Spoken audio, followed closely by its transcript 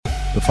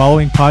The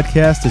following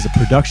podcast is a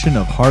production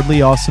of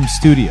Hardly Awesome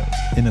Studios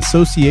in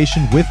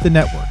association with the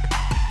network.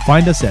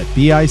 Find us at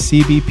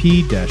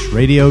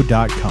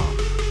bicbp-radio.com.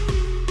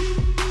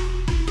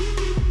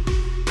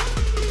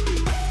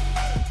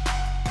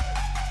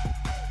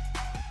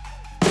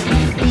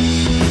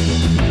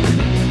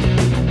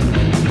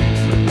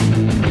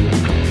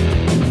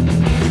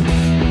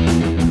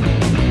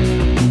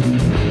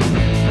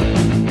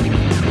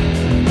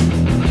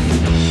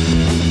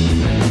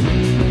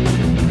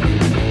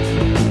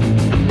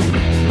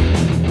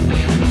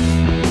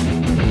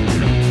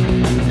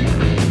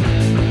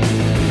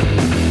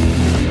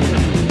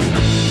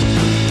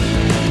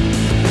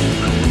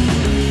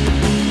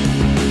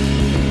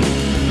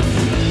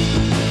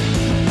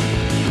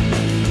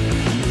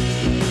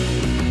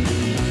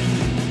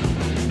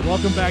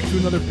 Welcome back to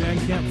another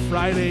Bandcamp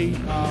Friday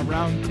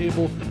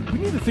roundtable. We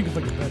need to think of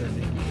like a better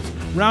name.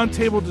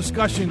 Roundtable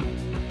discussion.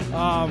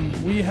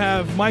 We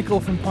have Michael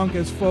from Punk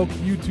as Folk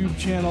YouTube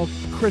channel,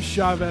 Chris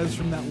Chavez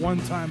from That One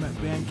Time at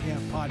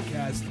Bandcamp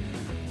podcast,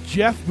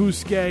 Jeff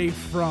Bousquet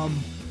from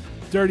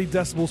Dirty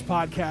Decibels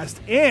podcast,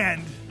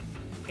 and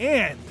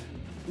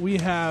we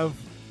have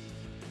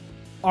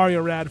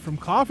Arya Rad from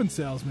Coffin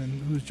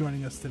Salesman, who's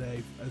joining us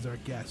today as our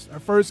guest, our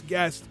first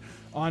guest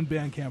on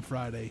Bandcamp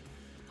Friday.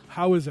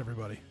 How is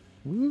everybody?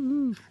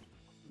 Woo.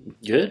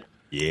 Good.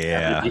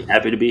 Yeah.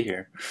 Happy to be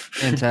here.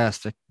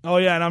 Fantastic. Oh,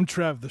 yeah, and I'm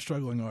Trev, the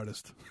struggling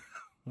artist.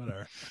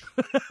 Whatever.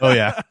 Oh,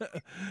 yeah.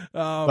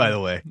 By the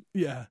way.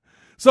 Yeah.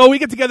 So we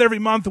get together every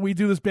month and we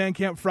do this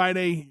Bandcamp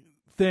Friday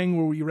thing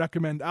where we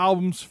recommend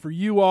albums for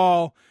you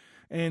all,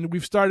 and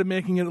we've started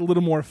making it a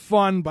little more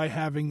fun by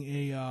having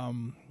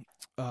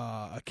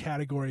a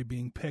category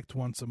being picked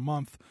once a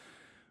month.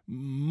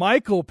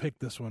 Michael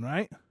picked this one,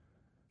 right?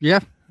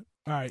 Yeah.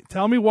 All right.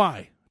 Tell me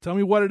why. Tell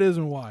me what it is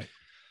and why.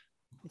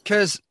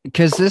 Because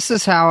this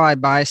is how I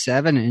buy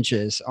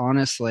 7-inches,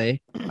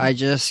 honestly. I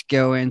just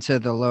go into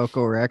the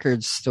local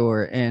record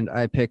store and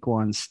I pick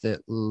ones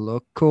that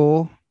look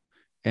cool.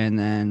 And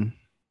then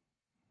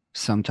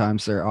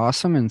sometimes they're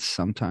awesome and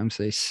sometimes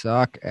they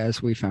suck,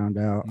 as we found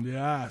out.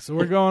 Yeah. So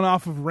we're going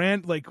off of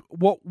like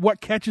what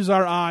catches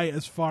our eye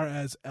as far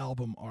as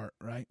album art,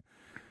 right?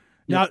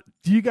 Now,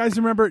 do you guys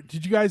remember,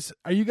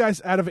 are you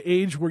guys out of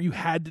age where you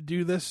had to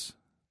do this?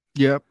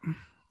 Yep.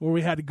 Where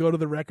we had to go to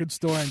the record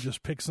store and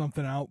just pick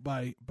something out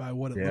by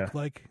what it looked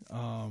like.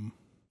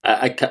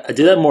 I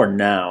do that more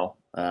now.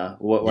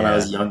 When I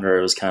was younger,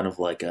 it was kind of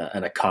like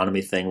an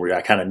economy thing where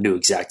I kind of knew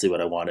exactly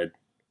what I wanted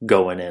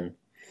going in.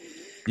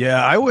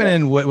 Yeah, I went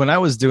in when I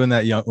was doing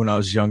that when I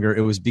was younger.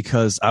 It was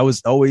because I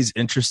was always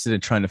interested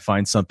in trying to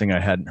find something I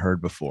hadn't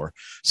heard before.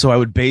 So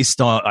I'd base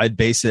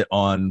it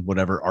on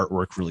whatever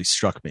artwork really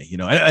struck me,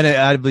 and it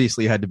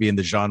obviously had to be in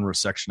the genre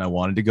section I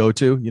wanted to go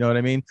to. You know what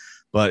I mean?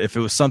 But if it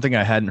was something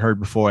I hadn't heard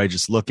before, I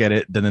just look at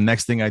it. Then the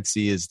next thing I'd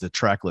see is the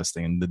track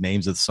listing and the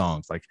names of the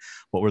songs. Like,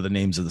 what were the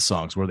names of the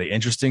songs? Were they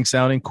interesting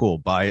sounding? Cool.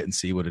 Buy it and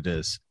see what it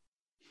is.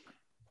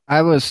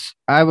 I was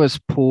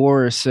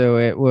poor, so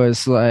it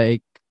was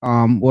like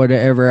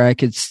whatever I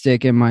could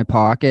stick in my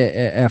pocket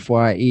at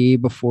FYE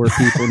before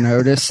people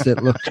noticed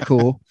it looked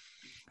cool.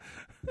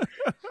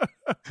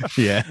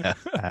 Yeah,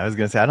 I was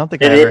gonna say I don't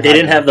think they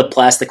didn't have the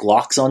plastic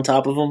locks on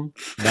top of them.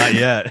 Not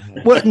yet.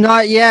 Well,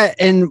 not yet.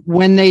 And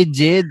when they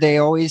did, they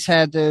always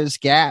had those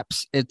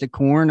gaps at the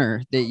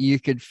corner that you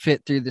could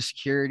fit through the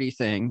security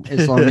thing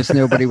as long as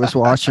nobody was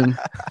watching.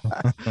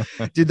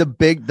 Dude, the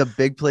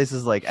big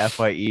places like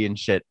FYE and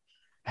shit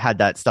had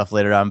that stuff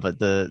later on, but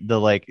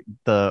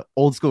the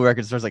old school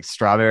record stores like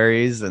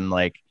Strawberries and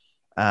like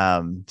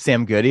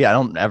Sam Goody, I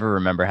don't ever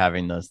remember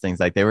having those things.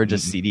 Like, they were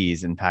just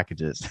CDs and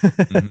packages.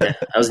 I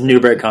was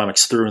Newbury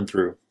Comics through and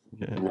through.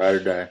 Ride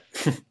or die.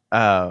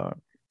 I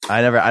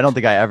don't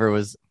think I ever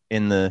was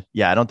in the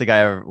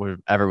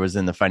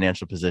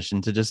financial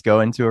position to just go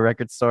into a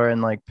record store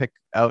and like pick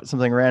out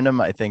something random.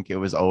 I think it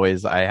was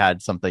always I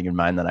had something in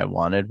mind that I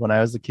wanted when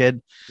I was a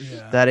kid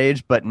that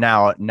age. But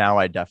now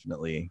I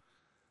definitely,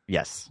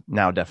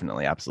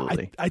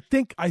 absolutely. I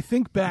think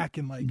back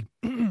in like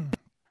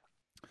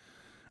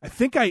I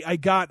think I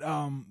got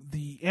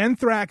the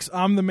Anthrax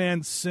 "I'm the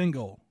Man"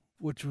 single,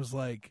 which was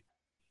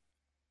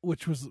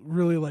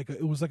really like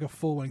it was like a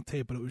full length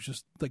tape, but it was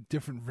just like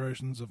different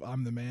versions of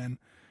 "I'm the Man"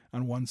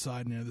 on one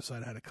side, and the other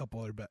side had a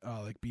couple other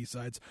like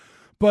B-sides.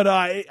 But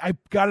I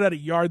got it at a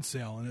yard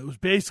sale, and it was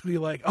basically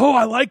like, oh,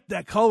 I like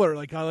that color,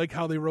 like I like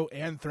how they wrote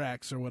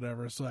Anthrax or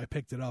whatever. So I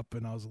picked it up,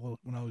 and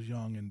when I was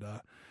young, and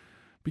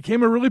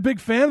became a really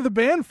big fan of the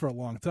band for a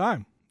long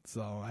time.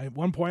 So at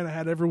one point I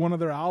had every one of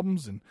their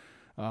albums, and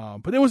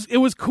but it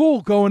was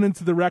cool going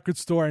into the record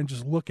store and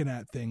just looking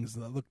at things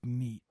that looked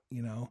neat,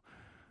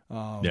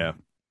 Yeah.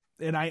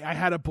 And I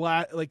had a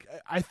black, like,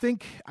 I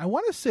think, I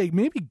want to say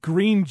maybe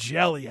Green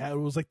Jelly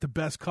was like the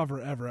best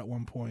cover ever at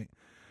one point.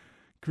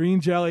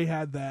 Green Jelly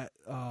had that,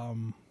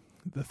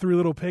 the Three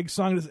Little Pigs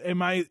song.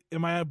 Am I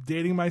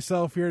updating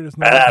myself here?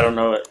 I don't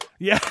know it.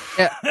 Yeah.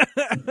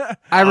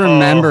 I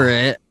remember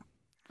it.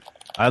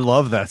 I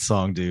love that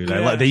song, dude.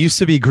 Yeah. They used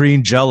to be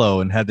Green Jello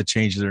and had to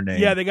change their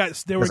name. Yeah,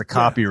 there was a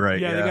copyright.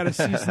 Yeah, they got a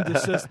cease and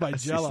desist by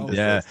Jello.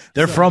 Yeah,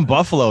 they're from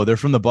Buffalo. They're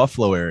from the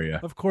Buffalo area.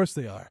 Of course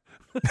they are.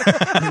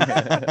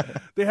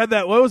 They had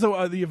that. What was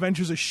it? The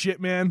Adventures of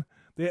Shit Man.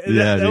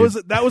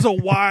 That was a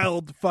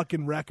wild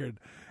fucking record,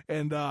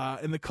 and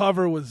the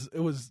cover was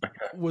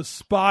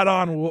spot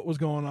on with what was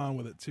going on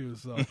with it too.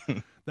 So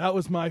that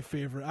was my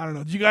favorite. I don't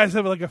know. Do you guys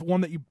have like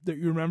one that you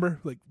remember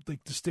like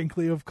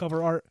distinctly of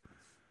cover art?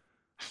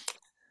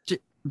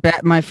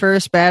 My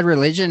first Bad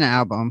Religion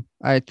album,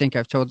 I think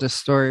I've told this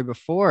story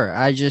before.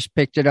 I just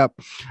picked it up.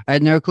 I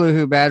had no clue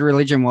who Bad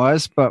Religion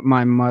was, but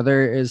my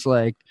mother is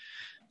like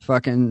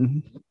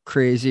fucking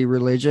crazy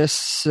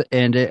religious,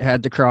 and it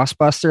had the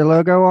Crossbuster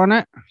logo on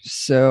it.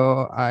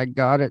 So I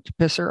got it to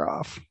piss her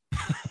off.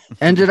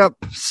 Ended up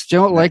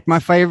still like my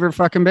favorite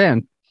fucking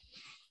band.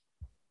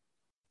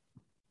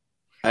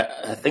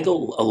 I think a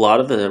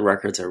lot of the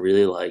records I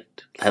really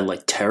liked had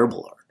like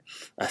terrible art.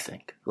 I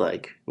think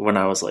like when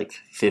I was like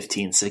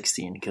 15,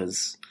 16,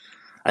 because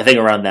I think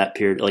around that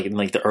period, like in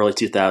like the early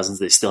 2000s,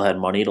 they still had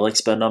money to like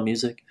spend on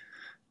music.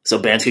 So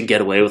bands could get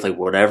away with like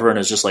whatever. And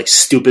it's just like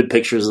stupid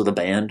pictures of the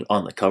band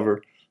on the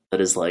cover. That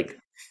is like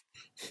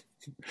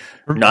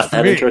not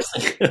that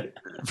interesting.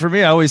 For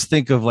me, I always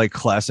think of like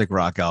classic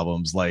rock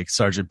albums like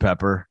Sgt.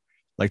 Pepper.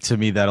 Like to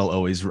me,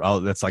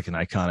 that's like an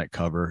iconic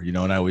cover, you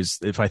know. And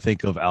if I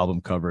think of album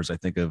covers, I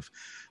think of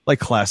like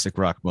classic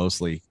rock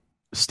mostly.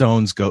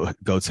 Stones,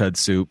 Goat's Head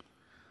Soup.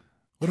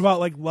 What about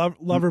like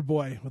Lover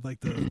Boy with like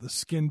the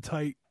skin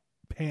tight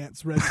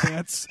pants, red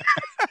pants?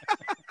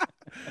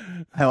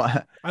 I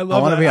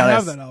love that. I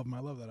have that album. I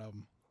love that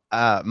album.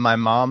 My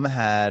mom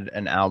had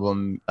an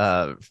album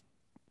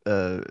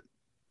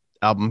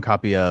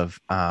copy of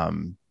I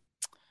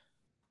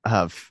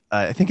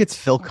think it's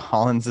Phil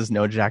Collins's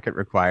No Jacket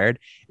Required.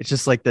 It's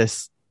just like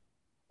this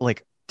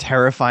like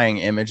terrifying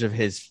image of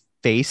his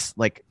face,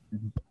 like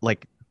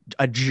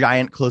a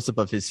giant close up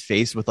of his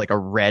face with like a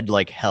red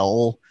like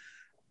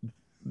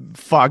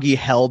foggy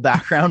hell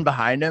background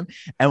behind him.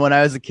 And when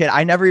I was a kid,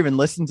 I never even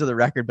listened to the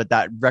record, but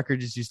that record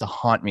just used to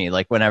haunt me.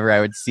 Like whenever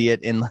I would see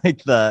it in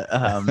like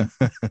the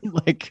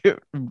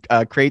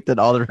crate that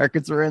all the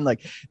records were in,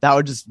 like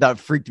that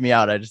freaked me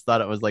out. I just thought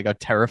it was like a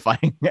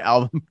terrifying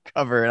album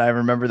cover, and I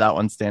remember that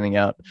one standing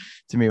out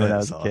to me when I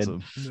was a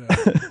kid. Yeah.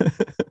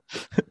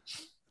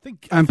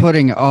 I'm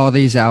putting all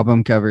these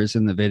album covers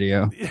in the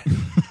video.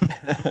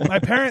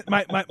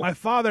 My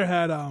father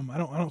had I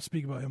don't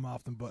speak about him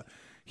often, but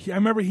I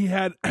remember he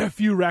had a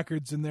few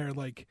records in their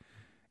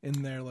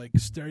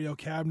stereo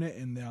cabinet,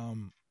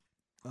 and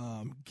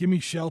Gimme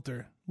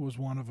Shelter was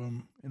one of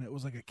them, and it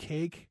was like a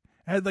cake.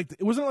 It had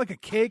it wasn't like a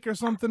cake or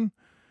something.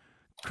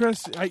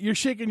 Chris, you're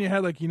shaking your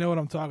head like you know what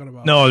I'm talking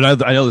about. No,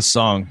 I know the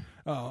song.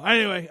 Oh,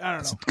 anyway, I don't know.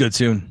 It's a good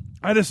tune.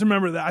 I just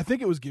remember that. I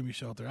think it was Gimme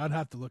Shelter. I'd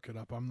have to look it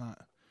up. I'm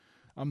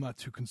not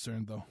too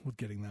concerned though with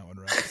getting that one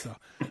right. So,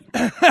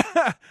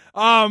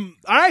 all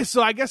right.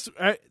 So I guess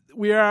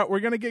we're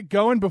gonna get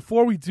going.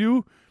 Before we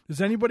do,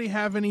 does anybody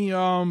have any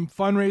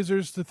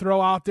fundraisers to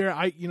throw out there?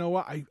 You know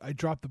what? I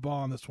dropped the ball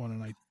on this one,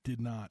 and I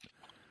did not.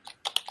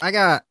 I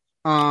got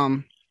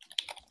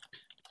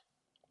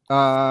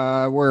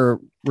we're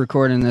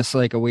recording this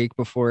like a week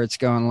before it's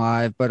going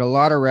live, but a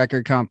lot of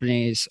record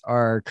companies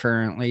are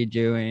currently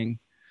doing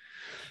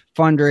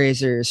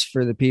fundraisers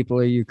for the people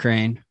of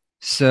Ukraine.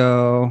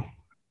 So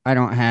I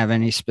don't have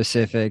any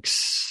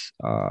specifics.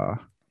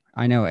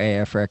 I know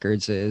AF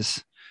Records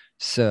is,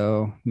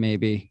 so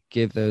maybe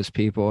give those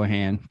people a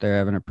hand. They're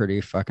having a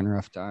pretty fucking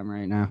rough time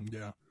right now.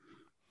 Yeah.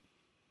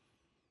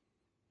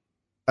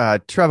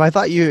 Trev, I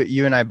thought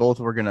you and I both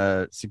were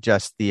gonna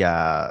suggest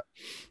the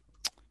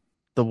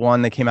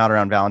one that came out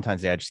around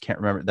Valentine's Day. I just can't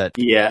remember that.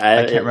 Yeah,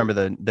 I can't remember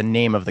the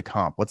name of the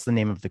comp. What's the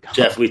name of the comp?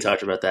 Jeff, we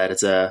talked about that.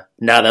 It's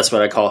now that's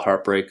what I call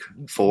Heartbreak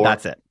 4.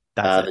 That's it.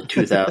 The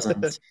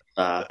 2000s.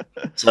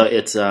 So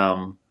it's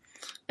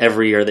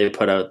every year they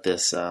put out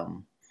this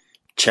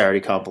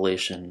charity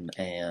compilation,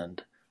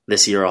 and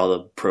this year all the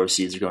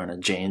proceeds are going to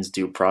Jane's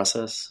Due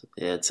Process.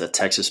 It's a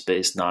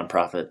Texas-based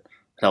nonprofit that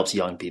helps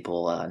young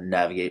people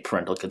navigate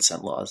parental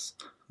consent laws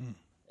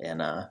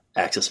and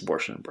access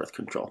abortion and birth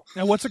control.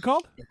 And what's it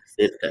called?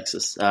 It's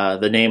Texas.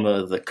 The name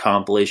of the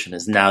compilation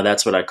is Now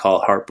That's What I Call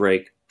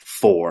Heartbreak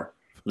 4,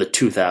 the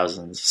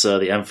 2000s. So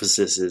the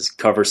emphasis is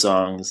cover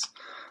songs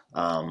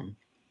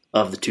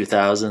of the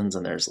 2000s,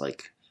 and there's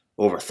like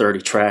over 30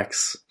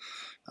 tracks.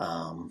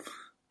 A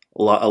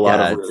lot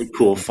of really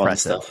cool, fun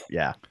stuff.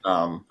 Yeah.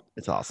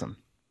 It's awesome.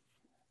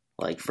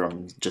 Like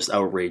from just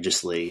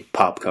outrageously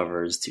pop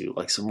covers to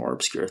like some more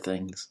obscure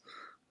things.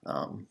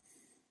 I'm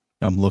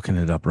looking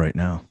it up right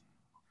now.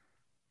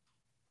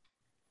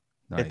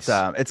 Nice.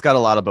 It's got a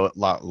lot of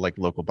like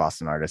local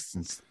Boston artists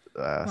and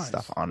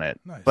stuff on it,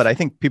 but I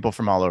think people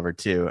from all over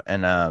too.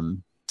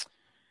 And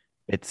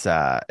it's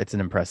an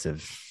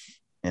impressive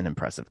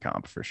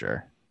comp for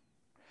sure.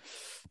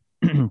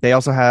 They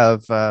also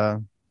have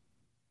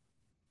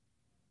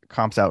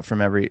comps out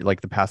from every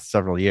like the past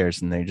several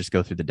years, and they just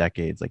go through the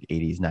decades, like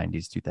 80s,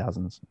 90s,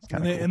 2000s. It's And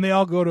kind of cool. they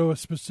all go to a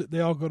specific. They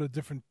all go to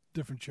different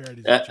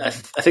charities. I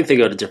think they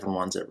go to different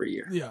ones every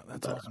year. Yeah,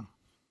 that's But- awesome.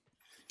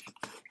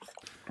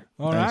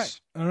 All Nice.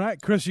 right,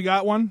 Chris, you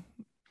got one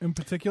in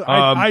particular?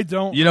 Um, I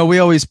don't. You know, we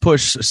always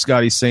push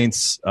Scotty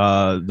Saints,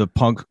 the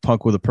punk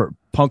punk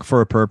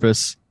for a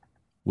purpose,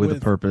 with a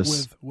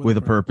purpose, with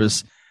a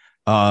purpose,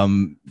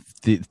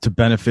 to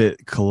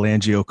benefit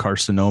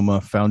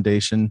Cholangiocarcinoma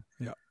Foundation.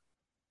 Yeah.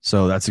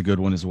 So that's a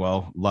good one as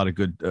well. A lot of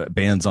good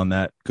bands on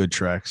that, good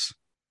tracks.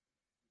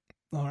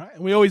 All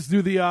right, we always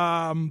do the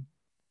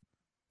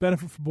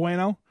benefit for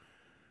Bueno,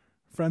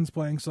 friends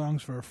playing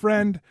songs for a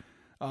friend.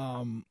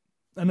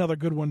 Another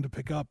good one to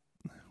pick up.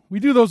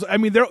 We do those. I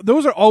mean,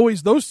 those are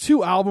always, those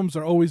two albums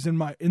are always in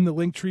the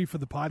link tree for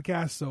the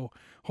podcast. So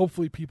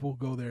hopefully people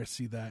go there,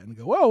 see that, and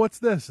go, "Whoa, what's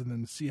this?" And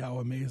then see how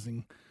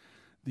amazing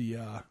the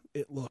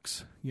it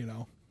looks. You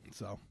know,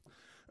 so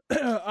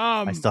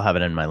I still have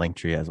it in my link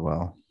tree as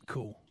well.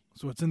 cool.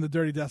 So it's in the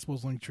Dirty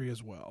Decibels link tree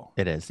as well.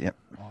 It is. Yep.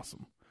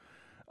 Awesome.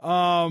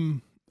 All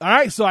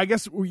right, so I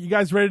guess you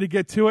guys ready to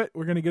get to it?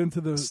 We're gonna get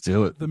into Let's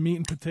do it. the meat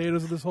and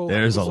potatoes of this whole.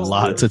 There's a this whole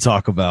lot thing. to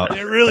talk about.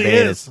 It really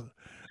Potatoes.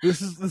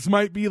 is. This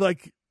might be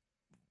like,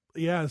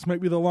 yeah, this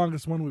might be the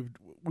longest one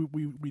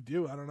we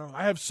do. I don't know.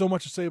 I have so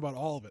much to say about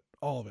all of it.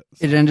 All of it.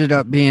 It ended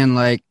up being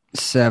like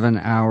 7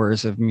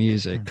 hours of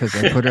music because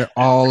I put it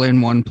all in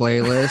one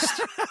playlist.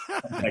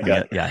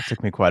 Yeah, it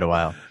took me quite a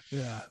while.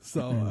 Yeah.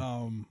 So,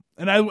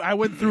 and I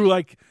went through,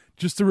 like,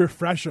 just a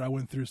refresher. I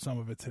went through some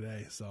of it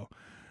today. So.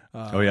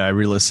 Oh yeah, I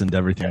re-listened to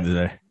everything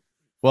today.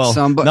 Well,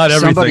 Somebody- not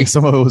everything. somebody-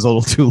 Some of it was a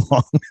little too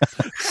long.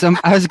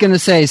 I was gonna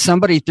say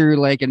somebody threw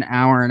like an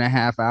hour and a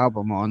half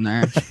album on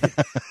there.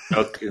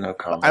 No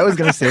comment. I was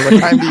gonna say what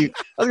time do you?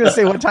 I was gonna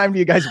say what time do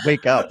you guys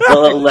wake up?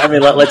 Well, I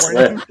mean, let's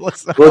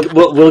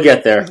we'll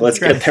get there. Let's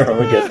get there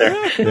when we get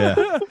there.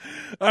 Yeah.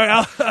 All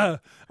right,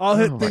 I'll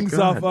hit Oh, my things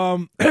God.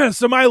 off.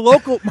 So my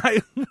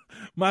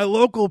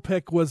local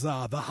pick was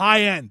the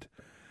High End.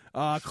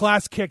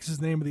 Class Kicks is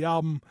the name of the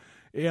album,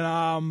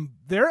 and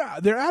they're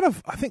out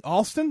of, I think,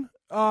 Alston,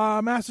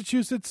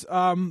 Massachusetts.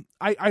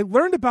 I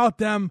learned about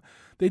them.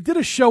 They did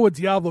a show with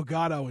Diablo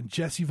Gatto, and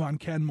Jesse Von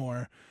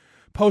Kenmore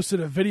posted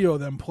a video of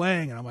them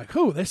playing, and I'm like,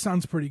 "Oh, this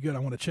sounds pretty good. I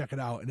want to check it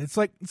out." And it's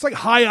like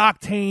high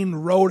octane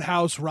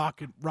roadhouse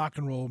rock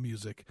and roll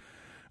music.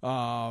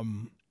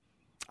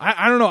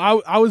 I don't know.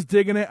 I was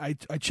digging it.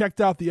 I checked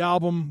out the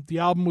album. The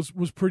album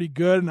was pretty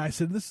good, and I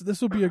said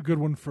this will be a good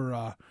one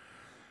for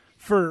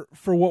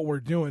what we're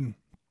doing.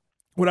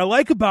 What I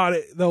like about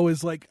it though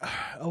is, like,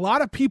 a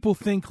lot of people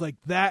think like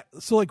that.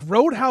 So like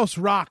roadhouse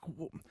rock,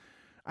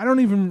 I don't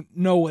even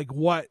know like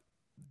what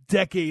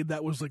decade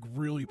that was like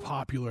really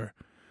popular,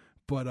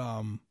 but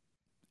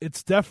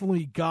it's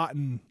definitely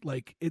gotten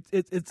like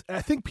it's.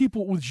 I think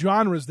people with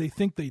genres, they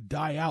think they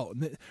die out,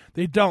 and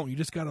they don't. You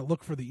just got to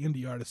look for the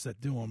indie artists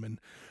that do them,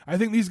 and I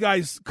think these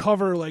guys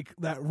cover like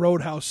that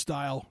roadhouse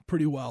style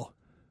pretty well.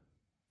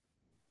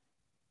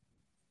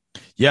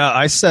 Yeah,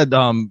 I said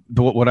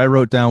what I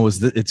wrote down was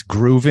that it's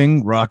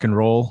grooving rock and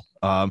roll.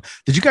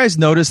 Did you guys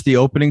notice the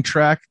opening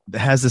track that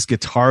has this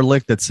guitar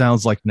lick that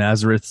sounds like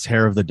Nazareth's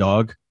Hair of the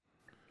Dog?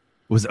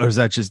 Or is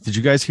that just? Did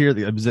you guys hear?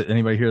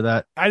 Anybody hear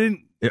that? I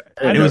didn't.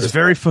 It was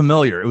very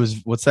familiar. It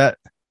was, what's that?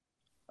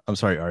 I'm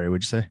sorry, Ari.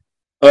 What'd you say?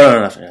 Oh,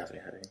 no,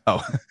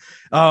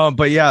 nothing.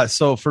 But yeah.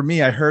 So for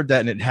me, I heard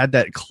that, and it had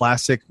that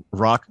classic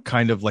rock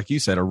kind of, like you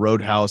said, a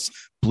roadhouse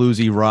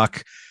bluesy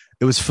rock.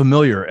 It was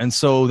familiar, and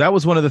so that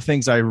was one of the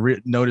things I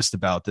noticed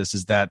about this,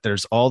 is that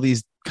there's all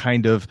these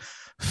kind of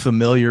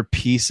familiar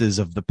pieces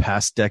of the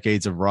past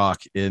decades of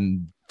rock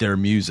in their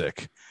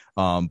music.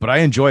 But I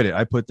enjoyed it.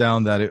 I put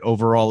down that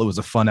overall it was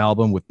a fun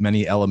album with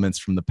many elements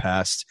from the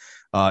past.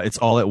 It's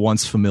all at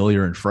once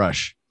familiar and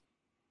fresh.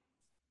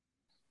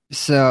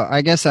 So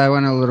I guess I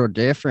went a little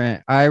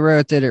different. I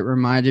wrote that it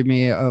reminded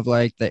me of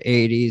like the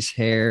 80s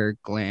hair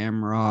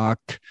glam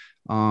rock,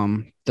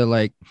 the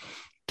like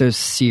those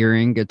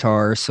searing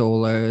guitar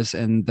solos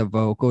and the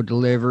vocal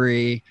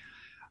delivery,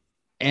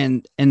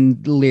 and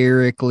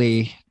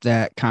lyrically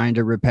that kind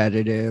of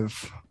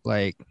repetitive,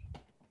 like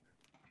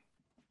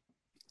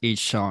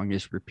each song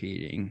is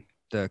repeating.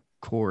 The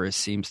chorus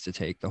seems to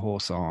take the whole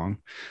song.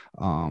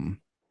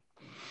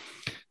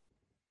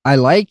 I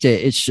liked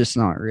it. It's just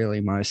not really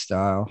my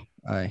style.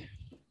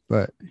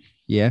 But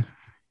yeah,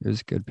 it was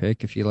a good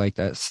pick if you like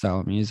that style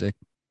of music.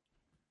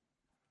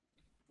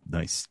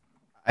 Nice.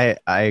 I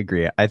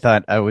agree. I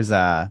thought I was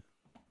I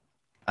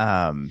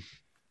have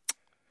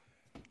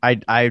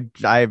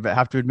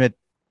to admit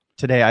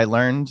today I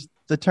learned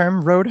the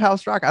term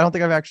roadhouse rock. I don't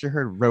think I've actually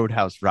heard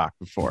roadhouse rock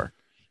before.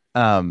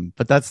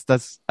 But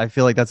that's I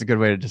feel like that's a good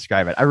way to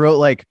describe it. I wrote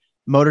like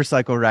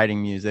motorcycle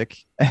riding music.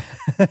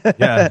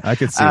 Yeah, I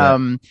could see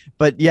that.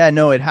 But yeah,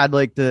 no, it had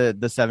like the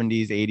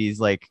 70s, 80s,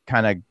 like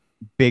kind of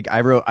big. I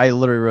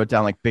literally wrote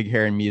down like big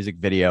hair and music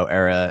video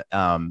era,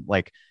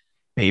 like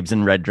babes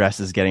in red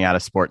dresses getting out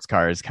of sports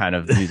cars kind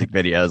of music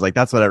videos. Like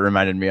that's what it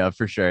reminded me of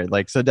for sure.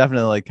 Like, so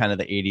definitely like kind of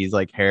the 80s,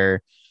 like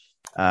hair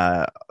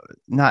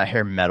not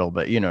hair metal,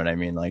 but you know what I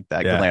mean, like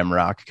that Yeah. glam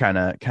rock kind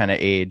of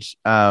age.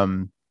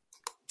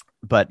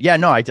 But yeah,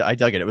 no, I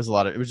dug it. It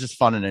was just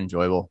fun and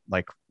enjoyable,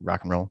 like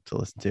rock and roll to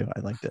listen to. I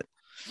liked it.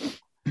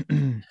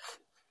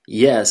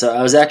 Yeah, so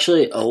I was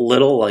actually a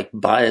little like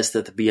biased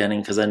at the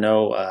beginning because I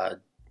know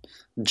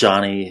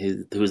Johnny,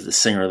 who was the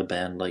singer of the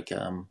band, like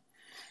I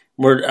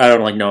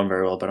don't like know him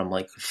very well, but I'm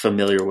like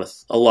familiar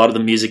with a lot of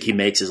the music he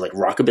makes is like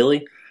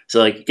rockabilly. So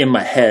like in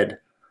my head,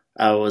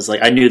 I was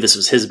like, I knew this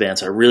was his band,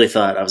 so I really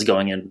thought I was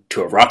going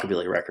into a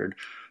rockabilly record,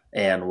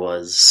 and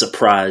was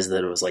surprised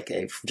that it was like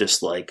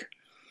just like,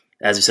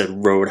 as you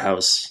said,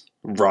 Roadhouse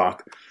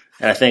rock.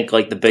 And I think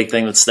like the big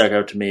thing that stuck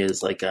out to me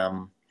is like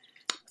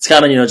it's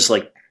kind of just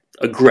like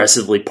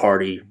aggressively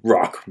party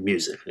rock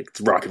music, like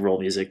rock and roll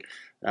music,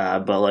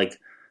 but like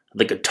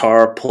the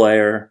guitar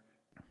player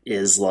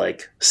is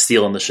like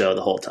stealing the show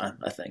the whole time.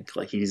 I think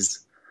like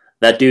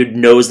that dude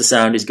knows the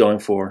sound he's going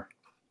for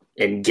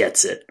and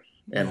gets it.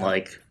 And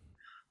like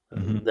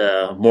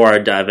the more I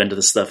dive into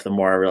the stuff, the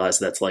more I realize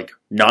that's like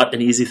not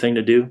an easy thing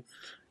to do.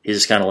 He's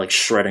just kind of like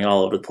shredding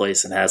all over the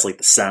place and has like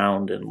the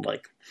sound and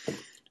like,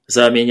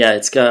 so I mean, yeah,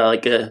 it's got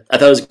like I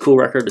thought it was a cool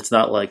record. It's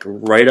not like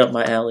right up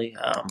my alley.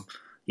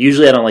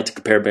 Usually I don't like to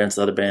compare bands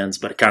to other bands,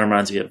 but it kind of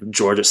reminds me of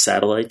Georgia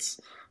Satellites.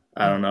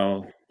 I don't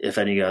know if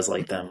any of you guys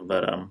like them,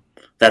 but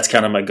that's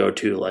kind of my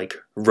go-to like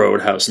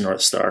Roadhouse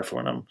North Star for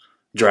when I'm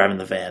driving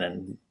the van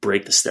and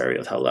break the stereo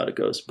with how loud it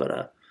goes.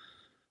 But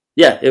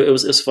yeah, it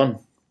was fun.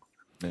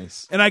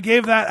 Nice. And I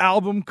gave that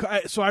album,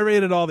 so I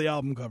rated all the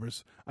album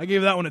covers. I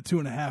gave that one a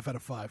 2.5 out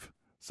of 5.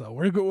 So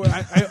we're good.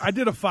 I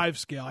did a 5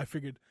 scale. I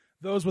figured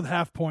those with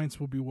half points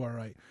would be all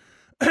right.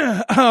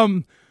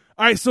 All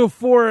right. So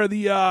for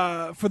the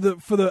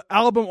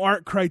album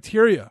art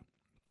criteria,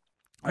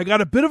 I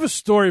got a bit of a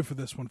story for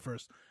this one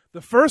first.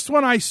 The first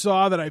one I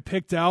saw that I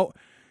picked out,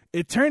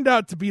 it turned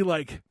out to be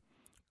like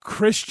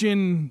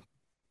Christian.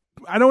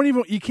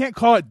 You can't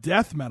call it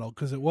death metal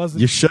because it wasn't.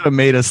 You should have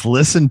made us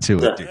listen to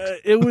it, dude.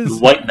 It was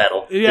white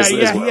metal. Yeah.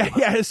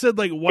 It said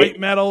like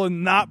white metal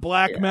and not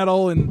black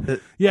metal,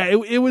 and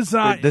it was.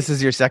 This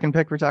is your second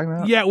pick we're talking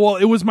about? Yeah, well,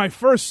 it was my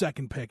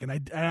second pick, and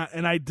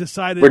I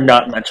decided we're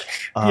not mentioning.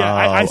 Yeah,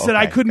 I said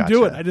I couldn't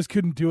do it. Gotcha. I just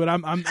couldn't do it.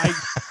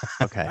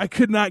 Okay. I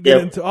could not get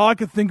into. All I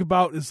could think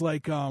about is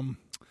like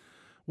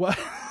what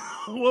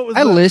was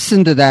I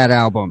listened to that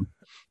album.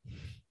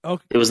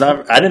 Okay. It was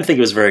not. I didn't think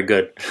it was very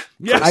good.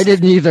 Yes. I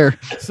didn't either.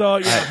 So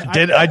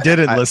yeah, I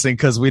didn't listen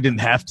because we didn't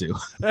have to.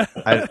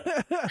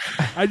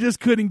 I just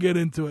couldn't get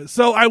into it.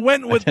 So I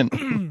went with.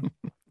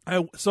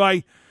 I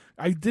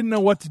didn't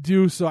know what to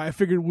do, so I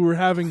figured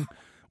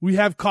we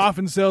have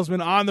Coffin Salesman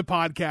on the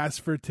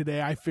podcast for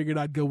today. I figured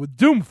I'd go with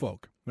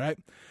Doomfolk, right?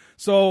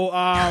 So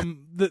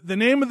the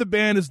name of the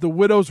band is The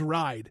Widow's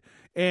Ride,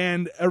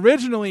 and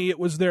originally it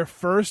was their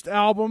first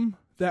album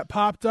that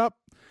popped up.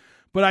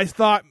 But I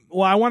thought,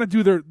 well, I want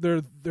to do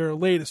their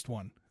latest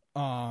one,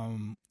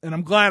 and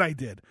I'm glad I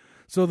did.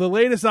 So the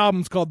latest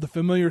album is called The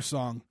Familiar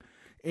Song,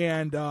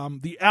 and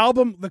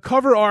the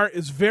cover art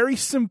is very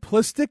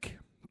simplistic,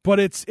 but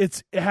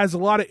it has a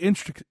lot of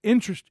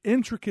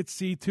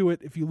intricacy to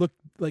it if you look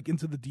like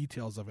into the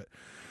details of it,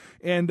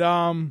 and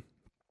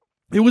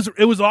it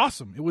was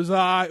awesome. It was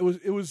I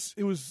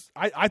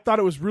thought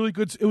it was really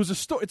good.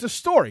 It's a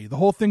story. The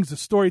whole thing's a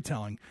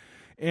storytelling.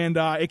 And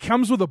it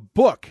comes with a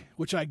book,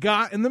 which I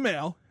got in the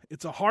mail.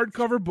 It's a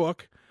hardcover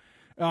book.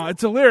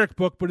 It's a lyric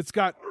book, but it's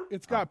got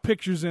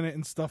pictures in it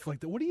and stuff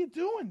like that. What are you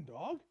doing,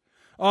 dog?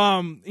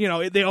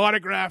 They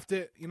autographed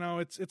it.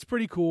 It's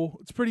pretty cool.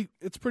 It's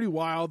pretty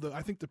wild.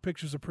 I think the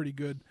pictures are pretty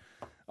good.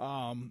 The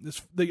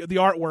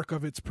artwork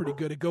of it's pretty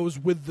good. It goes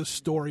with the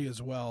story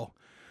as well.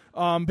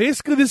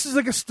 Basically, this is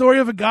like a story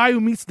of a guy who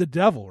meets the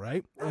devil,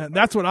 right? And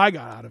that's what I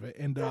got out of it.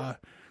 And the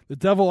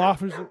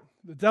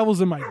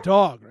devil's in my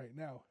dog right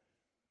now.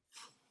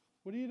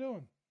 What are you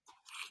doing?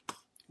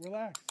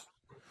 Relax.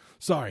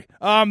 Sorry.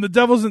 The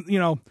devil's,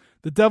 the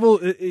devil,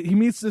 he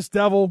meets this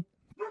devil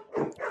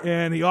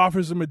and he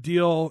offers him a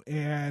deal.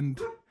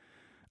 And,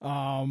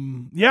 I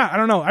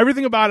don't know.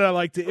 Everything about it I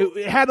liked.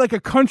 It had like a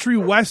country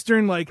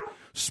western, like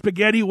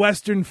spaghetti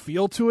western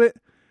feel to it.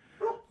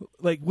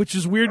 Like, which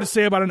is weird to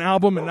say about an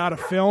album and not a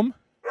film.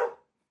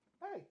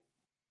 Hey.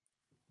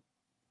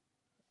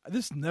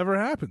 This never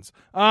happens.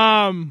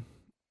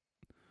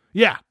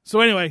 Yeah. So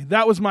anyway,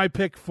 that was my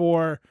pick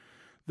for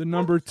the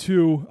number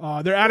 2.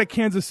 They're out of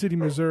Kansas City,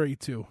 Missouri,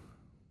 too.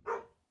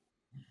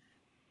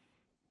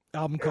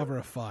 Album cover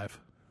of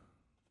 5.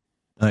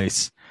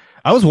 Nice.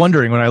 I was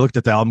wondering when I looked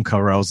at the album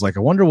cover, I was like,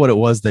 I wonder what it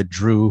was that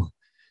drew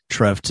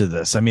Trev to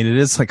this. I mean, it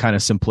is like kind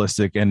of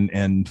simplistic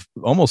and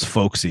almost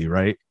folksy,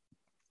 right?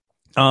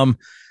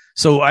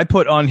 So I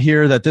put on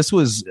here that this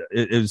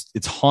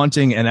it's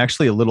haunting and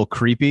actually a little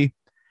creepy.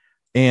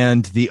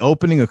 And the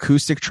opening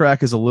acoustic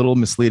track is a little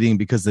misleading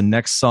because the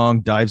next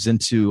song dives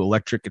into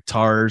electric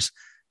guitars,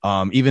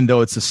 even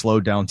though it's a slow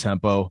down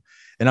tempo.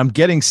 And I'm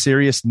getting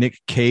serious Nick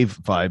Cave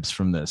vibes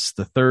from this.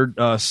 The third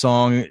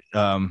song,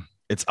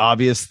 it's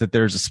obvious that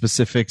there's a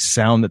specific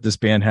sound that this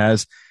band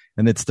has.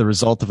 and it's the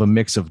result of a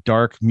mix of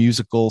dark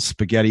musical,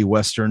 spaghetti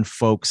western,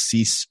 folk,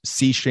 sea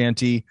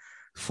shanty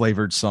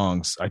flavored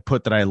songs. I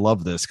put that I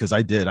love this because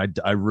I did.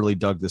 I really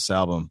dug this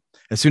album.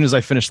 As soon as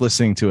I finished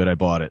listening to it, I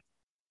bought it.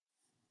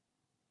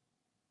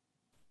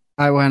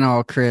 I went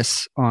all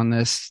Chris on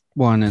this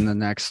one and the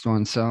next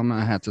one, so I'm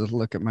gonna have to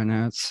look at my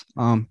notes.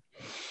 I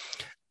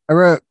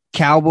wrote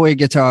cowboy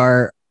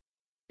guitar.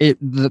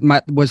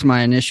 Was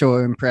my initial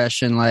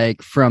impression,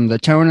 like from the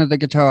tone of the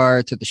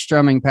guitar to the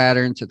strumming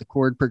pattern to the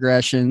chord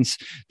progressions.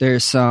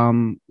 There's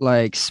some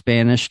like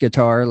Spanish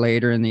guitar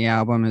later in the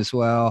album as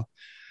well,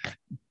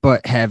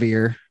 but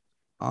heavier.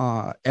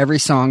 Every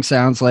song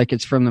sounds like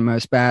it's from the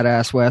most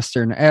badass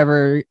Western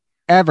ever,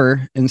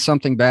 and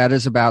something bad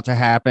is about to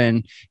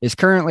happen, is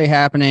currently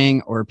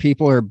happening, or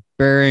people are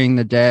burying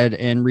the dead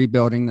and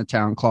rebuilding the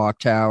town clock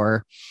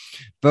tower.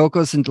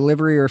 Vocals and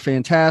delivery are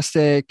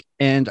fantastic,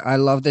 and I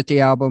love that the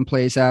album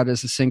plays out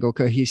as a single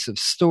cohesive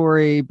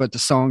story, but the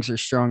songs are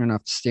strong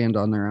enough to stand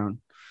on their own.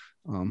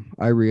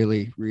 I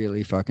really,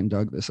 really fucking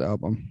dug this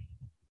album.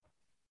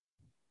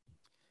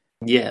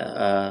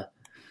 Yeah.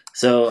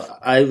 So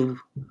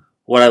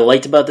what I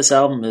liked about this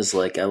album is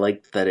like I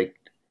liked that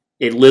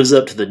it lives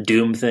up to the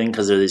Doom thing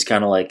because there are these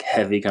kind of like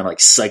heavy, kind of like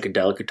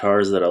psychedelic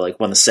guitars that are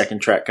like when the second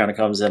track kind of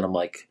comes in, I'm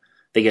like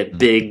they get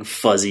big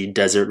fuzzy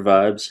desert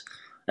vibes.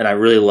 And I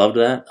really loved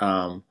that.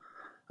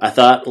 I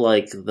thought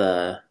like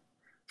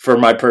for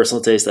my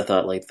personal taste, I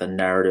thought like the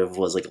narrative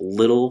was like a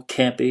little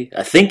campy.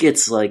 I think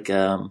it's like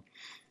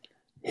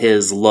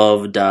his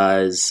love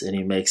dies and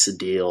he makes a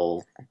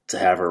deal to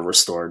have her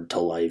restored to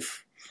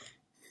life.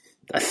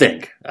 I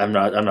think I'm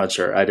not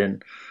sure. I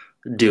didn't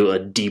do a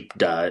deep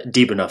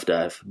enough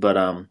dive, but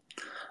I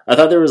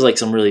thought there was like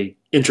some really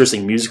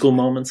interesting musical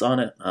moments on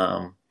it.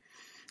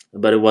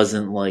 But it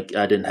wasn't like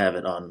I didn't have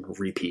it on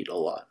repeat a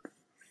lot.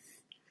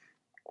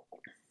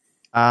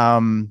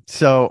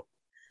 So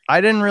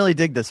I didn't really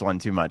dig this one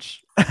too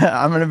much.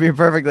 I'm going to be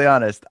perfectly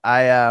honest.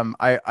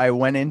 I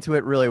went into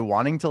it really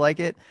wanting to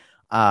like it.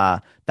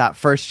 That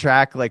first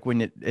track, like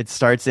when it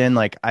starts in,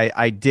 like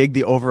I dig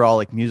the overall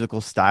like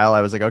musical style.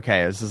 I was like,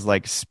 okay, this is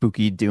like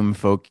spooky doom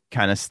folk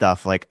kind of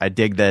stuff. Like I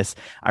dig this.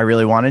 I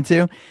really wanted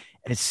to.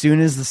 As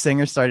soon as the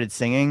singer started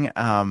singing,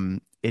 I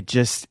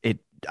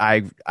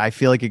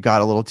feel like it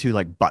got a little too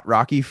like butt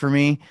rocky for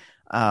me.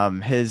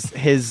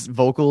 His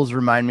vocals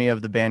remind me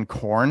of the band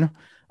Korn.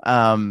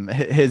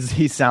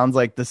 He sounds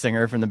like the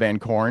singer from the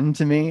band Korn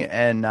to me,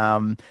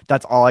 and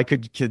that's all I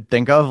could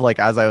think of like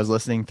as I was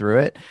listening through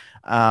it.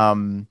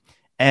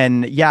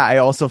 And yeah, I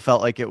also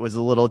felt like it was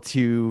a little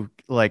too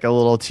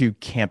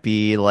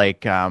campy,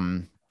 like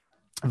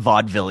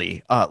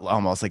vaudeville-y,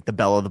 almost like the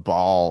Belle of the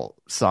Ball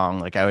song.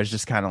 Like I was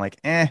just kind of like,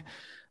 eh.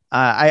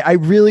 I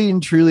really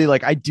and truly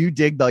like I do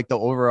dig like the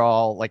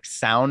overall like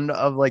sound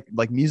of like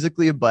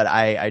musically, but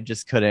I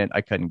just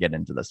couldn't get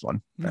into this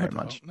one very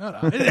much. No.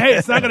 Hey,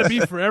 it's not going to be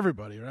for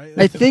everybody, right?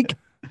 I think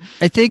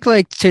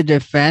like to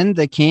defend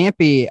the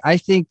campy, I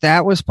think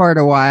that was part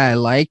of why I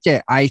liked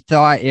it. I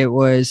thought it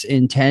was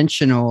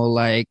intentional,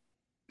 like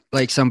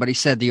somebody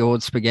said, the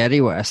old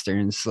spaghetti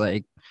westerns.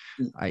 Like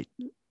I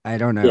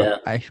don't know. Yeah.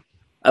 I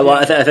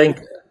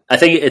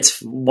think it's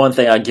one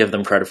thing I give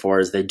them credit for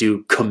is they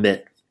do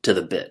commit to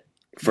the bit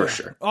for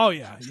sure. Oh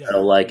yeah.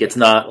 So like it's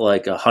not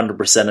like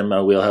 100% in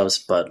my wheelhouse,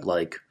 but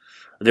like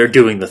they're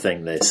doing the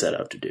thing they set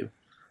out to do.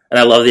 And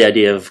I love the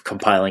idea of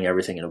compiling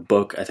everything in a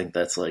book. I think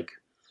that's like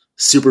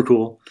super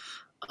cool.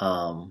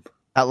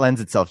 That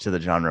lends itself to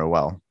the genre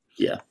well.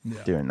 Yeah.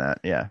 Doing that.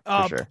 Yeah,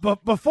 for sure.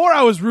 But before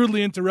I was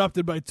rudely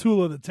interrupted by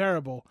Tula the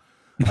Terrible,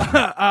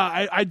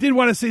 I did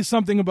want to say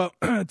something about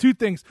two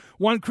things.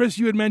 One, Chris,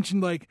 you had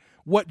mentioned like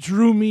what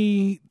drew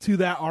me to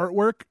that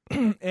artwork,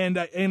 and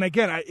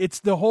again, it's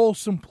the whole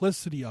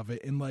simplicity of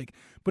it, and like,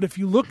 but if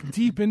you look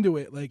deep into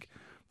it, like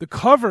the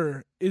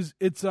cover is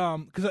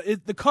because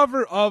the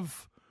cover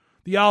of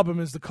the album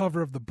is the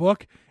cover of the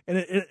book, and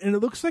it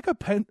looks like a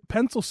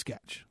pencil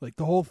sketch. Like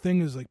the whole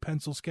thing is like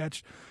pencil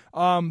sketched,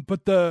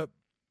 but the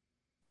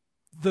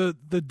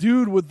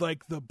dude with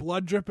like the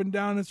blood dripping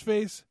down his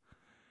face.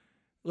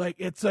 Like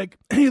it's like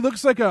he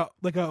looks like a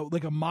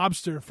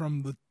mobster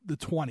from the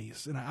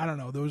 20s, and I don't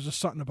know. There was just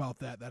something about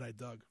that I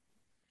dug.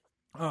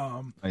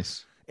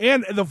 Nice.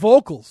 And the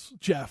vocals,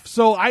 Jeff.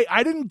 So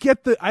I didn't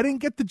get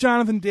the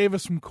Jonathan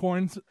Davis from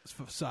Korn's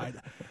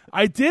side.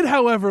 I did,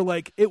 however,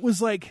 like it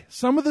was like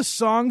some of the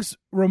songs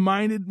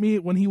reminded me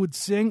when he would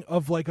sing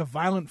of like a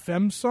Violent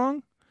Femmes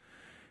song,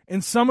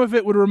 and some of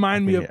it would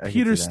remind me of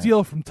Peter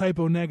Steele from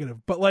Typo Negative,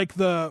 but like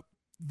the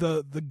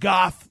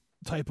goth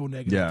Typo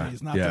Negative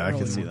days, not the early I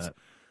can see ones. that.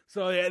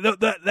 So yeah,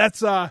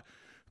 that's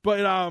but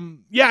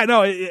yeah,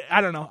 no,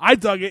 I don't know. I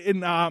dug it,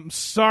 and I'm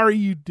sorry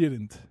you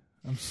didn't.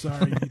 I'm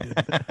sorry you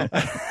didn't.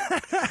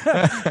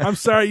 I'm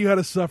sorry you had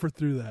to suffer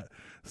through that.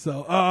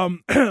 So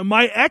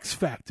my X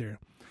Factor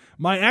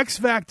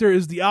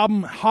is the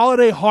album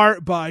Holiday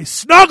Heart by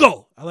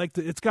Snuggle. I like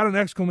it's got an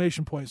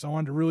exclamation point, so I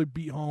wanted to really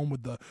beat home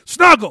with the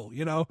Snuggle.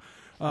 You know,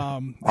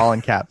 all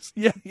in caps.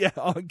 Yeah,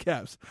 all in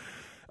caps.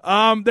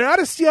 They're out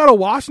of Seattle,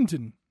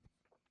 Washington.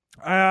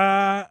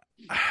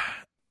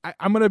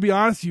 I'm going to be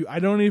honest with you. I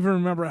don't even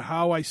remember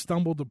how I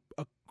stumbled.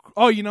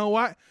 Oh, you know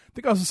what? I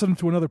think I was listening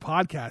to another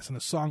podcast and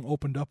a song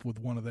opened up with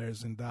one of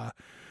theirs. And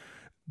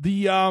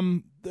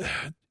the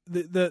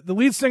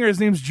lead singer, his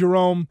name's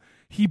Jerome.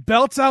 He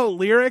belts out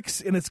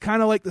lyrics, and it's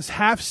kind of like this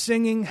half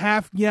singing,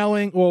 half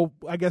yelling. Well,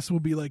 I guess it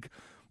would be like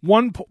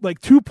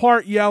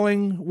 2-part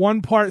yelling,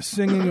 1 part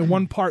singing, and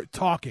 1 part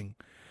talking.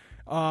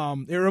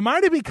 It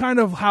reminded me kind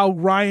of how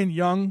Ryan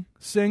Young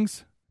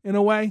sings in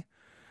a way.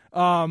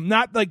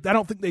 Not like, I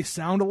don't think they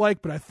sound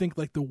alike, but I think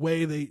like the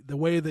way they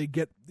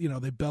get,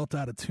 they belt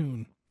out a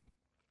tune.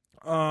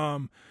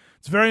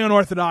 It's very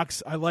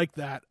unorthodox. I like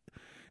that.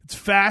 It's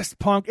fast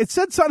punk. It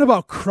said something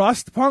about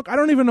crust punk. I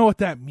don't even know what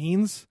that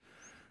means.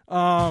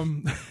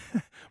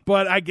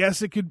 But I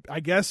guess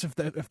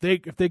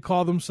if they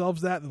call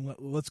themselves that, then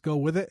let's go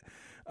with it.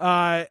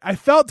 I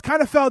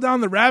kind of fell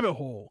down the rabbit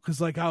hole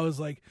because like I was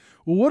like,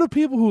 well, what do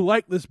people who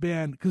like this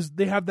band, because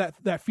they have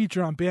that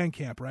feature on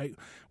Bandcamp, right,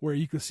 where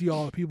you can see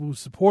all the people who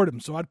support them.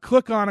 So I'd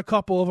click on a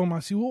couple of them. I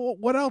see, well,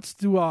 what else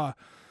do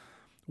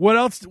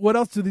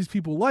these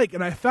people like?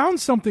 And I found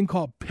something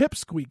called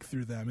Pipsqueak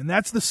through them, and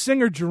that's the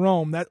singer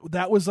Jerome.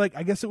 That was like,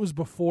 I guess it was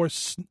before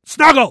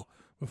Snuggle.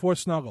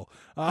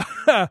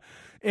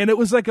 And it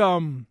was like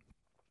an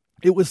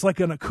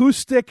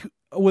acoustic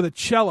with a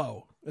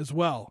cello as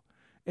well.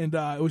 And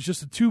it was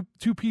just a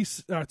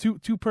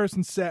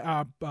two-person set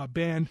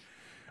band.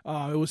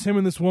 It was him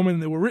and this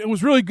woman. It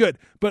was really good.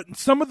 But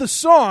some of the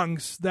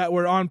songs that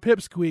were on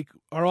Pipsqueak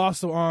are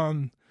also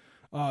on.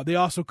 They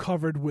also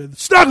covered with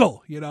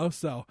Snuggle.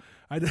 So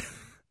I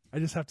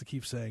just have to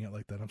keep saying it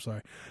like that. I'm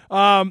sorry.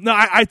 No,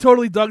 I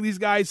totally dug these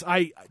guys.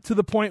 To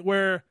the point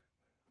where,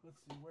 let's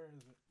see, where is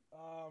it?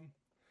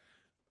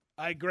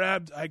 I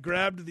grabbed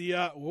the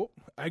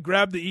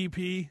EP.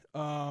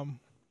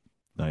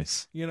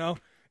 Nice.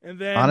 And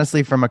then,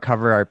 honestly, from a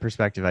cover art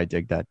perspective, I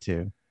dig that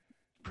too.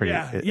 Pretty.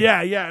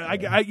 Yeah.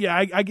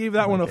 I gave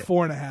that one a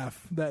 4.5.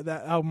 That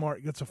album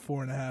art gets a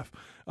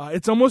 4.5.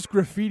 It's almost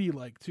graffiti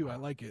like too. I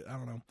like it. I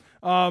don't know.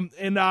 I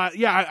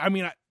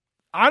mean,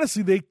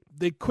 honestly,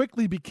 they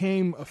quickly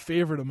became a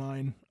favorite of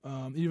mine.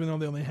 Even though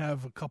they only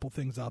have a couple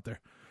things out there.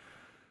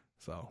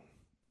 So.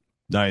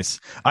 Nice.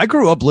 I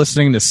grew up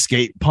listening to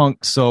skate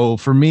punk, so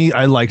for me,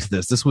 I liked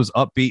this. This was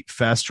upbeat,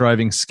 fast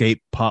driving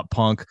skate pop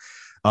punk.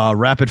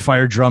 Rapid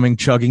fire drumming,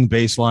 chugging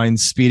bass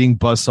lines, speeding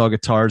buzzsaw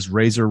guitars,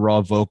 razor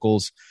raw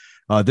vocals.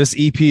 This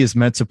EP is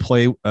meant to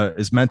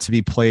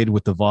be played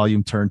with the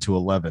volume turned to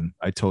 11.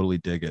 I totally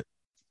dig it.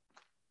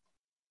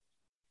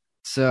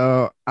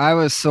 So I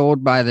was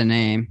sold by the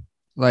name,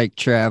 like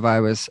Trev.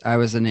 I was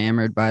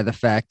enamored by the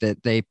fact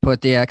that they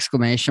put the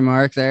exclamation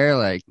mark there,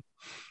 like,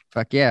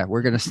 fuck yeah,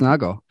 we're gonna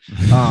snuggle.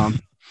 And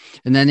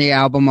then the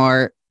album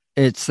art.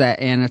 It's that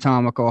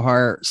anatomical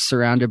heart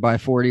surrounded by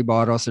 40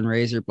 bottles and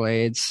razor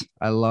blades.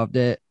 I loved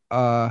it.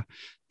 The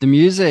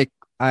music,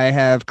 I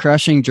have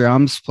crushing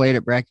drums played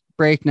at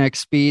breakneck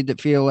speed that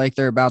feel like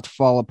they're about to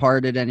fall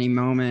apart at any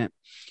moment.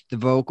 The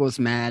vocals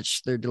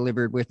match. They're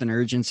delivered with an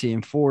urgency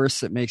and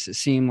force that makes it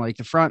seem like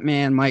the front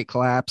man might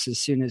collapse as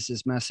soon as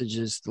his message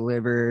is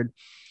delivered.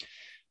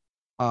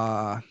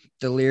 The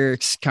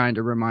lyrics kind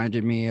of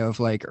reminded me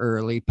of like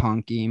early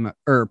punk emo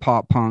or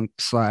pop punk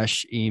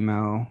 /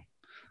 emo.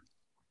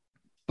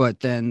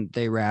 But then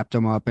they wrapped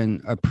them up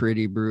in a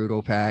pretty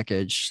brutal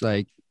package.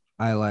 Like,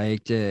 I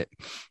liked it.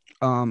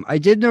 I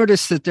did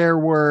notice that there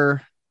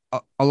were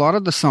a lot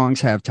of the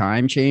songs have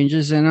time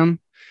changes in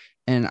them.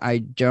 And I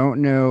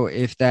don't know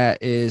if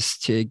that is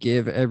to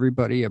give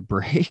everybody a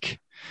break.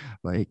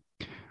 Like,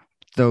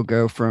 they'll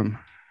go from,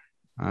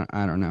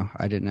 I don't know.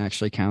 I didn't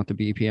actually count the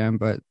BPM,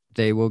 but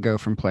they will go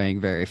from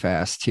playing very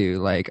fast to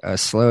like a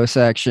slow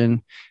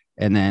section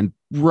and then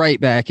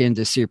right back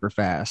into super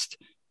fast.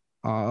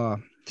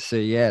 So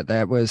yeah,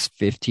 that was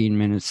 15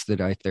 minutes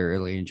that I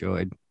thoroughly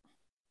enjoyed.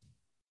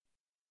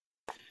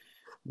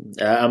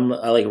 I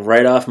like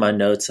right off my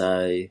notes.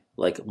 I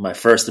like my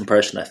first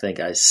impression. I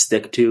think I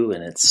stick to,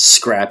 and it's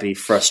scrappy,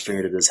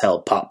 frustrated as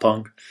hell pop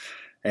punk,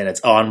 and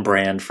it's on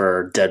brand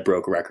for Dead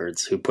Broke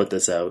Records, who put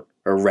this out,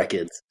 or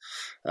Records.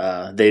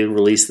 They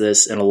released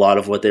this, and a lot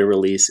of what they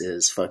release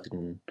is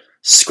fucking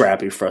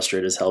scrappy,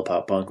 frustrated as hell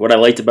pop punk. What I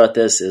liked about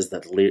this is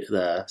that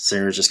the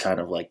singer is just kind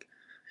of like,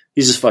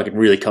 he's just fucking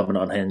really coming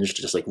unhinged,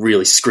 just like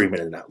really screaming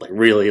it out, like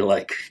really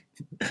like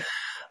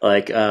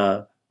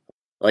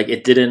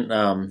it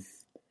didn't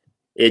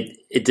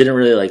it didn't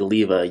really like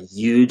leave a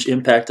huge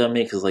impact on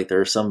me, because like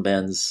there are some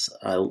bands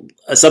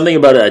something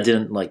about it I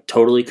didn't like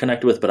totally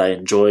connect with, but I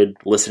enjoyed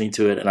listening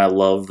to it, and I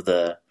love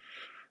the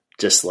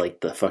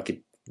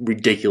fucking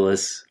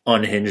ridiculous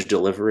unhinged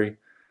delivery.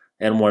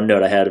 And one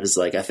note I had was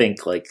like, I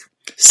think like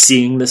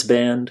seeing this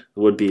band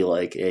would be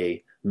like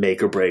a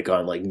make or break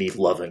on like me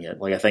loving it.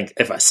 Like, I think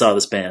if I saw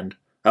this band,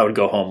 I would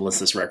go home, listen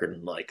to this record,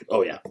 and like,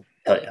 oh yeah,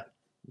 hell yeah.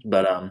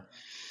 But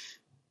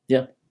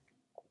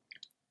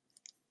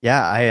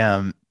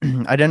yeah,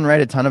 I didn't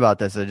write a ton about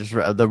this. I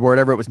just the word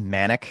ever it was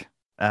manic.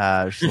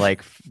 Just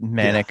like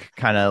manic,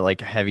 kind of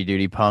like heavy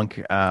duty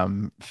punk,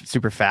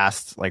 super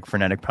fast, like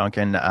frenetic punk.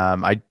 And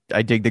I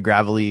dig the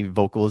gravelly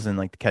vocals and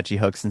like the catchy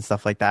hooks and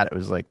stuff like that. It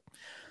was like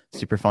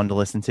super fun to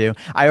listen to.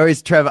 I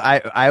always, Trev,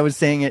 I was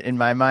saying it in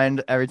my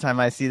mind every time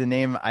I see the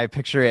name. I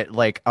picture it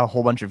like a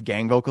whole bunch of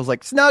gang vocals,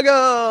 like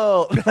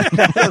Snuggle.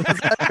 That's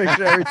what I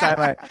picture every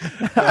time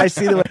I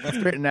see the way it's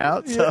written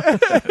out. So.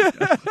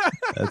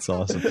 That's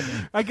awesome.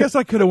 I guess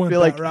I could have went that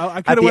like route. I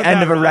at coulda the went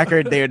end that of a route.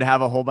 record, they would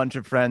have a whole bunch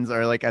of friends,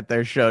 or like at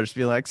their show, just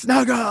be like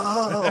Snuggle.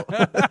 Yeah,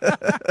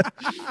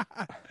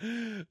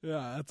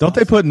 that's Don't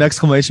they awesome. put an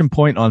exclamation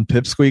point on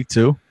Pipsqueak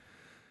too?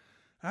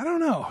 I don't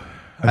know.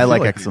 I feel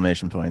like like-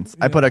 exclamation points.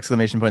 I put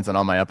exclamation points on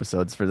all my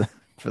episodes for the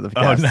Oh,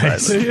 cast.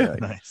 nice. So I Yeah.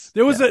 like- Nice.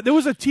 There was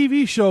a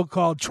TV show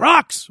called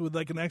Trucks with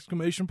like an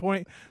exclamation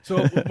point.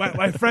 So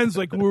my friends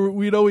like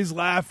we'd always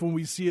laugh when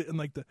we see it in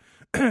like the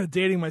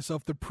dating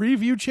myself, the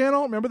preview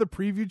channel. Remember the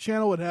preview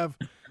channel would have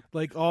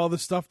like all the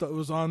stuff that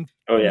was on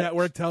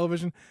network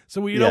television.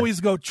 So we'd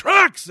always go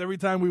Trucks every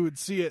time we would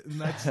see it,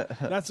 and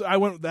that's I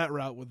went that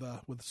route with I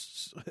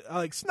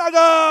like Snuggle.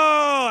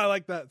 I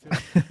like that too.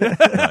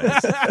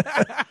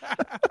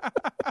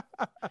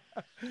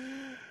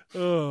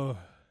 Oh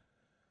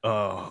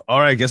Oh, all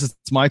right. I guess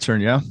it's my turn.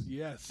 Yeah.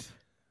 yes.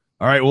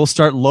 All right. We'll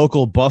start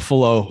local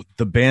Buffalo.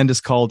 The band is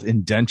called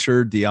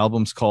Indentured. The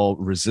album's called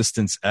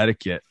Resistance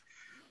Etiquette.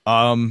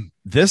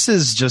 This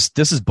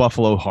is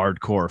Buffalo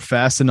hardcore,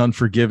 fast and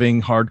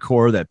unforgiving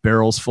hardcore that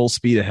barrels full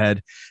speed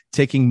ahead,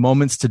 taking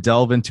moments to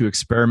delve into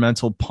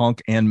experimental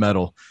punk and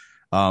metal.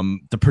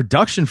 The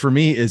production for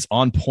me is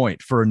on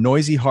point. For a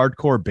noisy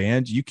hardcore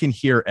band, you can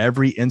hear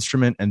every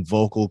instrument and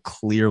vocal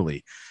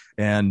clearly.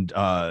 And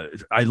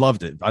I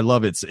loved it. I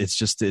love it. It's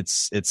just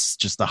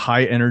a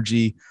high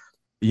energy,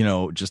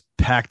 just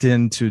packed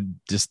into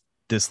just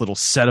this little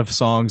set of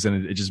songs,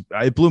 and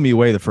it blew me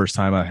away the first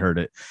time I heard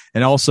it.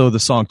 And also the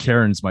song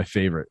Karen's my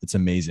favorite. It's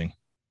amazing.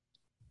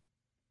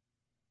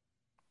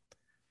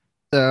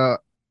 So,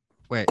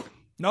 wait.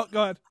 No,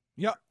 go ahead.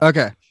 Yeah,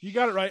 Okay. you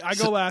got it right. I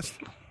go last.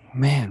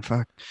 Man,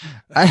 fuck.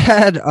 I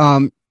had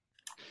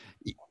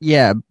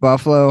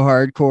Buffalo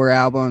hardcore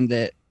album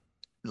that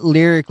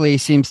lyrically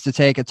seems to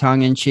take a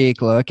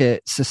tongue-in-cheek look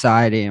at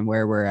society and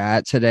where we're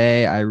at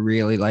today. I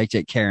really liked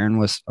it. Karen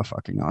was a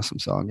fucking awesome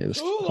song. It was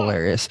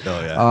hilarious.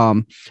 Oh yeah.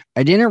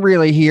 I didn't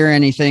really hear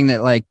anything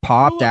that like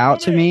popped Ooh,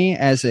 out to my me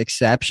as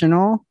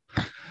exceptional,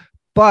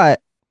 but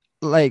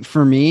like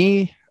for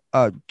me,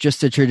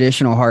 just a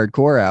traditional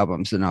hardcore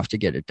album's enough to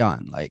get it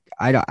done. Like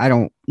I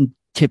don't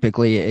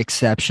typically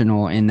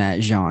exceptional in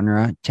that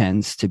genre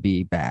tends to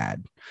be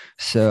bad.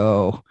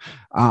 So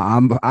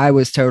I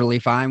was totally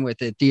fine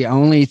with it. The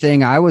only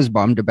thing I was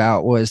bummed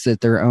about was that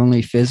their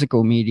only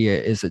physical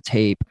media is a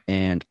tape,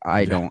 and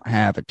I don't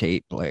have a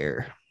tape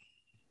player.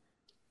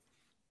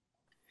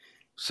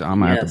 So I'm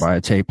going to have to buy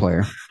a tape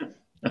player.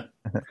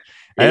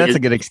 That's a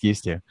good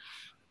excuse too.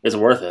 It's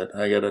worth it.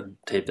 I got a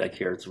tape deck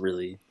here. It's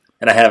really,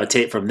 and I have a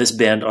tape from this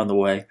band on the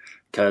way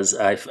because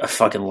I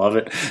fucking love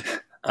it.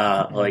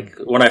 Like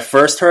when I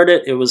first heard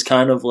it, it was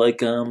kind of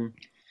like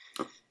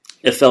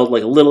it felt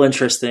like a little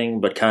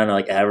interesting, but kind of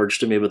like average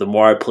to me. But the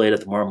more I played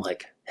it, the more I'm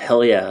like,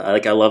 hell yeah! I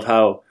love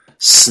how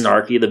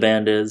snarky the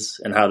band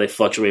is and how they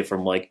fluctuate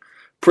from like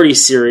pretty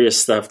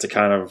serious stuff to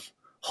kind of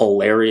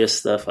hilarious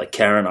stuff. Like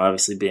Karen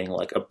obviously being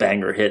like a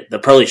banger hit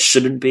that probably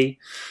shouldn't be.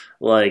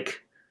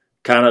 Like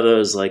kind of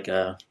those like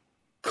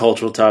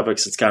cultural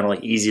topics. It's kind of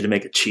like easy to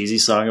make a cheesy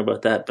song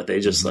about that, but they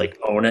just like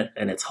own it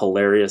and it's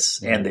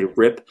hilarious and they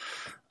rip.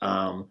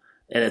 And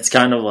it's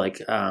kind of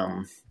like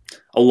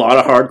a lot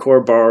of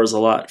hardcore borrows a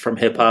lot from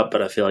hip hop,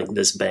 but I feel like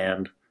this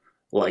band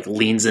like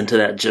leans into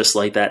that just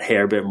like that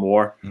hair bit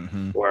more,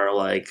 where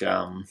like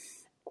the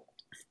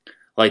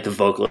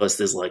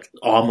vocalist is like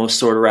almost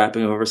sort of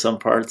rapping over some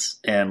parts,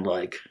 and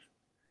like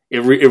it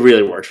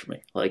really worked for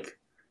me. Like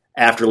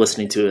after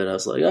listening to it, I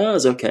was like, oh,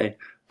 it's okay.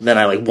 And then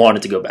I like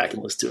wanted to go back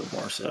and listen to it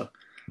more. So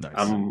Nice.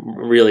 I'm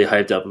really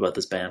hyped up about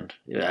this band.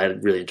 Yeah, I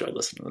really enjoyed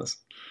listening to this.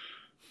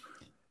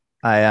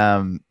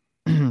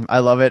 I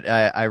love it.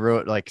 I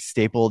wrote like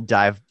staple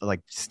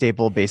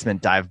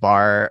basement dive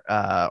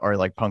bar or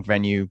like punk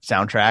venue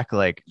soundtrack,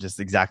 like just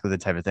exactly the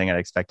type of thing I'd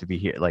expect to be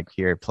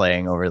here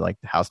playing over like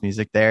the house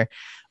music there.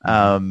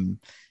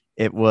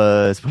 It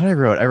was what I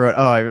wrote. I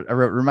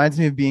wrote reminds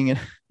me of being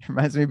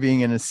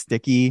in a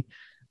sticky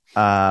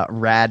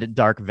rad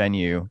dark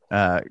venue,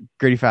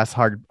 gritty fast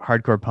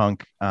hardcore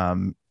punk,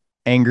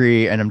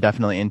 angry, and I'm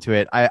definitely into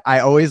it. I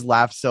always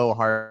laugh so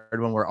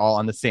hard when we're all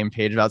on the same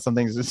page about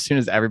something. As soon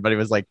as everybody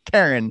was like,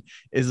 Karen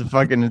is a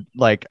fucking,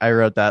 like, I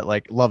wrote that,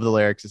 like, love the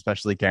lyrics,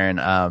 especially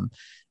Karen.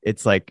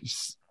 It's like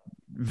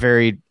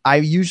very, I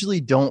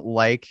usually don't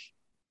like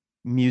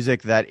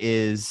music that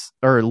is,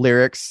 or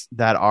lyrics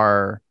that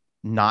are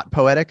not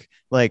poetic.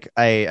 Like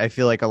I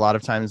feel like a lot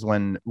of times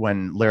when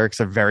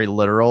lyrics are very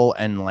literal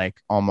and like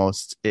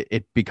almost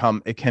it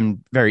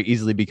can very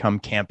easily become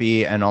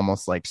campy and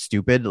almost like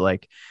stupid,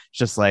 like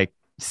just like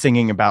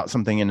singing about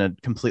something in a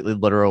completely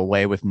literal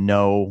way with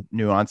no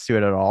nuance to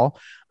it at all.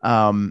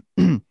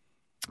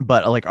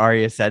 but like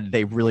Arya said,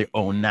 they really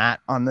own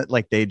that on the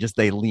like they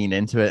lean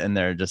into it and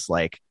they're just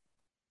like,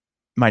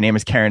 my name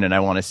is Karen and I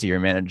want to see your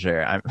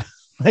manager. I'm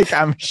like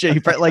I'm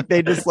shitty, but like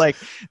they just like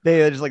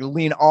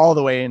lean all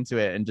the way into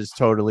it and just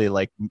totally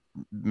like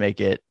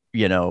make it,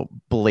 you know,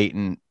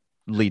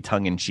 blatantly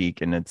tongue in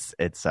cheek, and it's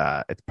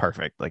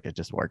perfect. Like it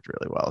just worked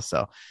really well.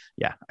 So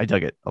yeah, I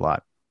dug it a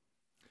lot.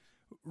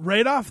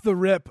 Right off the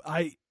rip,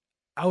 I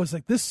was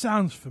like, this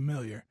sounds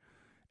familiar.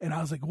 And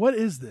I was like, what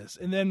is this?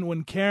 And then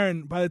when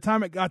Karen, by the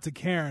time it got to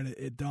Karen,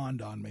 it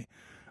dawned on me.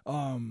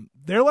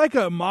 They're like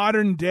a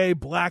modern day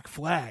Black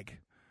Flag.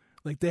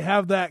 Like they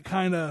have that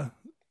kind of,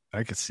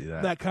 I could see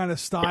that kind of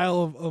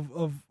style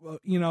of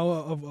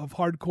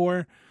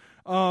hardcore,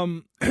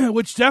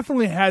 which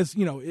definitely has,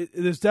 you know,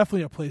 there's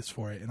definitely a place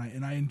for it,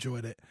 and I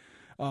enjoyed it.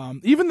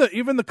 Even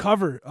the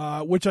cover,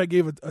 which I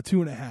gave a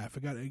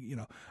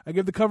 2.5. I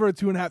gave the cover a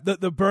 2.5.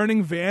 The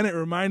burning van, it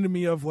reminded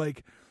me of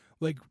like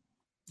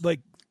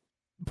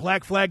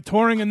Black Flag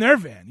touring in their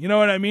van. You know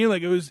what I mean?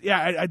 Like it was,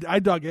 yeah. I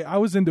dug it. I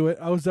was into it.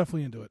 I was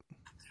definitely into it.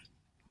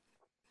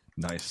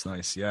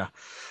 Nice, yeah.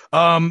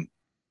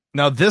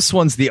 Now this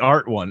one's the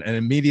art one, and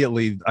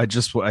immediately I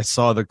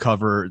saw the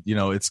cover. You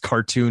know, it's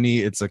cartoony.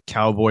 It's a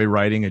cowboy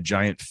riding a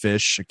giant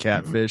fish, a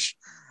catfish.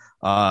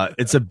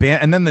 It's a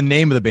band, and then the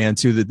name of the band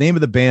too. The name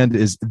of the band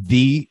is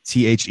The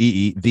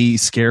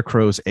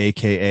Scarecrows,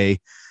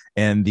 aka,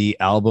 and the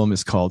album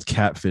is called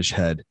Catfish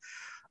Head.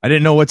 I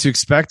didn't know what to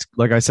expect.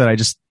 Like I said, I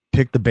just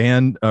picked the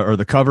band or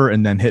the cover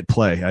and then hit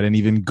play. I didn't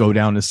even go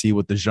down to see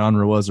what the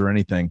genre was or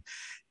anything.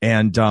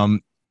 And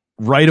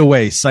right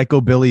away,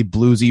 psychobilly,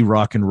 bluesy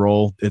rock and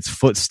roll. It's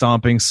foot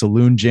stomping,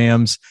 saloon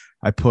jams.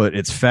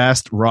 It's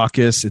fast,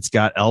 raucous. It's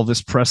got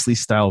Elvis Presley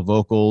style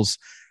vocals,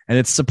 and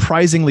it's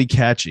surprisingly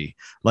catchy.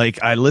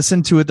 Like I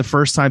listened to it the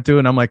first time through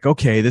and I'm like,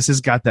 okay, this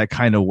has got that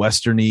kind of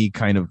westerny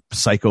kind of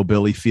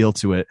psychobilly feel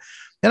to it.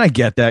 And I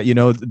get that, you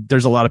know,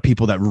 there's a lot of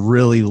people that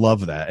really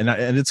love that,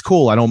 and it's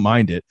cool. I don't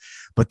mind it.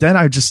 But then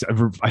I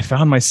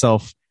found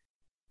myself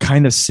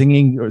kind of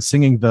singing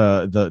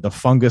the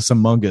Fungus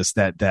Among Us,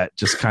 that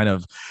just kind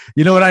of,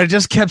 you know, and I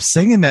just kept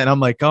singing that, and I'm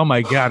like, oh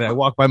my God. I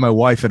walk by my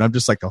wife and I'm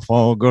just like, the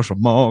Fungus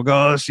Among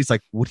Us. She's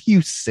like, what are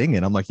you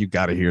singing? I'm like, you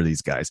got to hear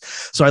these guys.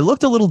 So I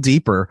looked a little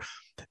deeper.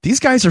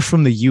 These guys are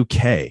from the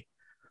UK,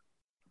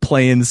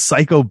 playing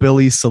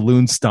psychobilly,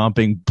 saloon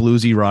stomping,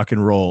 bluesy rock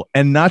and roll.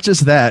 And not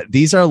just that,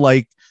 these are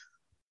like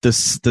the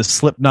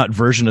Slipknot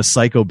version of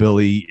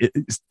psychobilly.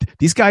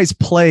 These guys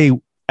play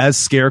as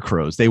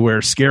scarecrows. They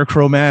wear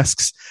scarecrow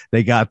masks.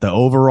 They got the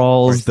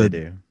overalls.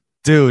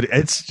 Dude,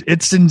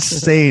 it's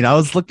insane. I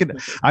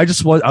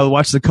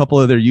watched a couple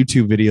of their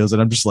YouTube videos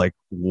and I'm just like,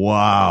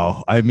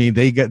 wow. I mean,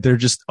 they're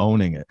just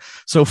owning it.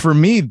 So for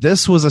me,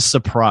 this was a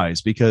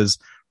surprise because,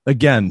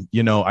 again,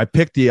 you know, I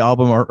picked the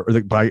album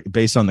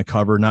based on the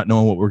cover, not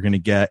knowing what we're going to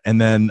get.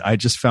 And then I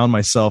just found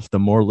myself, the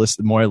more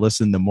I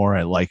listened, the more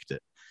I liked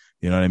it.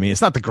 You know what I mean?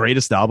 It's not the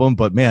greatest album,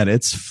 but man,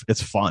 it's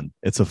fun.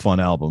 It's a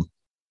fun album.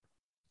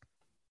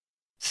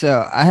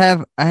 So I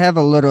have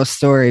a little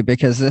story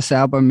because this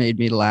album made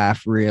me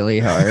laugh really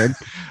hard.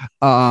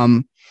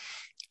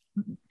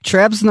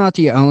 Trev's not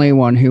the only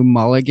one who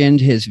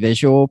mulliganed his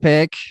visual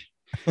pick.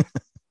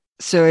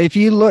 So if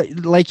you look,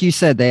 like you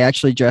said, they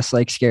actually dress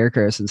like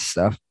scarecrows and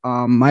stuff.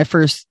 My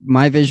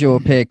visual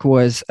pick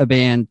was a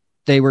band.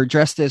 They were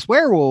dressed as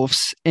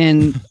werewolves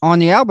on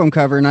the album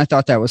cover, and I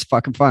thought that was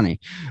fucking funny.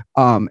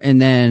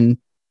 And then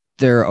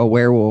they're a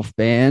werewolf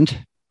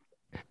band.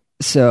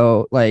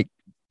 So like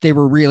they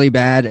were really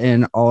bad,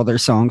 and all their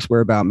songs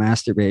were about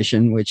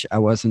masturbation, which I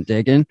wasn't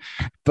digging.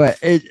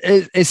 But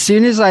as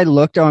soon as I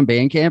looked on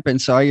Bandcamp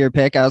and saw your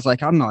pick, I was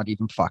like, I'm not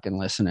even fucking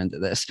listening to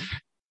this.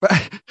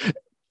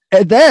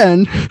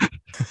 And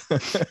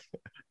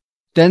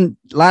then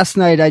last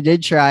night I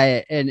did try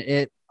it,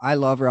 and I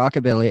love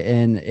rockabilly,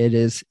 and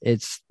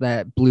it's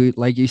that blue,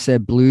 like you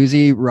said,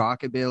 bluesy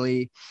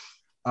rockabilly,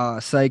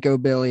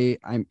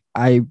 psychobilly.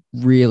 I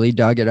really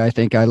dug it. I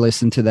think I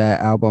listened to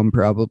that album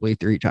probably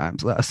 3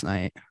 times last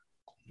night.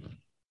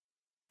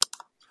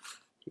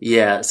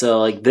 Yeah, so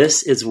like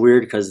this is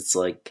weird because it's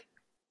like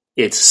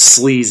it's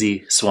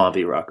sleazy,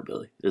 swampy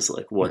rockabilly is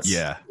like what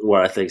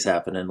I think's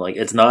happening. Like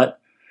it's not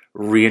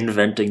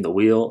reinventing the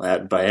wheel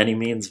by any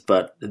means,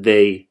 but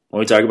when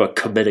we talk about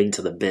committing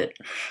to the bit,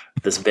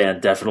 this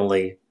band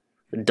definitely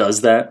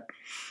does that.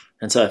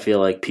 And so I feel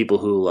like people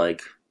who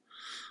like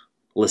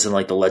listen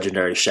like the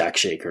legendary Shack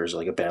Shakers,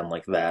 like a band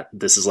like that,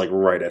 this is like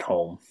right at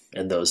home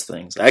in those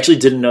things. I actually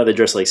didn't know they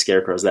dressed like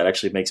scarecrows. That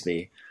actually makes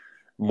me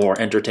more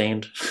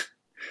entertained.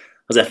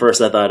 Because at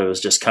first I thought it was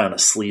just kind of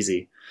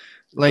sleazy.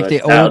 Like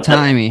the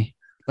old-timey.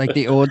 Like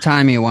the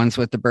old-timey ones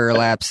with the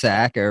burlap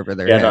sack over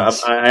their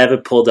heads. No, I have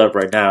it pulled up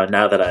right now.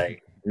 Now that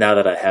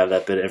I have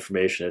that bit of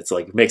information, it's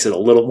like makes it a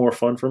little more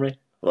fun for me.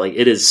 Like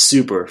it is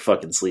super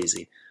fucking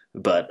sleazy,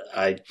 but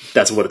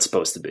that's what it's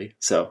supposed to be.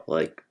 So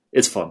like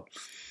it's fun.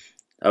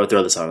 I would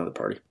throw this on at the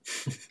party.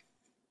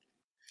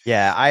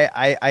 Yeah,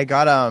 I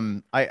got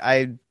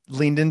I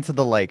leaned into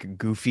the like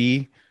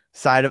goofy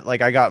side of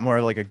like I got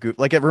more like a goop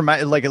like it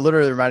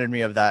literally reminded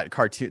me of that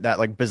cartoon, that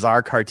like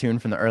bizarre cartoon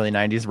from the early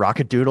 90s,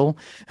 Rocket Doodle,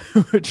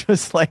 which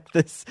was like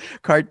this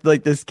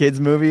kids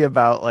movie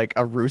about like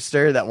a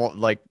rooster that won't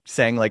like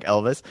sang like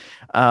Elvis,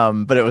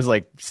 but it was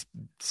like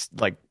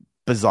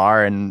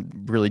bizarre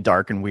and really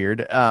dark and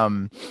weird.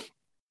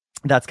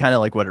 That's kind of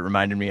like what it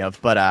reminded me of.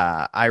 But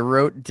I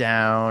wrote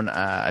down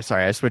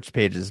sorry, I switched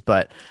pages,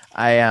 but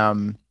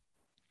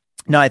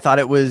no, I thought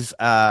it was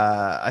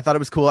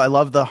cool. I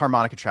love the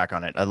harmonica track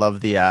on it. I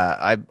love the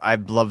I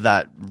love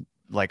that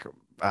like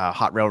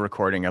Hot Rail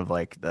recording of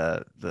like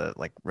the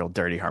like real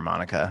dirty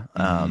harmonica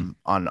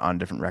on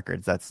different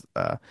records. That's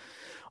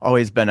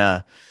always been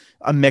a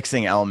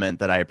mixing element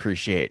that I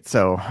appreciate.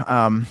 So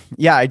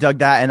yeah, I dug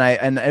that,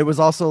 and it was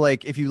also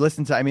like, if you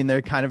listen to, I mean,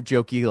 they're kind of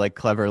jokey, like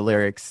clever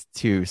lyrics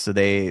too. So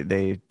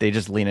they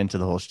just lean into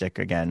the whole shtick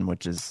again,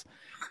 which is,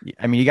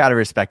 I mean, you got to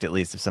respect at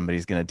least if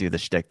somebody's going to do the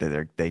shtick,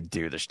 that they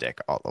do the shtick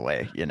all the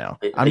way. You know,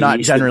 I'm not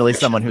generally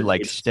someone who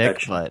likes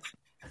shtick, but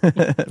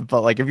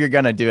but like if you're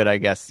gonna do it, I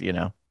guess, you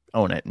know,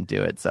 own it and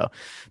do it. So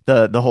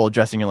the whole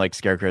dressing in like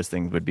scarecrows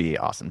thing would be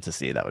awesome to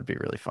see. That would be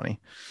really funny.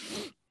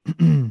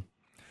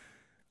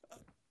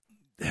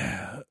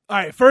 All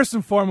right, first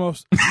and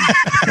foremost,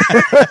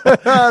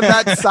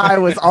 that sigh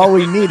was all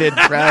we needed,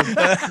 Trev.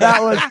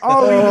 That was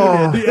all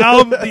we needed.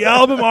 The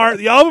album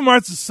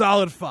art's a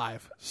solid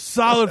 5.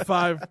 Solid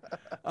 5.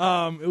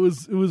 It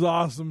was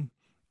awesome.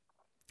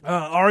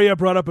 Aria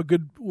brought up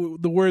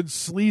the word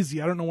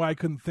sleazy. I don't know why I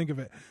couldn't think of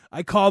it.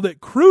 I called it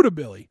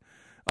crudabilly.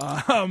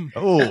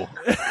 Oh,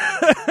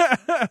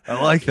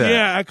 I like that.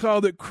 Yeah, I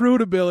called it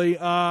crudabilly.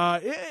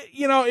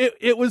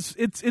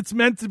 It's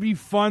meant to be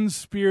fun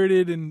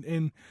spirited,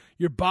 and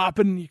you're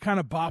kind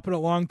of bopping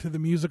along to the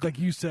music, like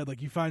you said,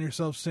 like you find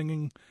yourself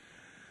singing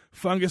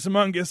Fungus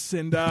Among Us,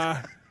 and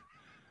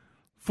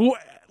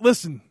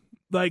listen,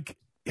 like,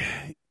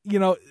 you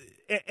know,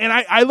 and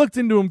I looked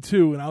into them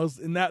too,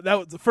 and that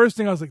was the first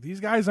thing I was like, these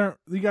guys are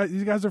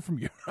from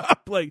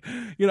Europe, like,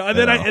 you know,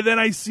 and then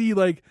I see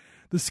like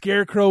the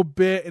Scarecrow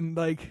bit, and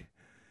like,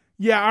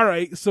 yeah, all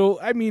right. So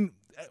I mean,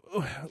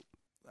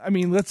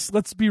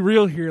 let's be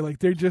real here. Like,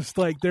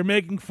 they're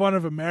making fun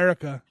of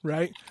America,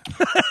 right?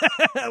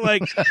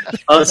 Like,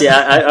 honestly,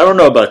 I don't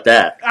know about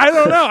that. I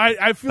don't know.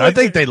 I feel. I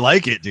think they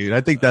like it, dude.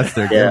 I think that's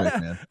their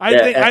gimmick, man.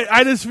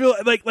 I just feel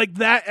like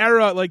that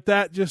era, like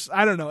that. Just,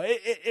 I don't know.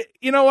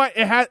 You know what?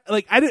 It had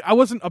like I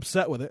wasn't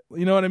upset with it.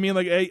 You know what I mean?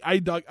 Like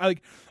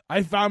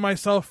I found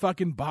myself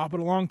fucking bopping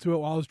along to it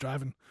while I was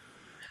driving.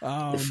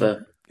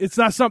 It's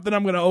not something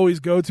I'm going to always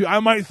go to. I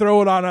might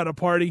throw it on at a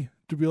party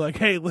to be like,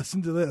 hey,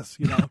 listen to this,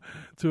 you know,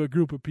 to a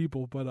group of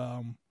people. But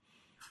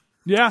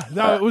yeah,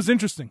 no, it was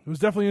interesting. It was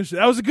definitely interesting.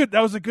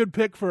 That was a good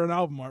pick for an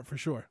album art for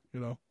sure. You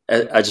know,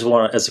 I just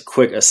want to, as a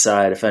quick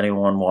aside, if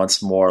anyone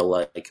wants more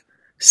like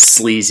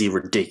sleazy,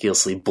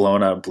 ridiculously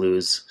blown out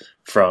blues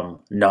from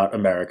not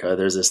America,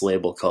 there's this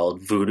label called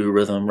Voodoo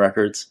Rhythm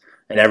Records,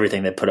 and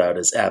everything they put out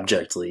is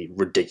abjectly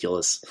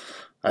ridiculous.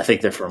 I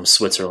think they're from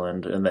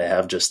Switzerland, and they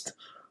have just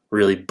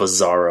really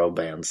bizarro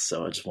bands.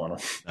 So I just want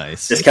to,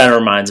 nice. This kind of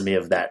reminds me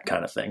of that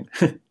kind of thing.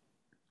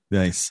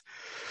 Nice.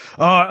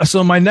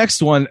 So my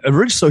next one,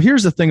 so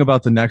here's the thing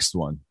about the next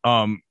one.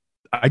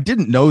 I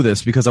didn't know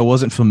this because I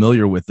wasn't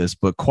familiar with this,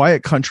 but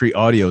Quiet Country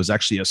Audio is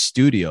actually a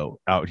studio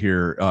out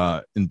here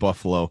in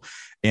Buffalo.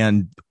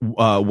 And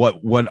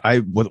what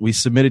we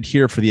submitted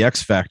here for the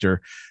X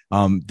Factor,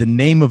 the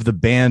name of the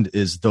band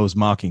is Those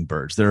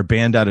Mockingbirds. They're a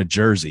band out of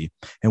Jersey.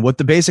 And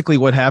basically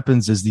what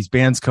happens is these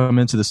bands come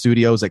into the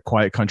studios at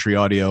Quiet Country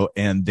Audio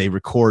and they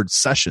record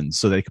sessions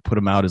so they could put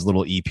them out as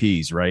little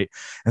EPs, right?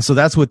 And so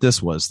that's what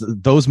this was.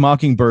 Those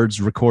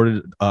Mockingbirds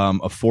recorded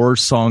a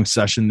 4-song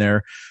session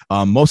there.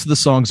 Most of the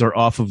songs are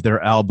off of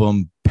their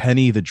album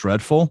Penny the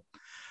Dreadful.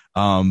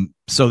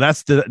 So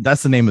that's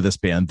the name of this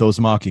band, Those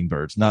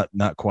Mockingbirds,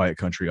 not Quiet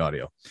Country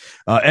Audio.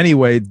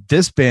 Anyway,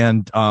 this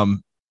band,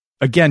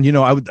 again, you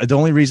know, the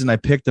only reason I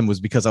picked them was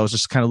because I was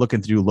just kind of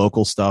looking through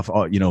local stuff,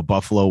 you know,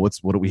 Buffalo,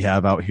 what do we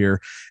have out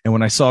here? And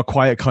when I saw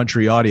Quiet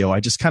Country Audio, I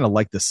just kind of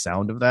liked the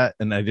sound of that.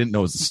 And I didn't know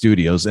it was the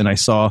studios. And I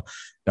saw,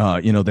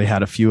 you know, they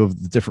had a few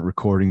of the different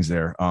recordings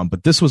there.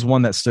 But this was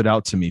one that stood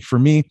out to me. For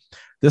me,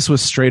 this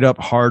was straight up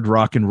hard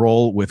rock and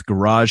roll with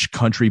garage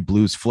country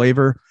blues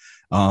flavor.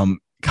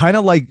 Kind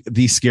of like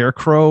the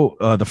Scarecrow,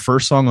 the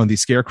first song on the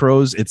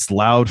Scarecrows. It's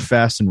loud,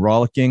 fast, and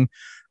rollicking.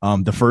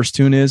 The first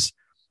tune is,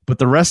 but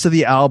the rest of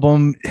the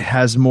album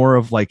has more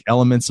of like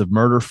elements of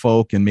murder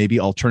folk and maybe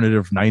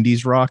alternative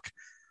 90s rock.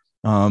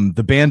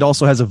 The band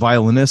also has a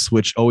violinist,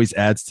 which always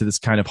adds to this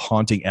kind of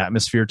haunting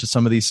atmosphere to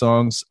some of these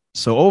songs.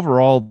 So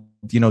overall,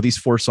 you know, these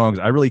 4 songs,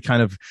 I really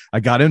I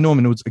got into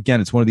them. And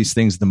it's one of these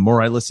things, the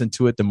more I listened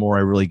to it, the more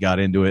I really got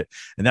into it.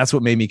 And that's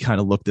what made me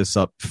kind of look this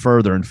up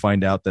further and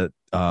find out that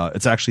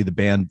it's actually the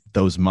band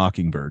Those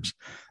Mockingbirds.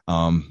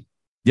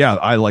 Yeah,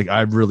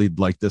 I really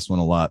like this one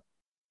a lot.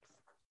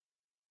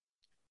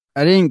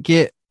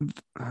 I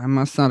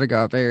must not have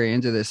got very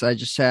into this. I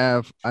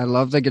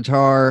love the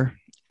guitar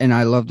and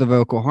I love the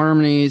vocal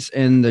harmonies,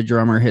 and the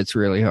drummer hits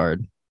really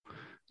hard.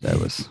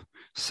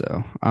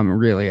 So I'm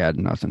really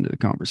adding nothing to the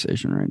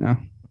conversation right now.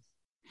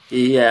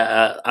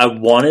 Yeah, I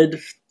wanted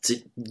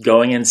to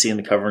going in seeing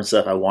the cover and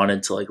stuff. I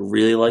wanted to like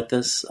really like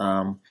this.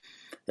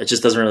 It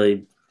just doesn't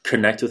really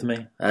connect with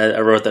me. I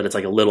wrote that it's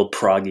like a little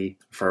proggy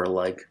for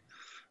like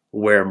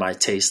where my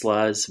taste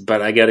lies,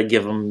 but I got to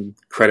give them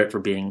credit for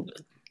being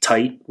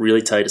tight,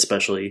 really tight,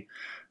 especially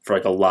for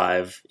like a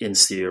live in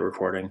studio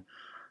recording.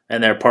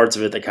 And there are parts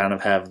of it that kind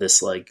of have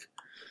this like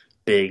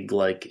big,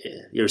 like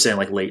you were saying,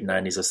 like late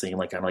 '90s. I was thinking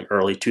like kind of like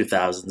early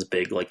 2000s,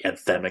 big like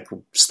anthemic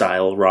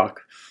style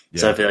rock.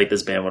 So I feel like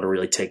this band would have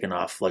really taken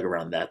off like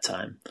around that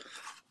time.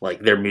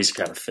 Like their music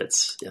kind of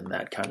fits in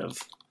that kind of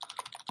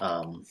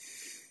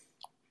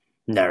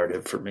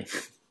narrative for me.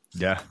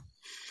 Yeah.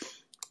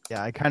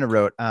 Yeah, I kind of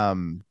wrote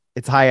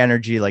it's high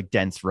energy, like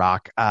dense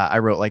rock. I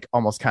wrote like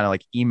almost kind of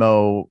like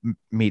emo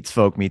meets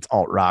folk meets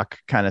alt rock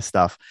kind of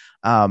stuff.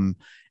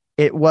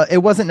 It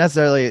wasn't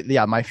necessarily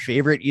my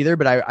favorite either,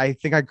 but I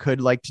think I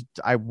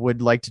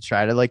would like to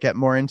try to like get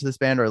more into this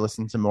band or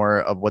listen to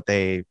more of what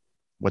they've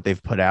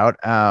put out.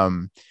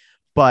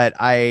 But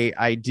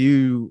I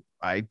do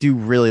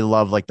really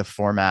love like the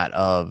format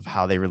of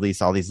how they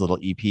release all these little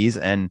EPs.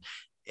 And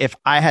if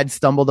I had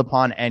stumbled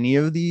upon any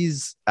of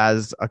these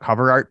as a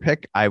cover art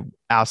pick, I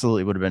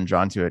absolutely would have been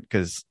drawn to it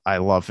because I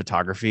love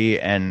photography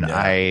and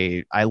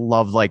I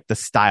love like the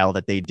style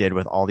that they did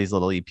with all these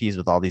little EPs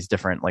with all these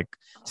different like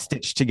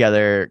stitched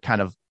together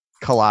kind of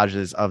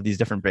collages of these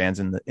different bands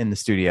in the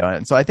studio.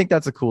 And so I think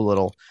that's a cool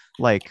little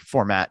like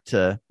format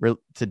to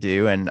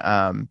do. And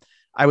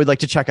I would like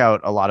to check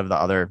out a lot of the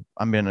other.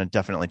 I'm going to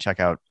definitely check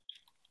out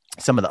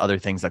some of the other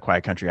things that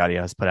Quiet Country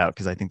Audio has put out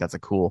because I think that's a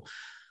cool,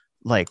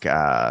 like,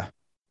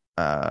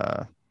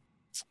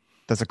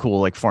 that's a cool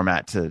like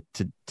format to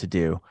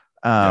do.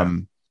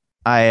 I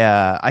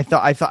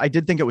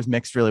did think it was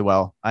mixed really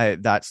well.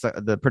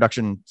 The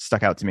production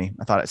stuck out to me.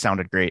 I thought it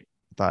sounded great.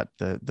 I thought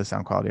the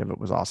sound quality of it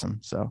was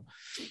awesome. So,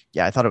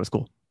 yeah, I thought it was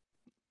cool.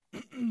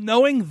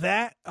 Knowing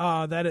that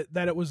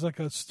that it was like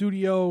a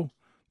studio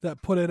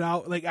that put it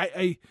out, like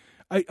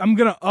I'm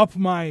gonna up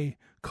my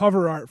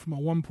cover art from a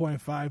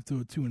 1.5 to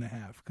a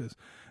 2.5 because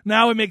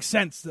now it makes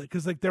sense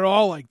because like they're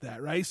all like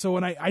that, right? So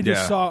when I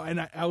just saw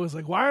and I was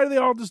like, why are they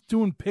all just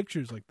doing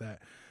pictures like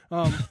that?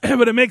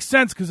 But it makes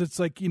sense because it's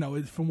like, you know,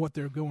 it's from what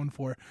they're going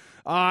for.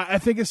 I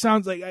think it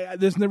sounds like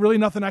there's really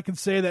nothing I can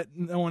say that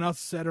no one else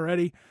said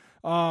already.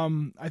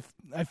 I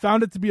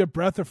found it to be a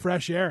breath of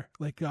fresh air.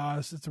 Like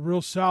it's a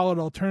real solid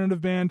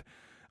alternative band.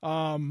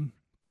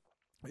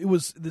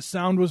 The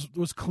sound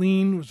was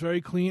clean, was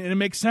very clean, and it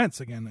makes sense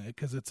again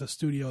because it's a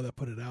studio that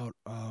put it out.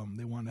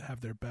 They want to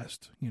have their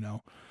best, you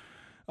know.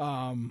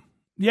 I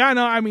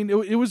mean,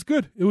 it was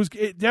good.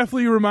 It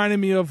definitely reminded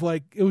me of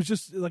like it was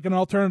just like an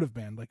alternative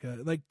band, like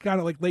kind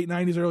of like late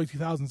 '90s, early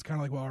 2000s,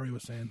 kind of like what Ari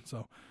was saying.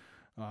 So,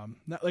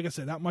 like I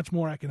said, not much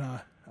more I can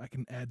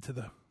add to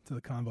the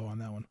convo on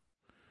that one.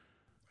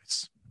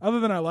 Other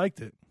than I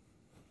liked it.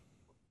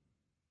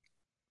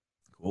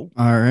 Cool.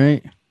 All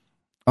right.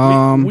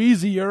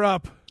 Wheezy, you're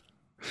up.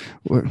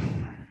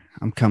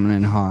 I'm coming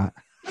in hot.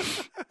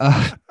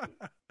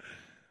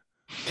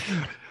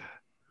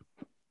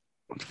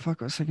 What the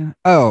fuck was I gonna?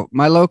 Oh,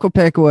 my local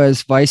pick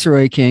was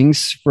Viceroy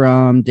Kings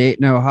from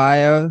Dayton,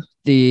 Ohio.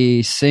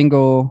 The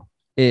single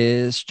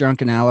is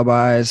Drunken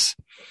Alibis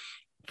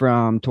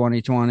from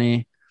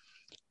 2020.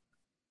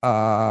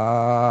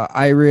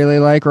 I really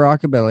like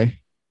rockabilly,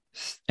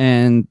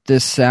 and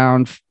this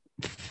sound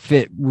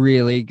fit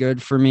really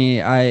good for me.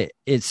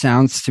 It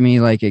sounds to me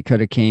like it could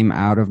have came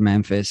out of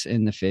Memphis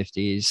in the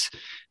 50s.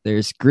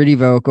 There's gritty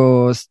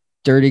vocals,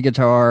 dirty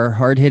guitar,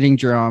 hard-hitting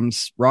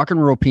drums, rock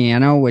and roll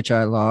piano, which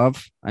I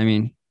love. I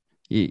mean,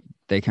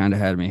 they kind of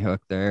had me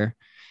hooked there.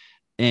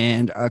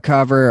 And a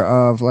cover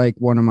of like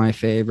one of my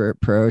favorite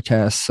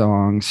protest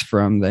songs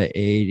from the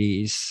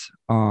 80s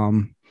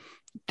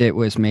that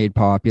was made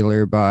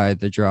popular by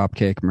the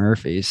Dropkick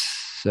Murphys.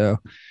 So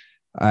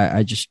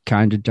I just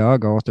kind of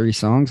dug all three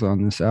songs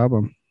on this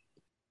album.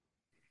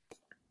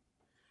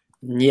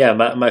 Yeah,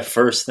 my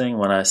first thing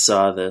when I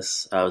saw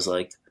this, I was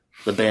like,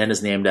 the band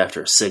is named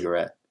after a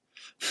cigarette,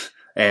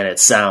 and it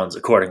sounds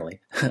accordingly.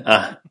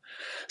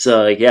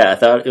 So like, yeah, I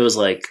thought it was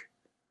like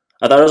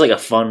a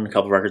fun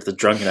couple records. The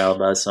Drunken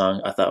Alibi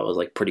song, I thought it was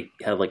like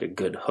had like a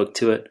good hook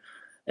to it,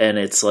 and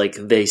it's like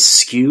they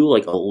skew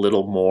like a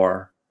little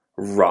more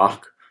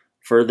rock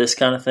for this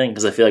kind of thing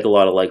because I feel like a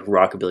lot of like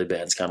rockabilly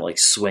bands kind of like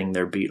swing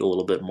their beat a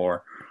little bit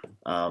more.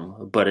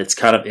 But it's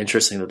kind of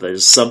interesting that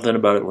there's something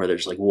about it where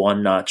there's like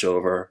one notch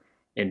over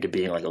into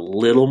being like a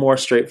little more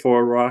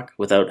straightforward rock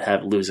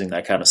without losing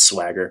that kind of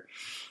swagger.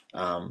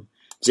 So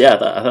yeah, I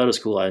thought it was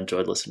cool. I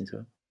enjoyed listening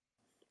to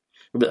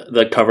it.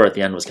 The cover at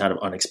the end was kind of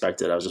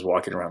unexpected. I was just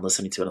walking around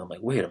listening to it and I'm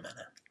like, wait a minute.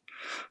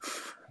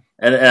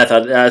 And I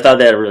thought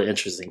they had a really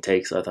interesting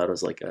take. So I thought it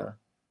was like it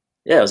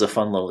was a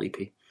fun little EP.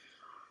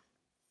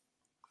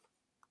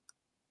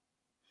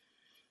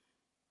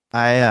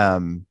 I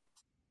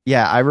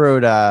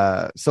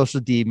wrote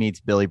Social D meets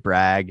Billy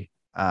Bragg.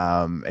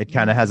 It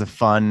kind of has a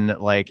fun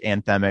like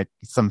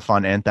some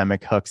fun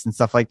anthemic hooks and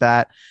stuff like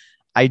that.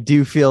 I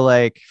do feel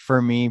like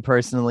for me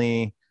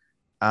personally,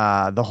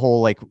 the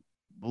whole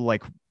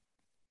like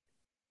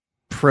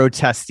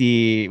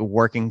protesty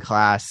working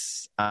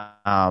class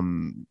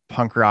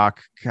punk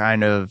rock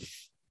kind of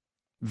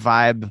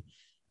vibe,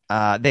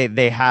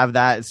 they have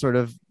that sort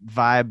of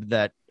vibe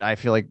that I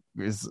feel like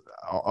is,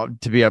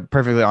 to be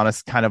perfectly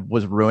honest, kind of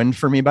was ruined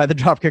for me by the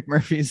Dropkick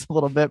Murphys a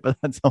little bit, but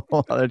that's a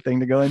whole other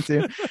thing to go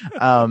into.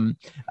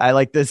 I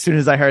like, as soon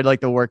as I heard like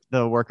the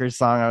Workers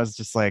song, I was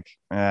just like,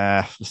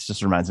 this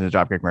just reminds me of the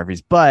Dropkick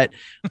Murphys. But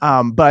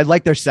I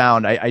like their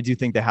sound. I do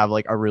think they have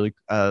like a really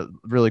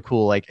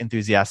cool, like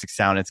enthusiastic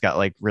sound. It's got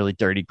like really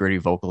dirty, gritty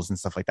vocals and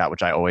stuff like that,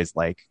 which I always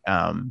like.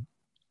 And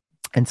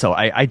so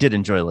I did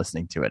enjoy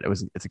listening to it.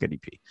 It's a good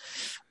EP.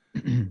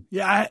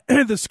 Yeah,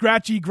 the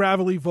scratchy,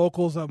 gravelly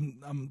vocals.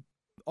 I'm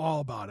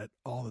all about it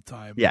all the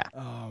time. Yeah.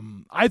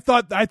 I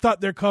thought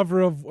their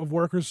cover of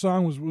Workers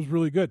song was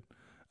really good.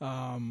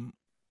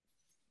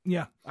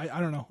 Yeah, I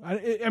don't know.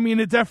 I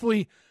mean, it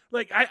definitely,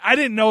 like, I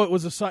didn't know it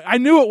was a song. I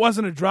knew it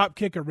wasn't a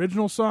Dropkick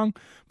original song,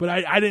 but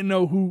I didn't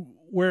know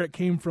where it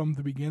came from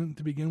to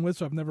begin with.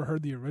 So I've never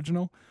heard the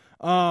original.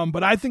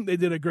 But I think they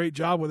did a great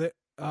job with it.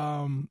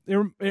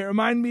 It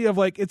reminded me of,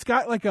 like, it's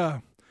got like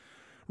a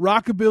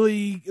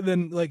rockabilly,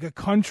 then like a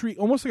country,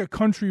 almost like a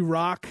country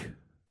rock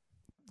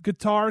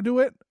guitar to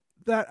it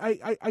that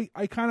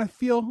I kind of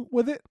feel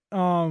with it.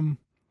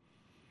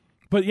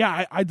 But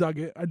yeah, I dug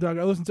it. I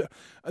listened to,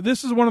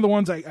 this is one of the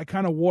ones I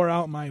kind of wore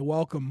out my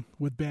welcome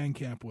with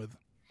Bandcamp with,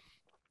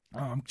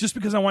 just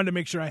because I wanted to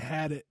make sure I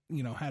had it,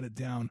 had it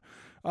down.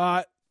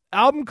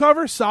 Album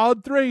cover,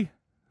 solid 3.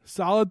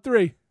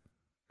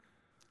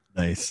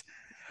 Nice.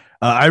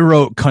 I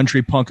wrote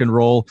country punk and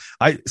roll.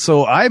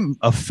 So I'm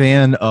a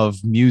fan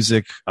of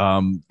music.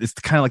 It's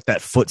kind of like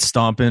that foot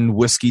stomping,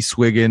 whiskey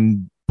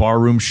swigging,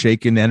 barroom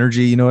shaking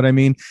energy. You know what I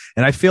mean?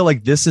 And I feel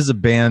like this is a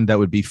band that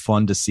would be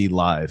fun to see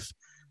live.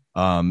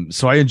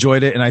 So I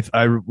enjoyed it, and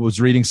I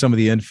was reading some of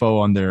the info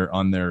on their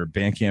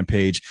Bandcamp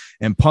page,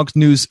 and Punk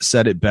News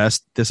said it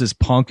best. This is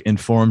punk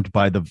informed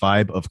by the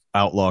vibe of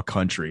outlaw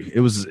country.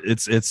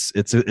 It's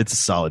a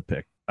solid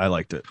pick. I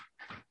liked it.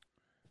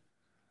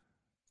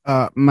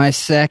 My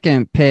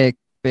second pick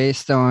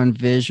based on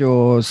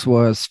visuals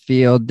was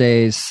Field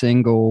Day's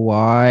Single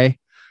Y.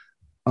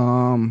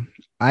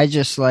 I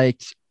just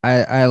liked,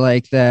 I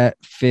like that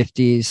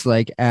 50s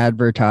like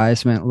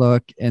advertisement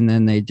look, and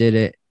then they did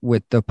it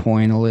with the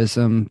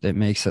pointillism that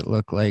makes it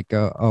look like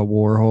a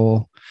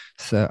Warhol.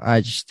 So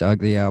I just dug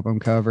the album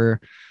cover.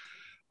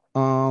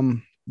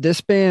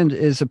 This band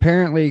is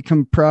apparently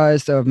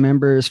comprised of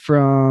members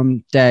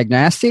from Dag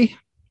Nasty,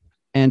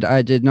 and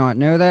I did not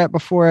know that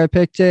before I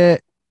picked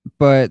it.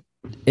 But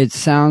it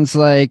sounds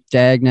like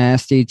Dag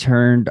Nasty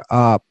turned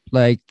up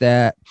like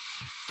that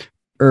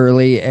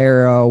early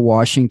era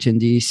Washington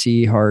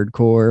DC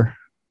hardcore.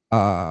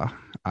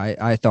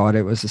 I thought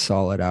it was a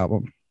solid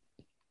album.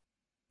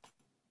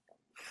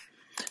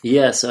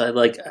 Yeah, so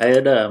I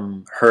had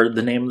heard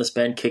the name of this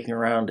band kicking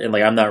around, and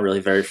like I'm not really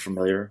very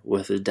familiar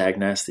with the Dag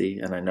Nasty,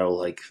 and I know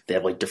like they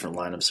have like different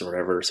lineups or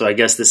whatever. So I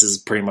guess this is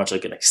pretty much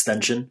like an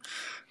extension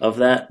of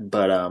that,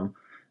 but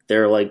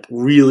they're like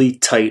really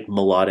tight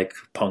melodic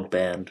punk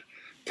band,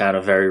 kind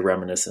of very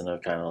reminiscent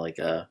of kind of like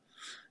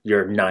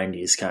your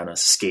 90s kind of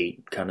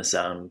skate kind of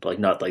sound, like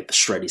not like the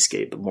shreddy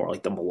skate, but more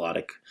like the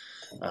melodic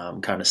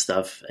kind of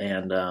stuff.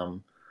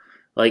 And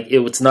like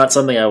it's not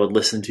something I would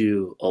listen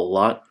to a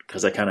lot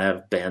because I kind of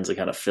have bands that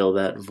kind of fill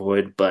that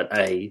void, but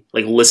I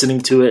like listening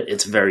to it.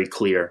 It's very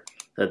clear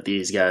that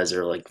these guys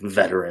are like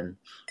veteran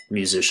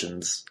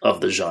musicians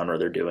of the genre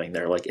they're doing.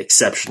 They're like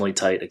exceptionally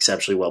tight,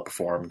 exceptionally well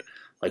performed,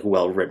 like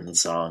well-written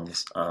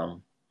songs.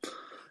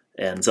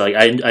 And so like,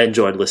 I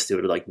enjoyed listening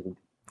to it. It like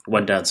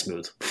went down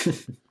smooth.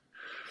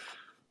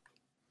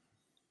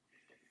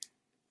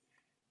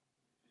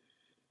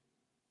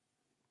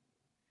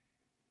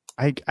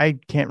 I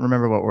can't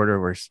remember what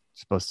order we're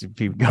supposed to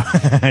be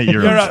going.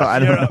 You're up.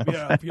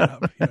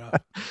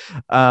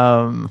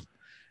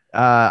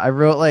 I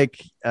wrote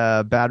like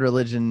Bad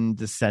Religion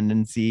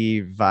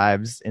descendancy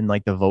vibes in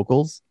like the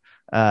vocals.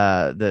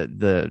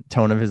 The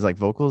tone of his like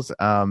vocals.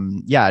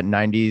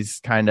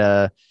 90s kind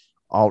of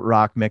alt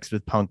rock mixed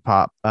with punk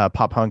pop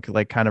punk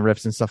like kind of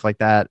riffs and stuff like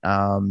that.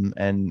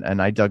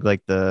 And I dug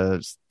like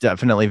the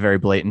definitely very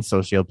blatant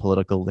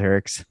socio-political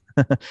lyrics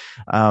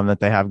that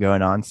they have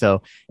going on.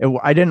 So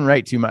I didn't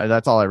write too much.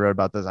 That's all I wrote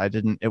about this.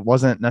 It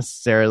wasn't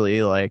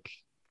necessarily like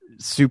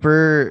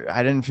super,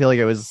 I didn't feel like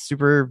it was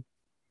super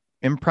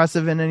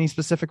impressive in any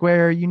specific way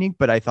or unique,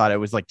 but I thought it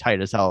was like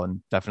tight as hell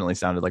and definitely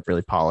sounded like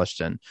really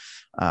polished and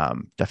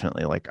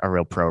definitely like a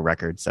real pro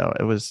record. So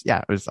it was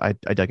I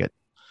dug it.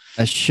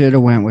 I should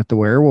have went with the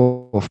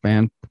Werewolf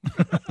Band.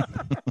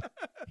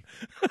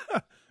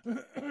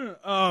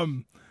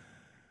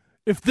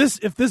 If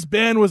this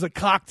band was a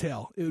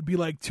cocktail, it would be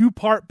like 2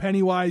 part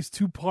Pennywise,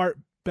 2 part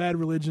Bad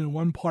Religion,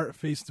 1 part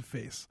Face to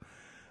Face.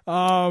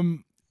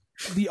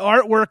 The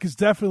artwork is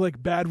definitely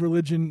like Bad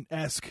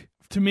Religion-esque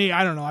to me,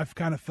 I don't know. I've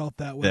kind of felt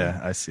that way. Yeah,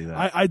 I see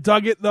that. I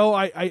dug it though.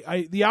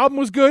 The album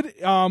was good.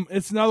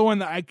 It's another one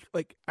that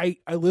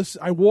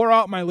I wore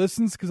out my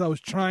listens because I was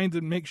trying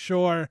to make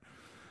sure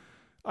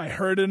I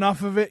heard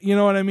enough of it. You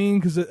know what I mean?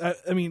 Because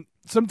I mean,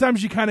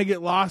 sometimes you kind of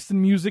get lost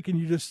in music and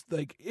you just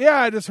like, yeah,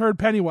 I just heard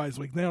Pennywise.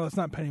 Like, no, that's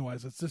not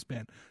Pennywise. It's this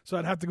band. So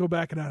I'd have to go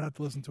back and I'd have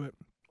to listen to it.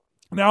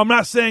 Now, I'm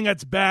not saying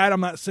that's bad.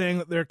 I'm not saying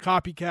that they're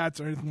copycats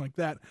or anything like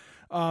that.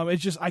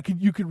 It's just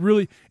you could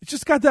really. It's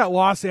just got that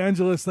Los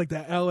Angeles, like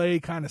that LA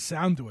kind of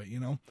sound to it, you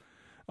know.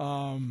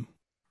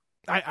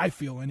 I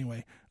feel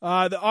anyway.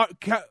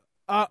 The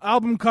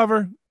album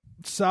cover,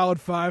 solid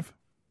 5.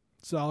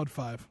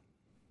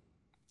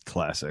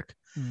 Classic.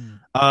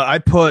 I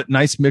put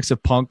nice mix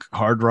of punk,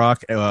 hard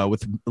rock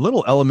with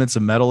little elements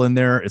of metal in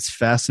there. It's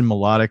fast and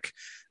melodic.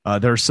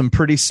 There's some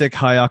pretty sick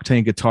high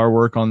octane guitar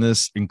work on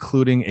this,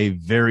 including a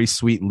very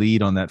sweet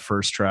lead on that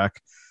first track.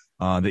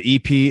 The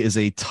EP is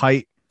a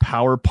tight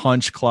power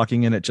punch,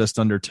 clocking in at just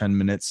under 10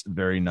 minutes.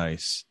 Very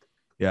nice.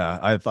 Yeah,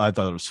 I thought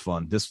it was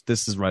fun. This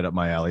is right up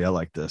my alley. I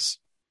like this.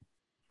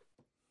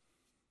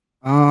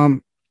 My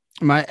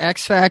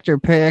X Factor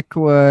pick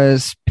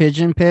was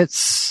Pigeon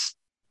Pits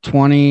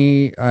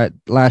 20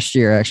 last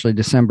year, actually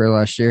December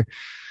last year.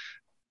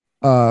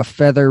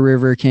 Feather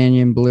River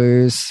Canyon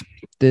Blues.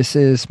 This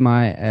is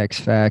my X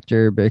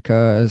Factor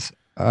because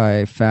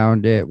I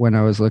found it when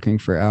I was looking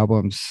for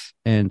albums,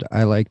 and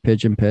I like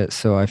Pigeon Pit,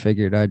 so I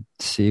figured I'd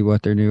see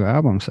what their new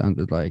album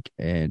sounded like,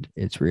 and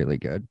it's really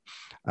good.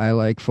 I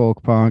like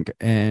folk punk,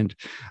 and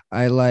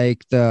I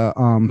like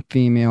the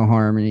female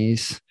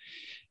harmonies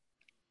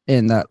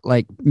and that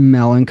like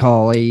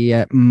melancholy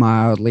yet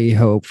mildly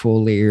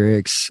hopeful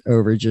lyrics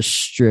over just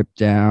stripped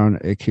down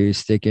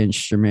acoustic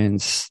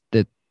instruments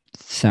that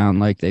sound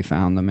like they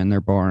found them in their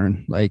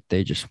barn. Like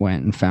they just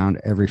went and found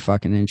every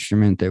fucking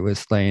instrument that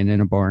was laying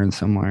in a barn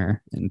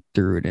somewhere and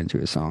threw it into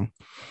a song.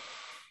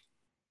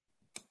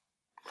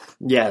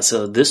 Yeah,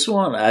 so this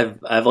one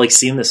I've like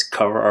seen this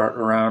cover art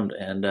around,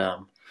 and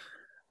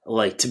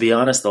like to be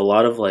honest, a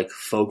lot of like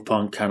folk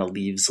punk kind of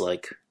leaves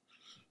like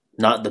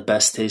not the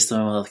best taste in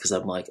my mouth, because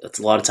I'm like, it's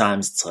a lot of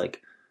times it's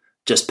like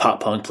just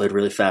pop punk played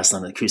really fast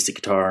on an acoustic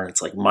guitar and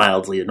it's like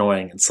mildly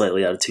annoying and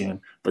slightly out of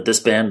tune. But this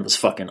band was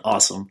fucking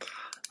awesome.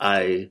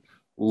 I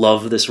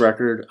love this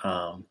record.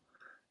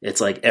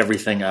 It's like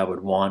everything I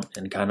would want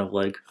in kind of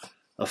like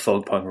a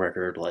folk punk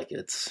record. Like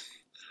it's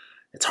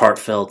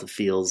heartfelt. It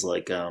feels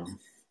like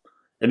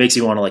it makes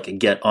you want to like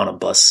get on a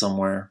bus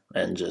somewhere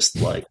and just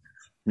like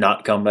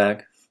not come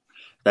back.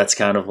 That's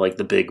kind of like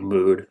the big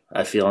mood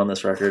I feel on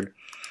this record.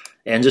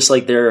 And just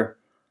like they're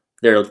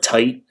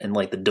tight and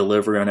like the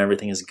delivery on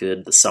everything is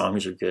good. The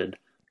songs are good.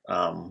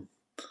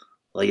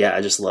 Like, yeah,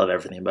 I just love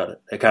everything about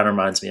it. It kind of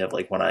reminds me of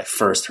like when I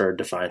first heard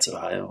Defiance,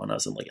 Ohio when I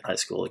was in like high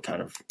school. It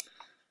kind of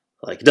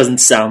like, it doesn't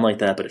sound like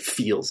that, but it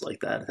feels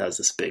like that. It has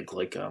this big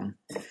like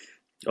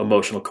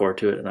emotional core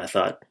to it. And I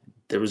thought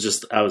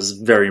I was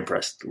very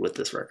impressed with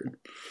this record.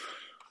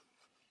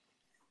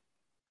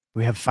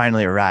 We have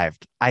finally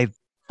arrived. I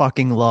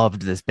fucking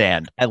loved this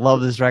band. I love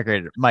this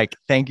record. Mike,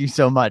 thank you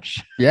so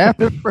much. Yeah.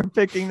 For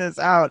picking this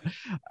out.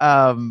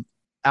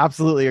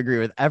 Absolutely agree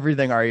with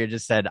everything Arya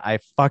just said. I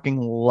fucking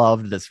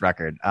loved this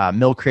record.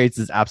 Milk Crates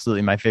is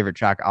absolutely my favorite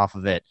track off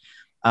of it.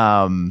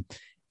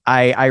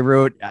 I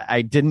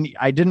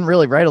didn't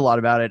really write a lot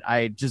about it.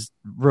 I just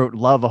wrote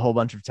love a whole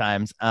bunch of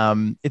times.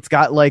 It's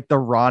got like the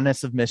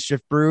rawness of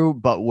Mischief Brew,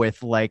 but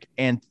with like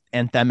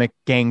anthemic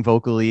gang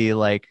vocally,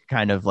 like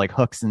kind of like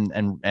hooks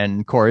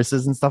and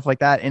choruses and stuff like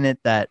that in it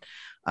that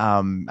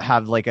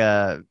have like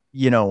a,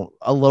 you know,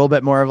 a little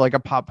bit more of like a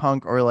pop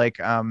punk or like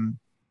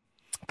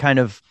kind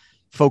of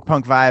folk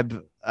punk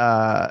vibe.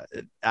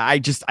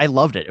 I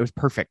loved it. It was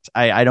perfect.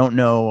 I don't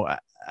know.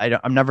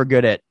 I'm never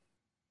good at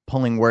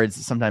pulling words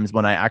sometimes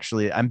when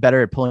I'm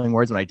better at pulling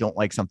words when I don't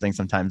like something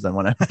sometimes than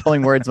when I'm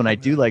pulling words when I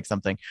do like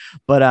something.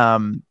 But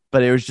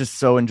it was just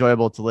so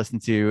enjoyable to listen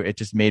to. It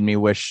just made me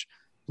wish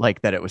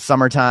like that it was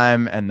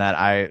summertime and that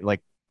I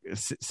like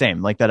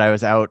same, like that I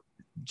was out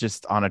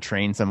just on a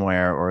train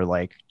somewhere or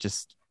like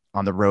just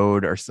on the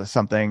road or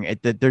something.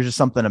 There's just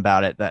something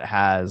about it that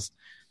has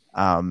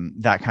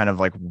that kind of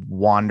like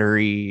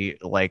wandery,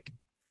 like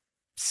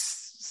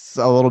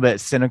a little bit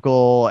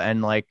cynical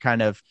and like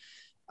kind of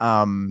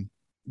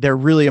they're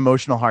really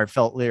emotional,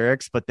 heartfelt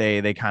lyrics, but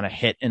they kind of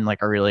hit in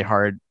like a really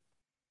hard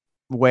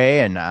way.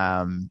 And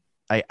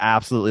I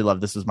absolutely love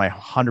this. Was my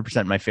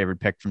 100% my favorite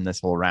pick from this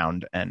whole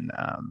round, and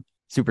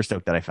super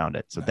stoked that I found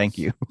it. So thank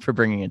you for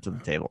bringing it to the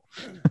table.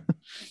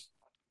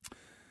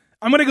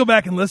 I'm going to go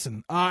back and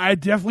listen. I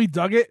definitely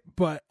dug it,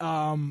 but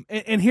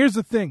and here's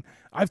the thing.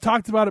 I've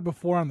talked about it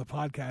before on the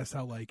podcast,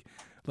 how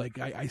like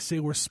I say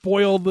we're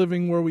spoiled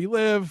living where we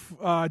live,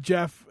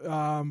 Jeff,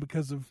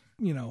 because of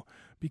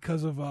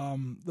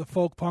the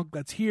folk punk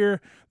that's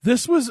here.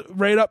 This was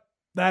right up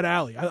that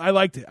alley. I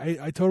liked it.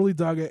 I totally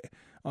dug it.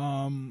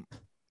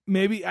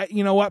 Maybe,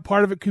 you know what,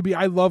 part of it could be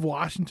I love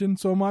Washington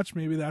so much.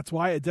 Maybe that's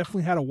why. It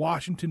definitely had a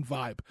Washington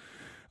vibe.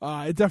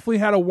 It definitely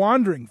had a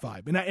wandering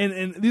vibe.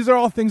 And these are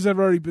all things that have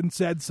already been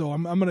said, so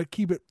I'm going to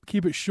keep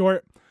it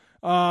short.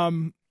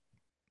 The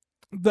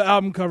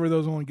album cover,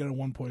 those only get a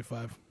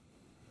 1.5.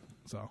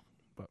 So,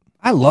 but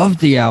I love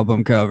the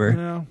album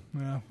cover.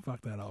 yeah,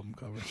 fuck that album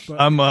cover.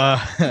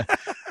 But,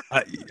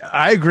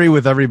 I agree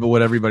with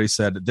what everybody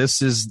said.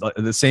 This is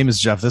the same as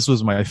Jeff. This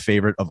was my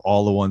favorite of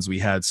all the ones we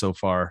had so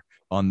far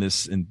on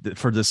this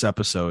for this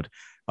episode.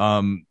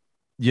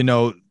 You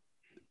know,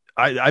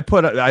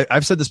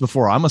 I've said this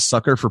before. I'm a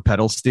sucker for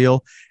pedal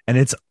steel, and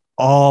it's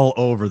all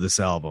over this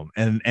album,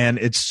 and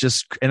it's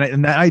just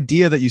and that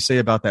idea that you say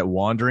about that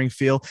wandering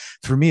feel,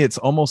 for me it's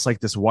almost like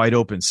this wide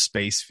open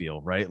space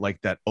feel, right? Like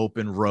that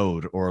open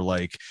road, or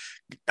like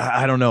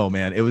I don't know,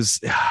 man.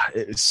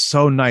 It's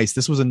so nice.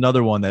 This was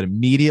another one that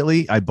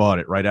immediately I bought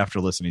it right after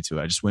listening to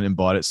it. I just went and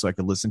bought it so I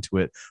could listen to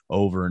it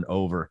over and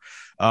over.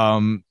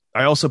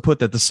 I also put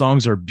that the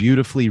songs are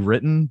beautifully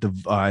written.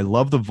 I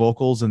love the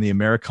vocals and the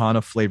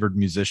Americana flavored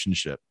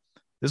musicianship.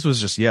 This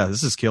was just,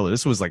 this is killer.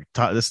 This was like,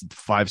 this is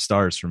 5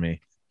 stars for me.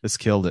 This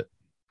killed it.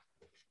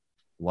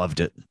 Loved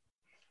it.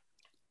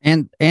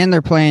 And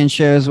they're playing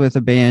shows with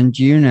a band,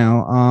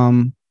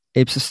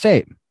 Apes of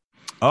State.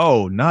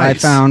 Oh, nice. I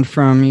found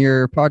from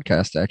your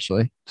podcast,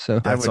 actually. So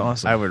that's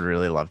awesome. I would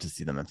really love to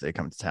see them if they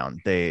come to town.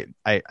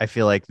 I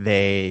feel like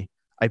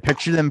I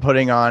picture them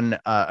putting on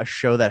a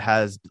show that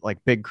has like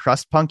big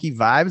crust punky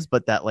vibes,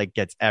 but that like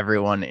gets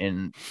everyone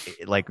in,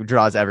 like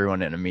draws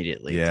everyone in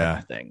immediately. Yeah.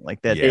 Type of thing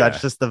like that. Yeah. That's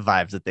just the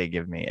vibes that they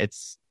give me.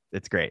 It's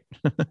great.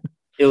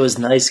 It was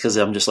nice because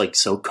I'm just like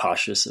so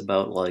cautious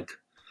about like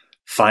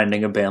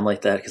finding a band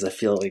like that, because I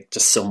feel like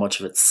just so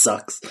much of it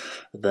sucks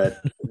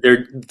that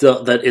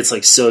that it's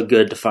like so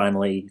good to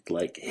finally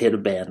like hit a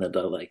band that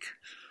like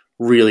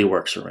really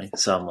works for me.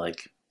 So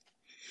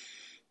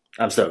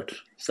I'm stoked.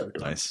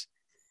 Nice.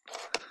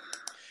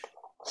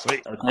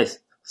 Sweet. Okay.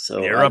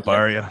 So you're up,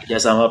 Aria. I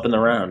guess I'm up in the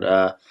round.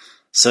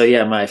 So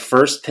yeah, my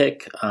first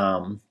pick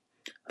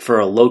for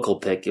a local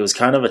pick, it was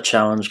kind of a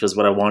challenge because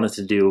what I wanted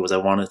to do was I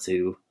wanted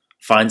to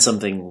find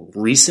something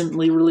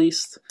recently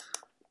released,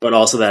 but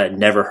also that I'd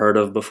never heard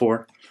of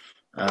before.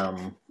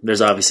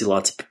 There's obviously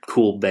lots of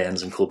cool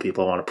bands and cool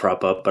people I want to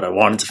prop up, but I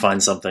wanted to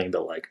find something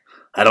that like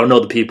I don't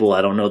know the people,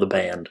 I don't know the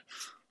band,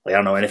 like I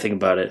don't know anything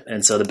about it.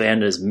 And so the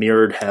band is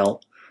Mirrored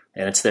Hell,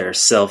 and it's their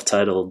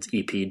self-titled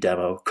EP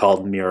demo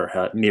called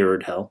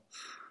Mirrored Hell.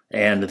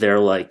 And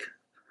they're like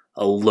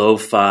a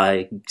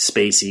lo-fi,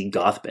 spacey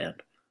goth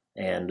band.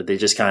 And they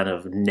just kind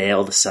of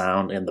nail the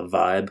sound and the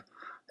vibe.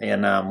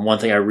 And one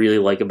thing I really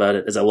like about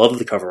it is I love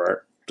the cover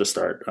art to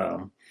start.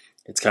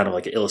 It's kind of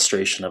like an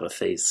illustration of a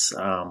face.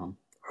 Hard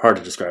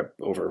to describe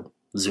over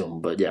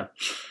Zoom, but yeah.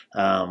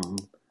 And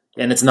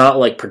it's not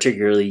like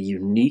particularly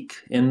unique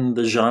in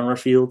the genre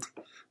field,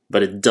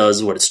 but it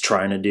does what it's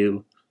trying to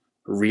do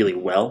really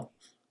well,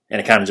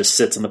 and it kind of just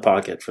sits in the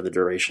pocket for the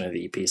duration of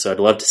the EP. So I'd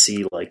love to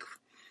see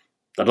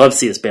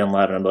this band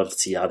live, and I'd love to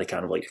see how they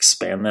kind of like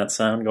expand that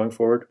sound going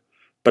forward.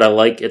 But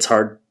it's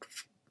hard,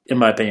 in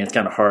my opinion, it's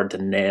kind of hard to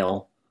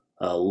nail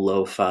a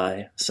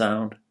lo-fi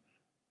sound,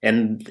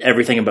 and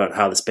everything about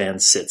how this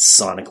band sits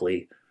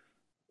sonically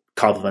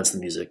complements the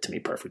music to me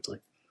perfectly.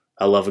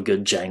 I love a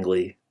good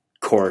jangly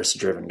chorus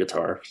driven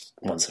guitar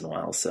once in a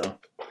while, so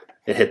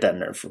it hit that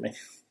nerve for me.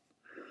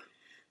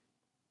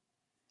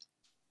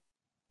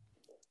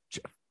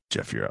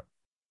 Jeff, you're up.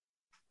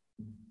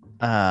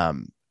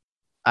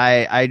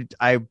 I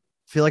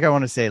feel like I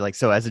want to say like,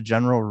 so as a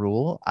general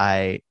rule,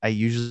 I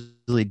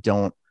usually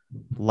don't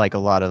like a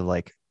lot of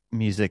like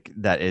music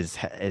that is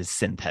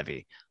synth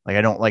heavy. Like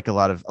I don't like a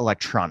lot of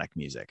electronic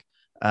music.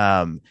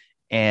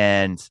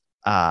 This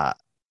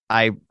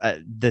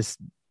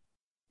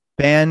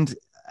band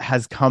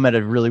has come at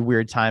a really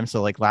weird time.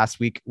 So like last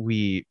week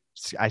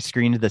I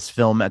screened this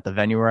film at the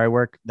venue where I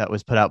work that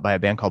was put out by a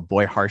band called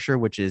Boy Harsher,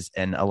 which is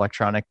an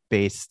electronic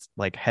based,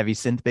 like heavy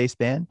synth based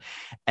band.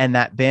 And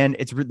that band,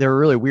 they're a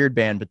really weird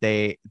band, but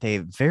they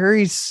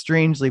very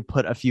strangely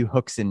put a few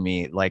hooks in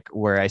me, like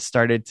where I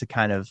started to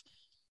kind of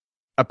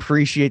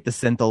appreciate the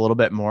synth a little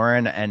bit more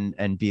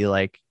and be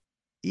like,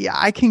 yeah,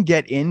 I can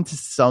get into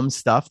some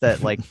stuff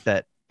that like,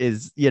 that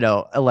is,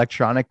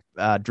 electronic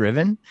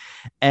driven.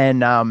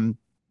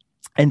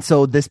 And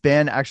so this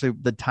band, actually,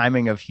 the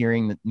timing of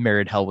hearing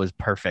Mirrored Hell was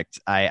perfect.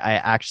 I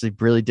actually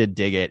really did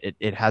dig it.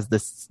 It has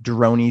this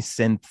droney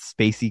synth,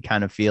 spacey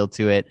kind of feel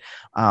to it.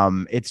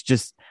 It's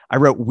just, I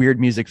wrote weird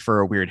music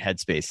for a weird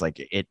headspace.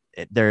 Like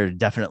there are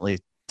definitely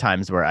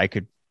times where I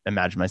could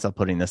imagine myself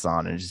putting this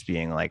on and just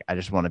being like, I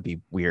just want to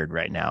be weird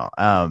right now.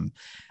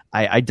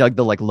 I dug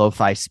the like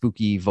lo-fi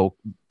spooky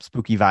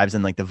vibes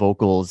and like the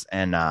vocals,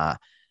 and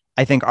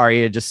I think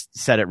Aria just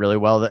said it really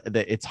well,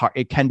 that it's hard.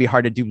 It can be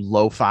hard to do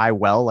lo-fi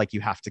well. Like you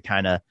have to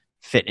kind of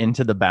fit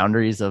into the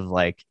boundaries of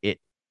like it.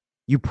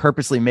 You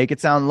purposely make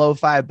it sound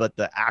lo-fi, but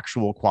the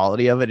actual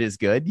quality of it is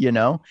good,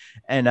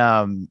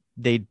 And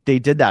they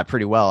did that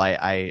pretty well.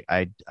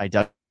 I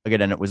dug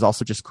it, and it was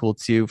also just cool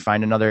to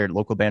find another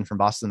local band from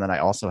Boston that I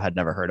also had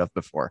never heard of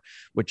before,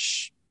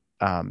 which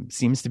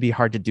seems to be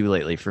hard to do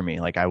lately for me.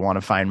 Like I want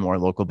to find more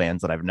local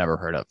bands that I've never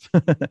heard of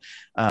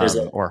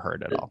or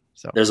heard at all.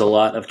 So there's a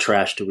lot of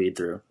trash to weed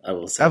through, I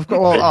will say. Of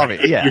course,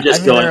 yeah. You're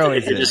just you're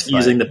just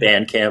using the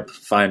Bandcamp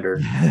Finder.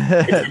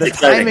 The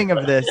timing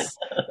of this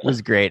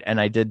was great, and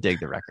I did dig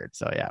the record.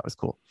 So yeah, it was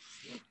cool.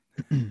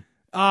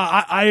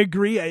 I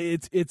agree.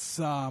 It's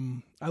I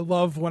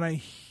love when I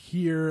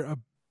hear a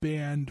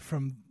band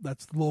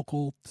that's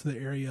local to the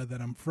area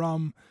that I'm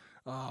from,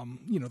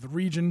 the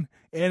region,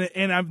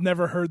 and I've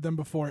never heard them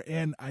before,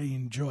 and I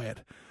enjoy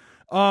it.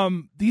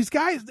 These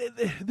guys,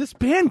 this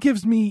band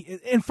gives me,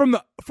 and from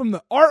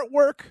the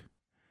artwork,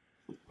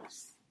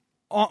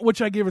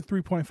 which I gave it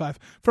 3.5,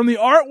 from the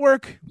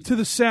artwork to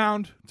the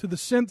sound, to the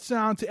synth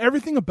sound, to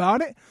everything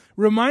about it,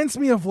 reminds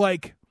me of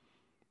like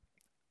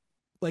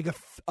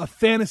a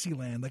fantasy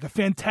land, like a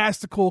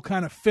fantastical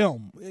kind of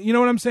film. You know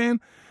what I'm saying?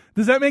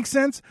 Does that make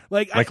sense?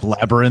 Like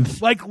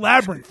Labyrinth,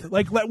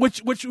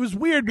 which was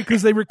weird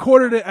because they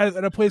recorded it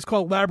at a place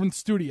called Labyrinth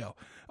Studio.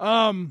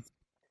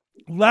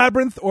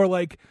 Labyrinth, or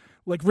like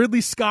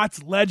Ridley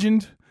Scott's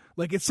Legend.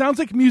 Like it sounds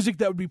like music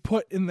that would be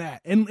put in that.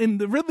 And in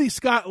the Ridley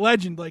Scott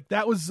Legend, like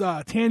that was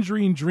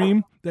Tangerine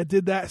Dream that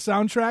did that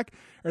soundtrack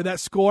or that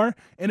score,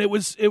 and it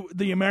was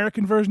the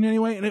American version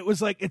anyway. And it was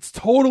like it's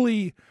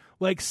totally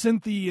like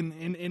synthy and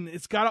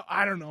it's got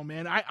I don't know,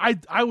 man.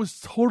 I was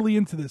totally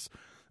into this.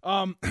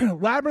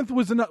 Labyrinth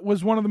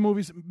was one of the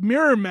movies.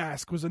 Mirror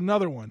Mask was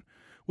another one,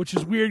 which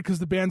is weird because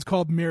the band's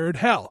called Mirrored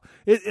Hell.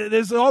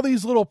 There's all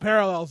these little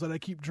parallels that I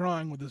keep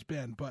drawing with this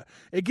band, but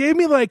it gave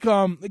me like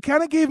it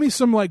kind of gave me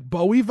some like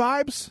Bowie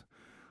vibes,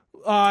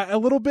 a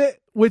little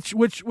bit, which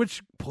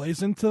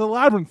plays into the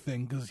Labyrinth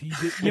thing because he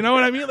did, you know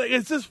what I mean? Like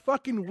it's just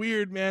fucking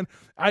weird, man.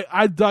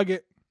 I dug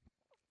it.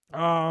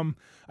 I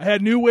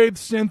had new wave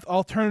synth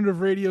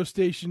alternative radio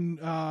station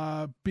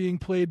being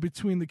played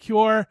between The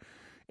Cure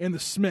and the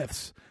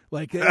Smiths.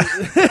 Like,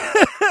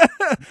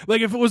 like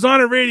if it was on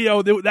a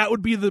radio, that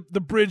would be the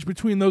bridge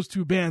between those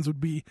two bands would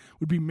be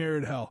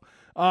Mirrored Hell.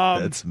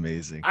 That's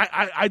amazing.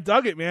 I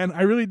dug it, man.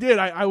 I really did.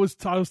 I was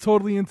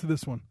totally into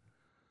this one.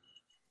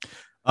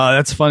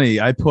 That's funny.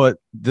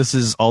 This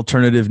is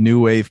alternative new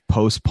wave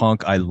post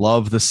punk. I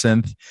love the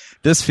synth.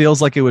 This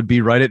feels like it would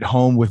be right at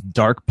home with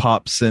dark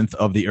pop synth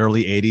of the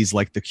early 80s,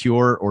 like The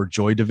Cure or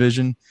Joy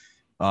Division.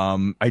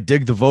 I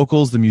dig the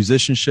vocals, the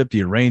musicianship,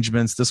 the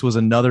arrangements. This was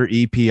another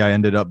EP I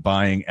ended up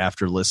buying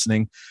after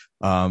listening.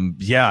 I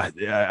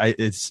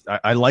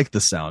like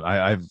the sound.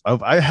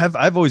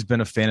 I've always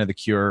been a fan of The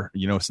Cure,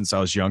 since I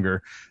was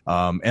younger.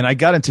 And I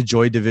got into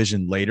Joy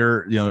Division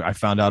later. I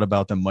found out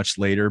about them much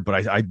later,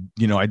 but I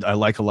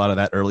like a lot of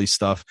that early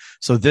stuff.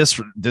 So this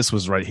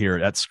was right here.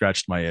 That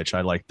scratched my itch.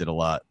 I liked it a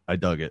lot. I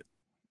dug it.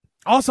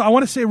 Also, I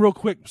want to say real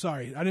quick,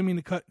 sorry, I didn't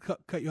mean to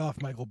cut you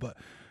off, Michael, but,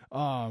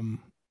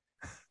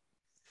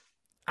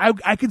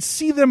 I could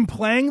see them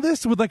playing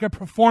this with like a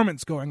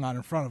performance going on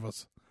in front of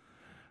us.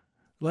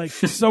 Like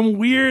some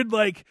weird,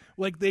 like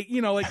they,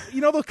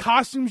 the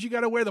costumes you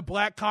got to wear, the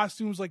black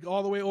costumes, like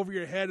all the way over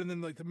your head, and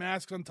then like the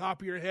masks on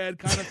top of your head,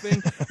 kind of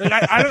thing. Like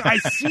I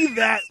see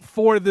that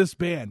for this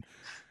band.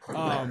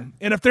 And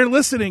if they're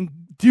listening,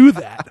 do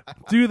that.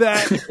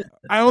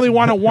 I only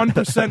want a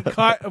 1%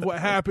 cut of what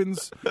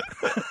happens.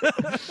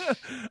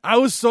 I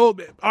was so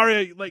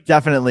Aria, like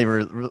definitely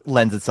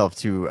lends itself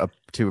to a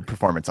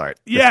performance art.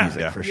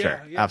 Music, for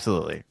sure. Yeah.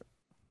 Absolutely,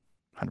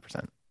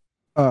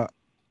 100%.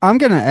 I'm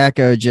going to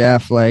echo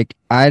Jeff. Like,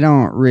 I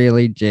don't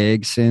really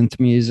dig synth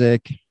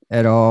music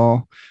at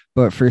all,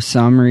 but for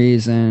some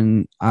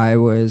reason I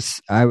was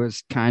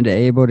kind of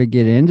able to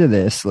get into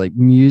this. Like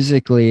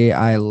musically,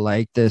 I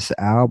like this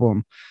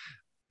album.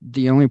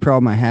 The only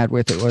problem I had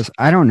with it was,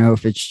 I don't know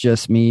if it's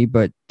just me,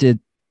 but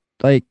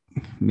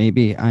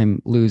maybe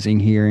I'm losing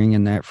hearing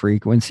in that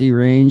frequency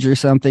range or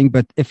something,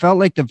 but it felt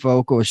like the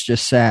vocals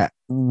just sat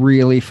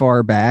really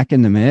far back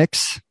in the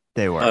mix.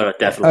 They were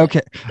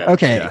definitely.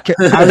 Okay. Yeah.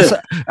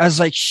 I was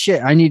like,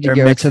 shit. I need to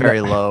go to very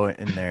low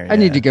in there. I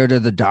need to go to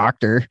the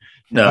doctor.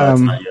 No,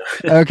 that's not you.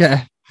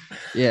 Okay.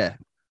 Yeah.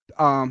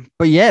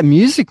 But yeah,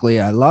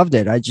 musically, I loved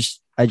it. I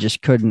just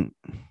couldn't.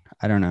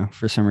 I don't know.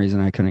 For some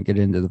reason, I couldn't get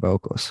into the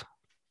vocals.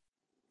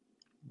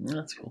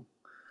 That's cool.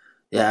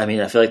 Yeah, I mean,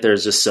 I feel like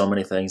there's just so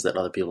many things that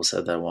other people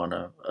said that I want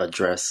to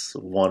address.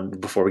 One,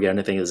 before we get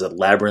anything, is a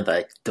Labyrinth.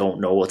 I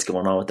don't know what's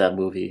going on with that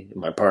movie.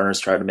 My partner's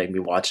tried to make me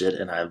watch it,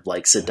 and I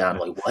sit down,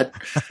 what?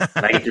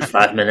 And I get through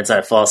 5 minutes, and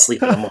I fall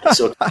asleep, and I'm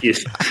so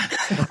confused.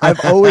 I've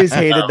always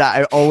hated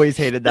that. I always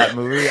hated that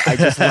movie. I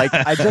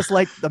just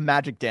like the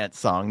Magic Dance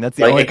song. That's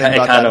the only thing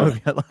about that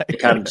movie I like. It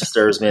kind of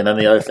disturbs me. And then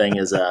the other thing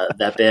is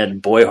that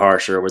band Boy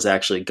Harsher was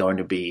actually going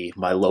to be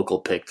my local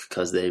pick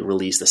because they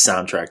released a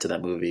soundtrack to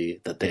that movie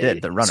that they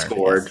did, The Runner.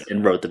 Scored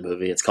and wrote the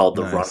movie. It's called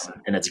The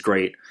Runner, and it's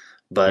great.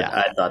 But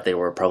I thought they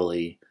were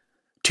probably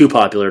too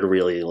popular to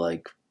really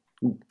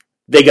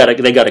They got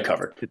it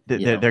covered.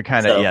 They're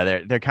kind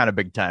of they're kind of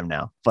big time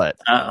now. But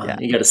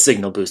you got to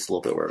signal boost a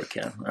little bit where we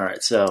can. All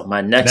right, so my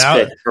next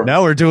pick.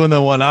 Now we're doing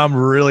the one I'm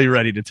really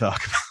ready to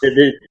talk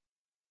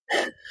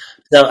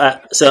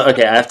about. So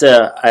okay, I have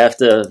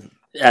to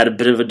add a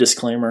bit of a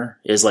disclaimer,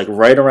 is like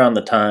right around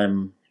the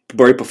time,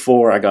 right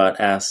before I got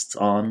asked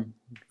on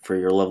for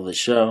your lovely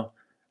show,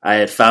 I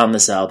had found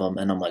this album,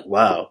 and I'm like,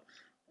 wow,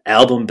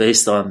 album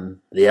based on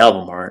the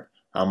album art.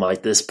 I'm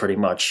like, this pretty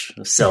much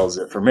sells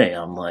it for me.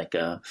 I'm like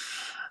I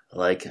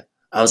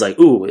was like,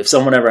 ooh, if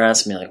someone ever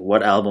asked me like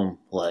what album,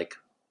 like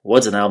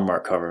what's an album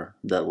art cover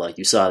that like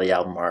you saw the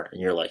album art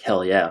and you're like,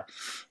 hell yeah,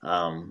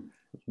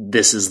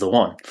 this is the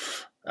one.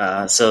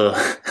 So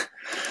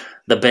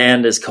the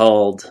band is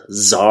called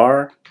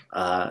Czar,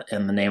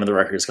 and the name of the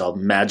record is called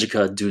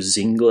Magica do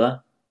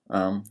Zingla.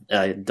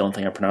 I don't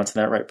think I'm pronouncing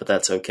that right, but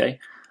that's okay.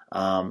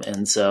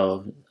 And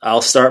so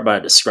I'll start by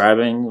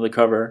describing the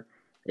cover.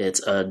 It's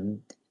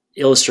an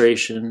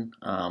illustration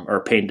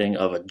or painting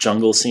of a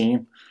jungle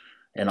scene,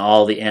 and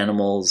all the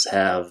animals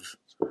have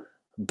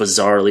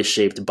bizarrely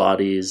shaped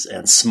bodies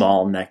and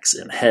small necks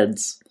and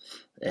heads,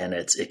 and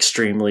it's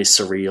extremely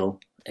surreal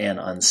and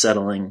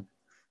unsettling,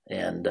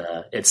 and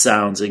it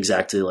sounds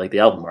exactly like the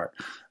album art.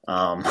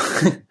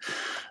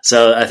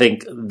 So I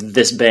think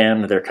this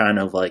band, they're kind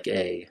of like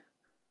a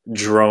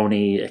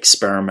droney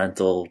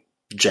experimental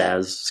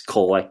jazz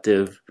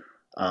collective.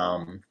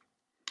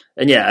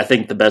 And yeah, I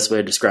think the best way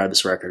to describe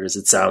this record is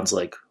it sounds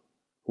like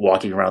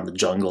walking around the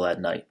jungle at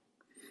night.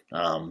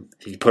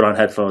 If you put on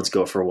headphones,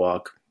 go for a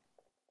walk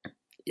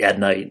at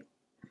night,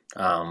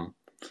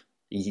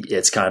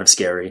 it's kind of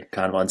scary,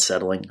 kind of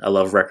unsettling. I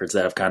love records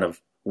that have kind of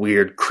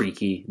weird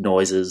creaky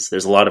noises.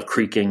 There's a lot of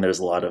creaking, there's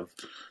a lot of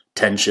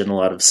tension, a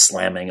lot of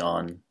slamming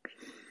on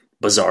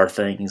bizarre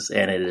things,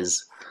 and it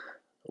is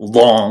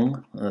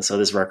long. So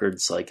this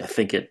record's like, I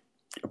think it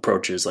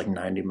approaches like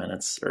 90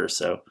 minutes or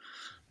so.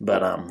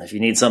 But if you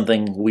need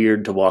something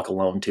weird to walk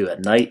alone to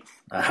at night,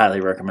 I highly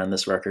recommend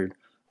this record.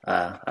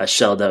 I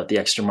shelled out the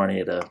extra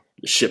money to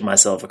ship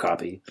myself a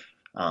copy.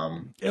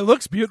 It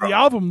looks beautiful. The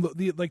album,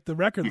 the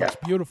record looks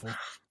beautiful.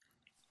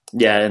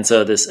 Yeah, and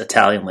so this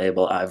Italian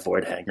label, I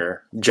Void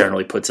Hanger,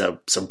 generally puts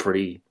out some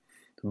pretty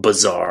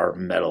bizarre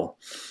metal.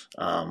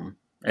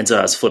 And so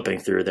I was flipping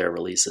through their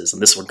releases,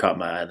 and this one caught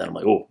my eye. And then I'm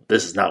like, oh,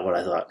 this is not what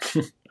I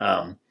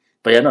thought.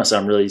 But yeah, no, so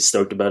I'm really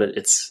stoked about it.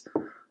 It's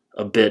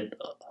a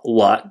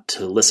lot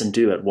to listen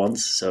to at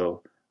once,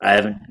 so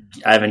I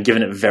haven't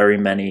given it very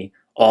many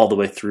all the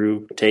way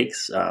through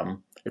takes.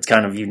 It's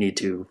kind of, you need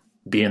to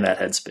be in that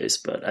headspace,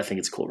 but I think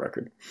it's a cool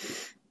record.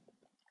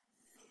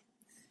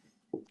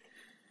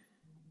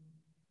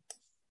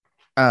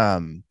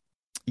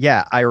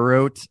 Yeah, I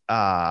wrote,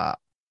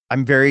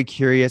 I'm very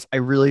curious. I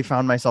really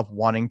found myself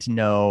wanting to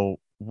know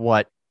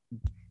what's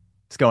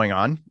going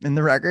on in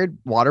the record.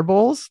 Water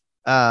bowls.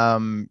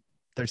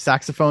 There's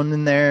saxophone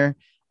in there.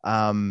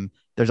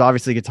 There's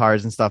obviously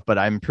guitars and stuff, but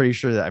I'm pretty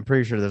sure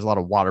there's a lot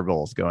of water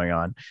bowls going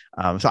on.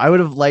 So I would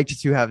have liked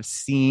to have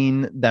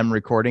seen them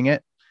recording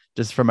it,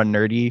 just from a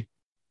nerdy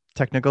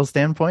technical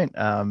standpoint.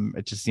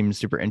 It just seems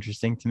super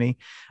interesting to me.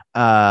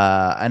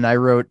 And I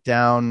wrote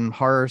down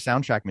horror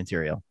soundtrack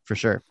material for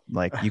sure.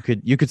 Like you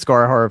could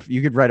score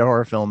you could write a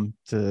horror film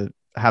to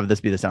have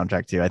this be the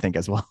soundtrack too, I think,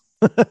 as well.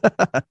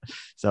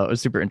 So it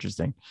was super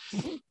interesting.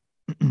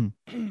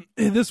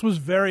 This was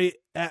very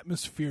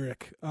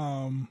atmospheric.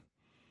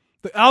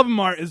 The album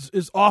art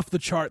is off the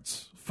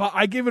charts.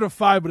 I give it a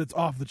 5, but it's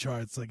off the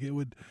charts. Like it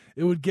would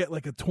get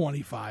like a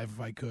 25 if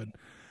I could.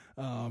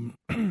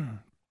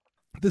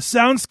 The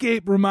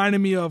soundscape reminded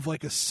me of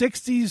like a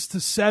 60s to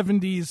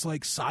 70s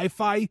like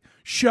sci-fi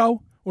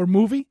show or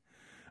movie,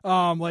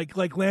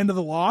 like Land of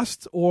the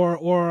Lost or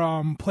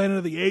Planet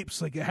of the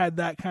Apes. Like it had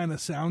that kind of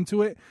sound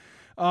to it.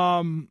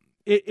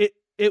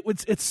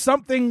 It's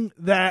something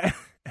that,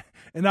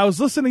 and I was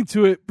listening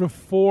to it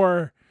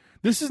before.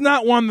 This is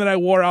not one that I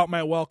wore out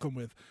my welcome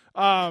with.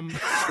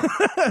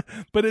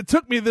 But it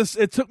took me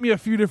a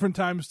few different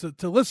times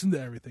to listen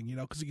to everything,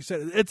 because like you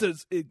said,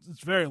 it's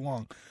very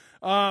long.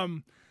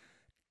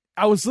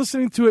 I was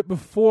listening to it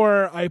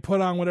before I put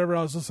on whatever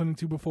I was listening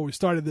to before we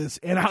started this,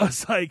 and I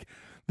was like,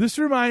 this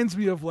reminds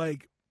me of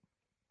like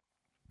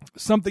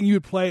something you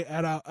would play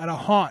at a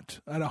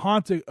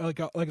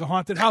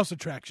haunted house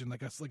attraction,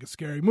 like a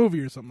scary movie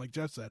or something, like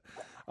Jeff said.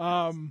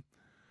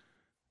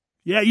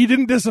 Yeah, you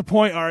didn't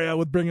disappoint, Aria,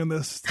 with bringing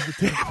this to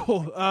the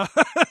table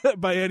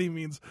by any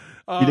means.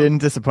 You didn't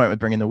disappoint with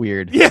bringing the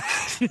weird. Yeah,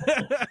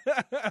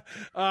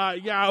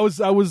 I was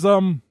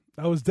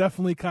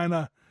definitely kind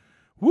of,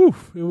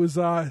 woof. It was.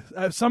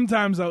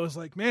 Sometimes I was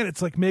like, man,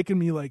 it's like making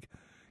me like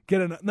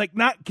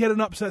not get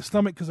an upset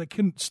stomach because I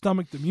couldn't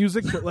stomach the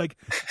music, but like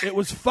it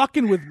was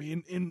fucking with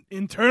me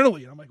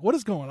internally. I'm like, what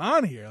is going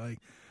on here? Like,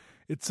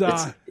 it's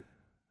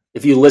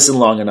if you listen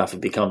long enough,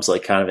 it becomes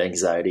like kind of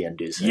anxiety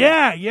inducing.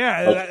 Yeah.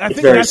 Like, I it's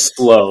think very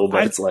slow,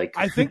 but it's like,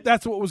 I think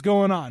that's what was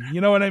going on.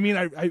 You know what I mean?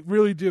 I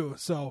really do.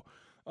 So,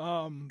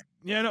 I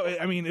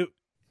mean,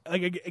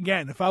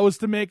 again, if I was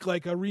to make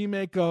like a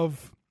remake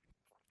of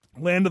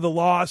Land of the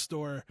Lost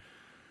or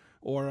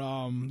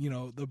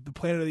the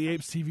Planet of the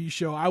Apes TV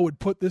show, I would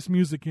put this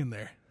music in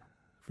there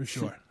for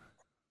sure.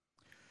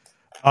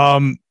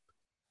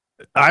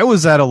 I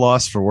was at a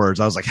loss for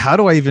words. I was like, how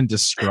do I even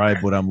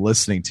describe what I'm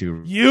listening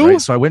to? You? Right?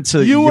 So I went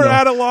to, you were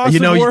at a loss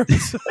for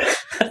words.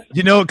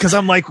 You know, because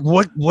I'm like,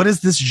 what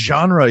is this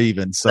genre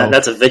even? So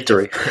That's a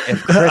victory.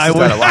 If Chris I is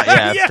would- at a loss,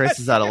 yeah, Yes. if Chris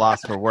is at a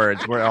loss for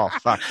words, we're all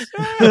fucked.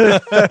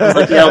 It's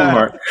like the album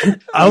art.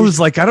 I was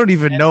like, I don't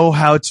even know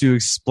how to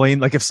explain.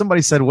 Like, if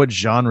somebody said, what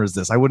genre is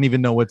this? I wouldn't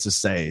even know what to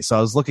say. So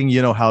I was looking,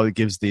 you know, how it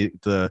gives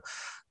the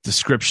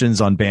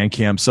descriptions on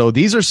Bandcamp. So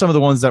these are some of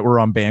the ones that were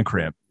on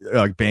Bandcamp.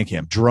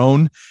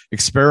 Drone,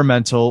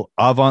 experimental,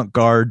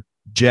 avant-garde,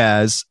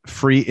 jazz,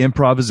 free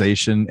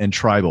improvisation, and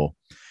tribal.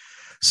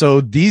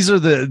 So these are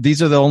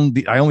the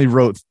only, I only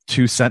wrote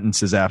 2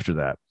 sentences after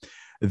that.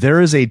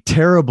 There is a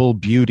terrible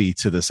beauty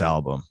to this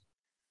album,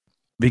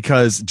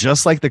 because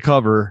just like the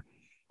cover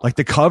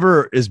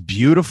is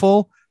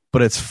beautiful,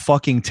 but it's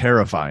fucking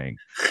terrifying.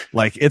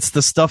 Like, it's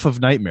the stuff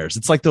of nightmares.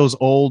 It's like those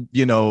old,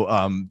 you know,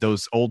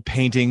 those old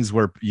paintings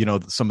where, you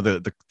know, some of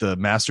the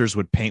masters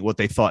would paint what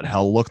they thought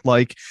hell looked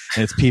like.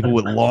 And it's people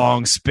with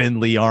long,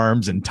 spindly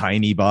arms and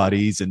tiny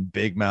bodies and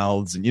big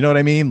mouths. And you know what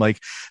I mean? Like,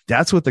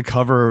 that's what the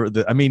cover,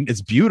 I mean,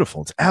 it's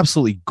beautiful. It's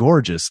absolutely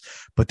gorgeous,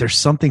 but there's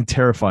something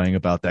terrifying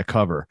about that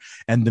cover,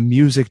 and the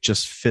music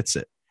just fits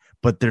it.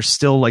 But there's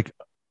still like,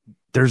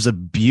 there's a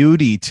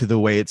beauty to the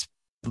way it's,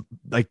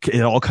 like,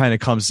 it all kind of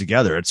comes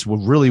together. It's a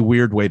really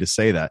weird way to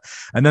say that.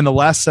 And then the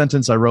last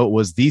sentence I wrote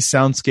was, these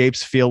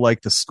soundscapes feel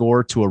like the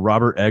score to a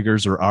Robert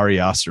Eggers or Ari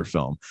Aster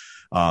film.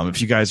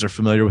 If you guys are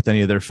familiar with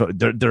any of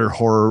their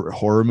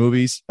horror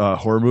movies,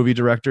 horror movie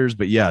directors,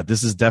 but yeah,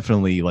 this is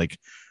definitely like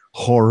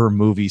horror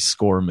movie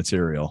score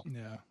material.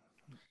 Yeah.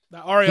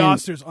 That Ari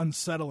Aster's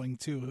unsettling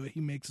too. He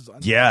makes his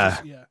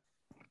Yeah. Yeah.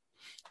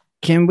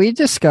 Can we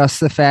discuss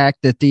the fact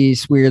that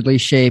these weirdly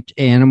shaped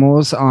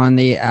animals on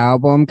the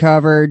album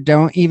cover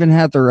don't even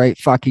have the right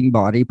fucking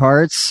body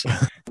parts?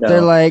 No. They're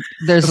like,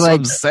 there's That's what like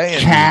I'm saying.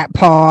 cat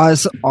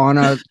paws on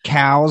a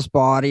cow's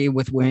body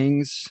with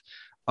wings.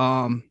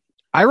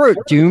 I wrote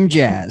doom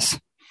jazz.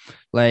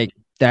 Like,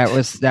 that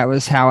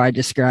was how I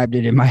described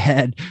it in my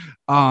head.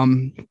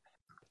 And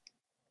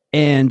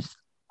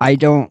I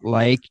don't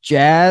like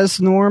jazz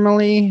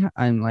normally.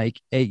 I'm like,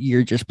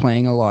 you're just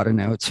playing a lot of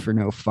notes for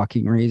no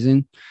fucking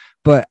reason.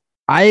 But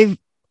I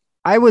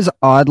was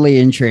oddly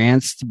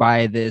entranced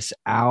by this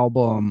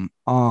album.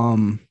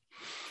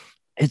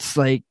 It's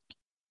like,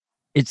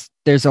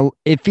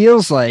 it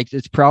feels like,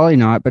 it's probably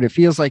not, but it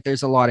feels like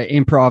there's a lot of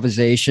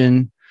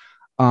improvisation,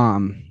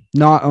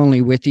 not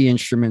only with the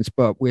instruments,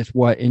 but with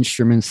what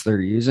instruments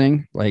they're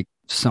using. Like,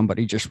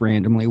 somebody just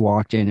randomly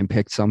walked in and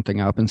picked something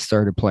up and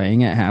started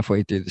playing it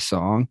halfway through the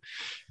song,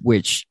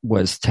 which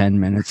was 10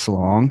 minutes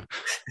long.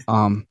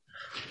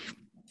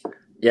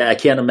 Yeah, I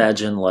can't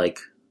imagine like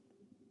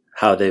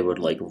how they would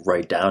like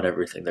write down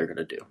everything they're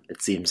gonna do.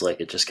 It seems like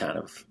it just kind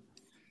of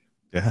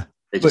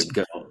they just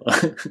go.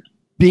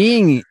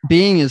 Being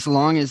as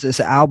long as this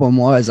album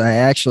was, I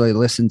actually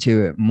listened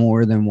to it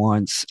more than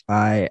once.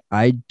 I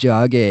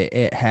dug it.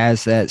 It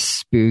has that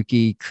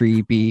spooky,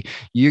 creepy.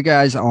 You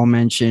guys all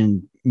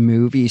mentioned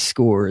movie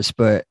scores,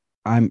 but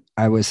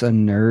I was a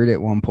nerd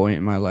at one point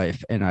in my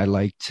life, and I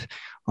liked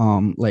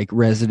like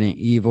Resident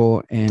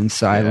Evil and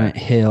Silent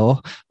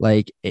Hill.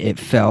 Like, it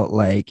felt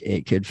like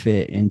it could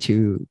fit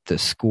into the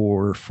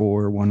score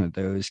for one of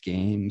those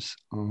games.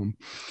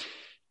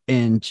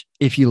 And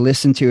if you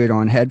listen to it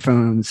on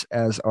headphones,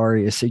 as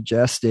Aria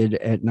suggested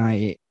at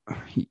night,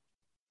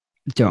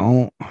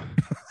 don't.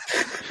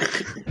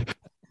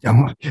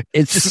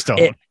 It's Just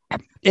don't.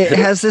 It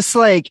has this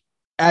like,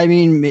 I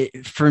mean,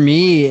 for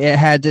me, it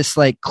had this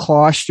like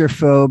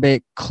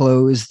claustrophobic,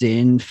 closed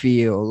in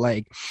feel.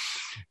 Like,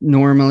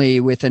 normally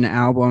with an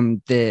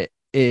album that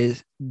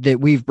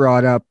we've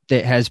brought up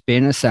that has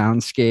been a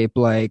soundscape,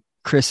 like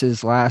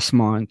Chris's last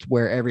month,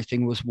 where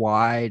everything was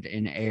wide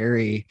and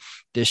airy,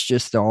 this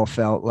just all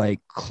felt like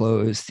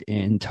closed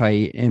in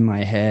tight in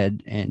my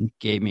head and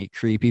gave me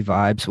creepy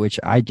vibes, which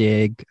I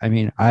dig. I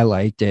mean, I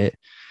liked it.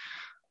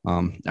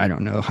 I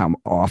don't know how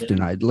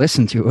often I'd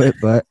listen to it,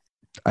 but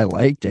I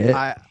liked it.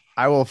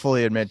 I will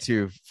fully admit,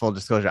 to full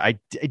disclosure, I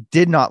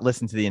did not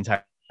listen to the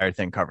entire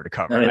thing cover to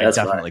cover. I mean, I that's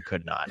definitely fine.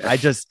 could not.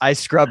 I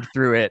scrubbed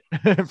through it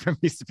from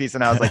piece to piece,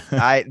 and I was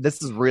like,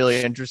 this is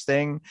really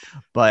interesting,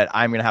 but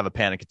I'm gonna have a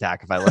panic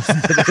attack if I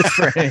listen to this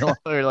for any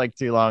longer, like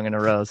too long in a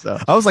row. So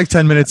I was like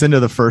 10 minutes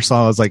into the first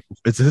song. I was like,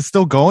 is this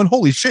still going?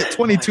 Holy shit,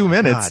 22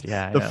 minutes. God,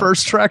 yeah, I The know.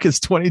 first track is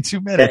 22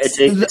 Yeah, minutes.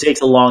 it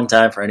takes a long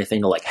time for anything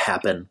to like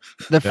happen.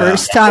 The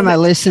first time I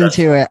listened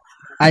to it,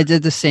 I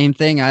did the same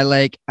thing. I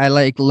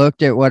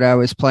looked at what I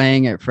was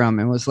playing it from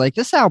and was like,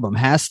 this album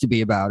has to be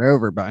about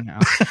over by now.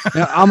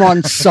 You know, I'm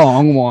on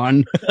song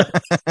 1.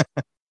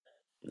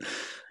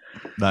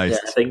 Nice. Yeah,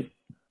 I think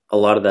a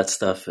lot of that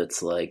stuff,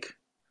 it's like,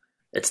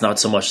 it's not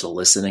so much the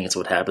listening, it's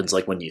what happens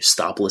like when you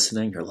stop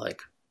listening. You're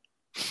like,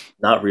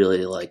 not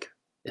really, like,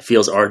 it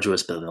feels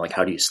arduous, but then like,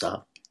 how do you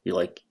stop? You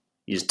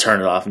just turn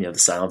it off and you have the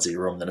silence of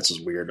your room, then it's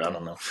just weird. I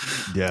don't know.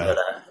 Yeah. But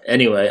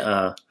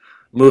anyway,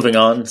 moving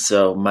on.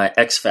 So my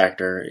X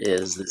factor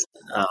is this.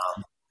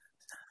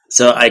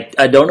 So I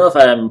don't know if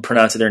I'm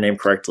pronouncing their name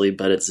correctly,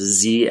 but it's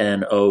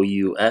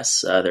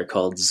Znous. They're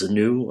called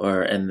Zanu,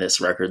 or in this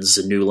record,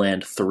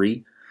 Zanuland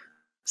 3.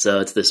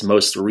 So it's this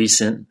most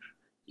recent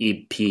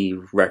EP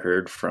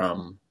record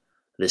from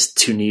this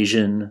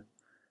Tunisian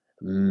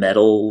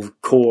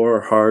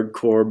metalcore,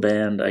 hardcore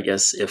band, I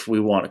guess, if we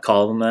want to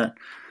call them that.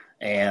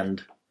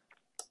 And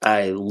what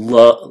I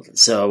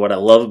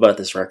love about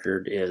this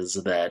record is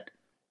that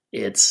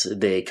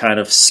they kind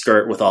of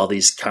skirt with all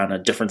these kind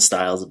of different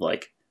styles of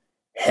like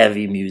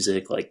heavy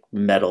music, like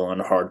metal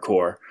and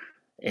hardcore.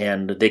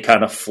 And they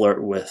kind of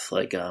flirt with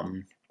like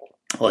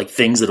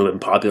things that have been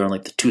popular in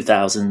like the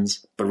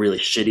 2000s, but really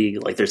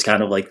shitty. Like there's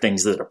kind of like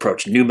things that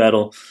approach new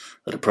metal,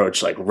 that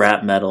approach like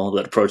rap metal,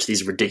 that approach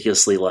these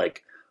ridiculously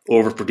like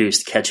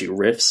overproduced, catchy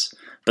riffs,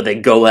 but they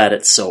go at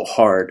it so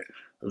hard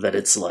that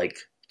it's like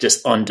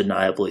just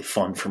undeniably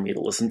fun for me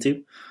to listen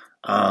to.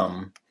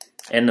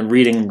 And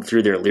reading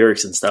through their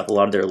lyrics and stuff, a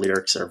lot of their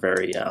lyrics are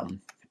very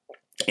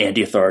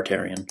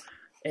anti-authoritarian.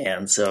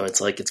 And so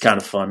it's kind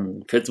of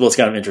fun. Well, it's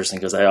kind of interesting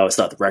because I always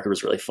thought the record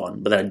was really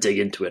fun, but then I dig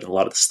into it, and a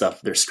lot of the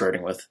stuff they're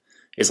skirting with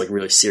is like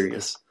really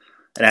serious.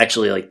 And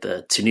actually, like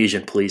the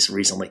Tunisian police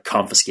recently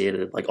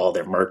confiscated like all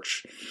their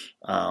merch,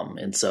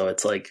 and so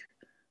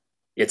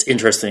it's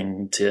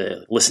interesting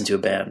to listen to a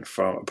band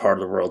from a part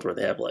of the world where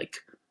they have like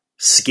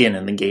skin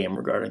in the game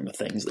regarding the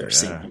things they're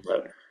singing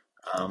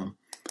about.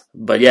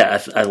 But yeah,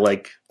 I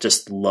like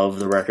just love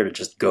the record. It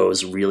just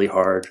goes really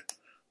hard,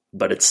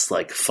 but it's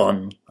like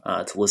fun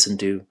to listen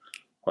to.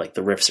 Like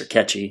the riffs are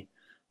catchy.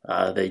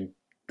 A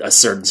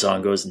certain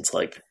song goes into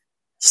like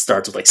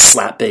starts with like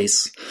slap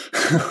bass.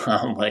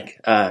 I'm like,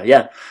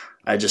 yeah,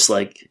 I just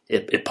like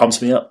it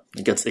pumps me up.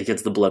 It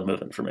gets the blood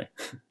moving for me.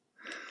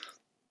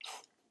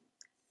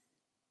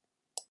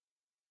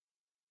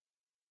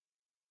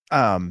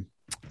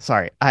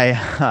 Sorry,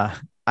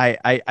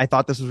 I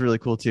thought this was really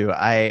cool too.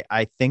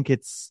 I think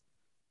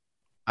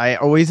I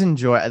always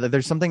enjoy.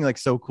 There's something like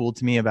so cool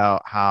to me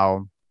about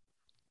how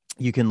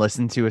you can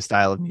listen to a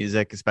style of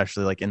music,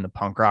 especially like in the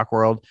punk rock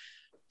world,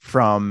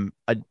 from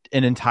an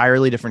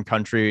entirely different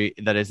country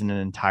that is in an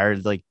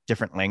entirely like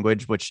different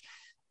language, which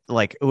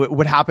like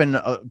would happen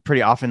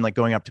pretty often, like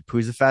going up to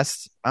Poozza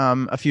Fest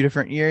a few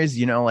different years,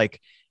 you know,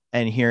 like,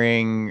 and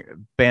hearing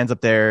bands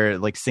up there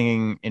like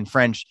singing in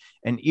French.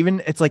 And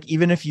even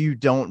if you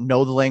don't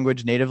know the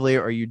language natively,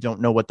 or you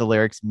don't know what the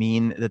lyrics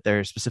mean that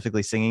they're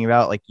specifically singing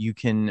about, like you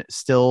can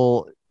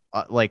still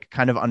like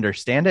kind of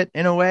understand it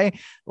in a way.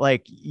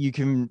 Like you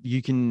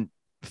can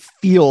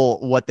feel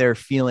what they're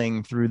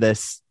feeling through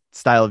this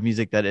style of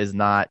music that is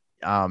not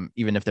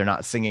even if they're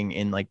not singing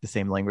in like the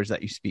same language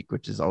that you speak,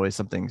 which is always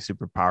something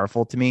super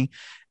powerful to me.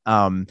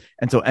 And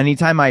so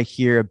anytime I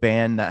hear a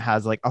band that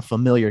has like a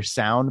familiar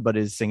sound but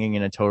is singing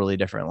in a totally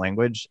different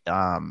language,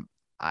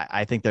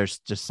 I think there's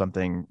just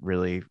something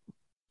really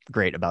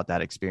great about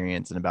that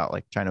experience and about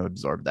like trying to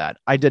absorb that.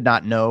 I did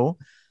not know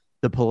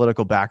the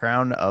political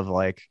background of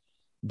like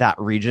that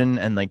region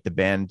and like the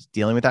band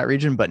dealing with that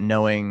region, but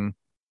knowing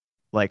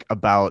like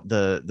about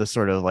the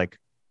sort of like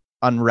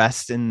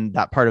unrest in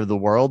that part of the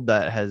world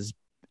that has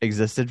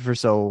existed for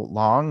so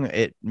long,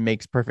 it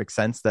makes perfect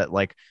sense that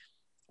like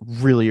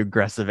really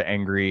aggressive,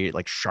 angry,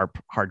 like sharp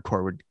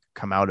hardcore would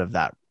come out of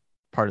that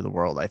part of the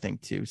world, I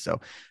think too. So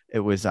it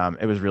was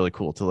really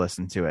cool to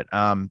listen to it.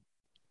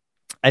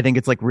 I think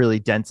it's like really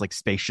dense, like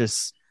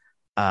spacious,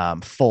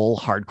 full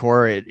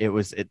hardcore.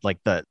 It like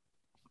the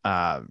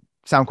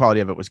sound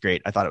quality of it was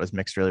great. I thought it was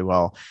mixed really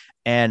well.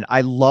 And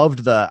I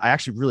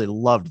actually really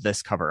loved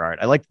this cover art.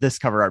 I liked this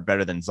cover art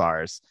better than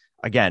Czar's.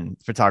 Again,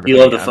 photography. You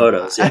love the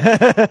photos,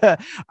 yeah.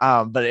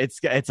 But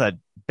it's a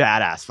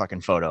badass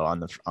fucking photo on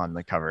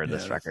the cover of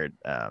this record.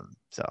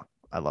 So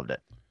I loved it.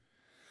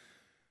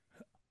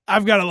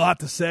 I've got a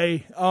lot to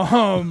say.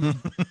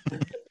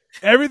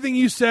 Everything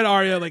you said,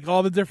 Arya, like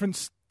all the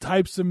different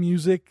types of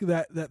music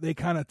that they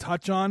kind of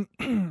touch on.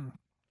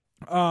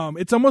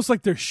 It's almost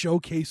like they're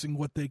showcasing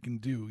what they can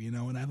do, you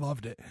know, and I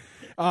loved it.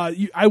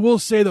 I will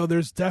say though,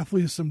 there's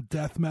definitely some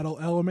death metal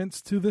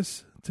elements to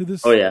this to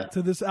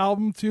this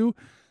album too.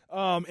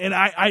 And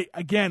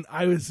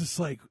I was just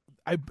like,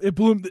 I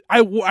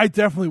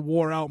definitely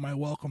wore out my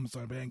welcomes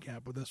on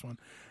Bandcamp with this one,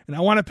 and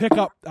I want to pick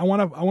up. I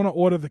want to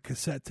order the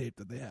cassette tape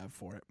that they have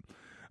for it.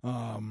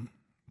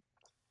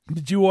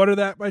 Did you order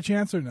that by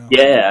chance or no?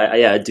 Yeah,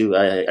 I do.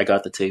 I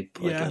got the tape.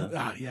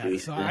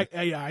 So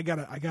I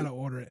gotta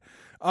order it.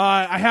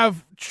 I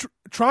have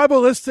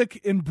tribalistic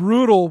and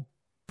brutal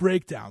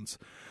breakdowns.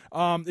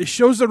 It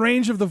shows the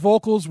range of the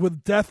vocals with the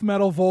death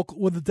metal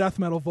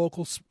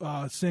vocals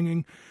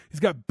singing. He's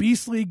got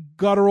beastly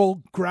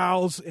guttural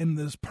growls and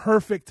this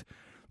perfect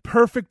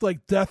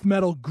like death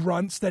metal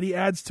grunts that he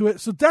adds to it.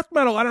 So death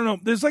metal, I don't know.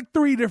 There's like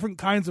 3 different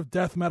kinds of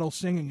death metal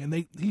singing, and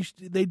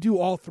they do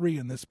all 3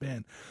 in this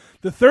band.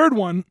 The third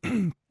one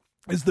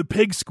is the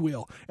pig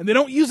squeal, and they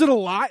don't use it a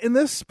lot in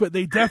this, but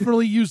they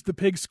definitely used the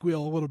pig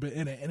squeal a little bit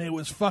in it, and it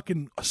was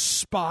fucking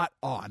spot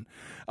on.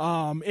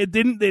 They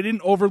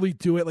didn't overly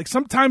do it. Like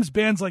sometimes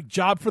bands like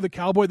Job for the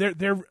Cowboy, they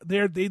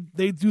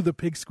do the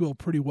pig squeal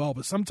pretty well,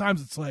 but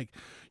sometimes it's like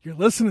you're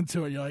listening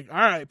to it, you're like, all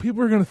right,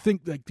 people are gonna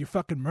think like you're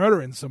fucking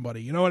murdering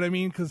somebody. You know what I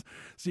mean?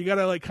 So you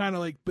gotta like kind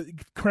of like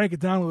crank it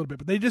down a little bit.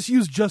 But they just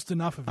use just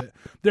enough of it.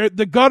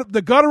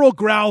 The guttural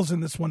growls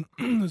in this one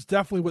is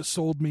definitely what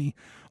sold me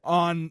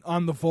on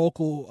the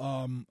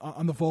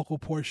vocal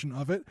portion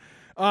of it.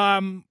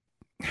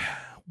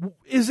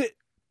 Is it?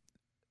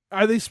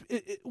 Are they?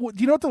 Do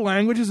you know what the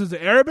language is? Is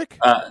it Arabic?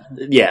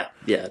 Yeah.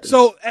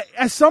 So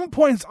at some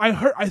points,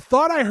 I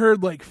thought I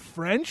heard like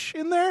French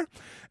in there,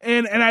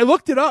 and I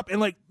looked it up,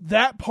 and like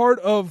that part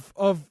of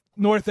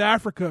North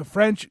Africa,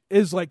 French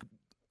is like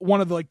one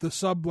of the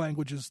sub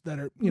languages that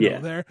are know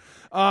there.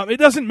 It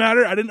doesn't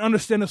matter. I didn't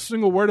understand a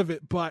single word of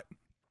it, but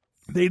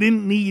I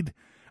didn't need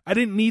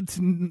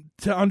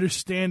to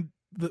understand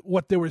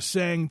what they were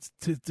saying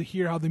to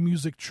hear how the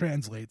music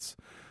translates.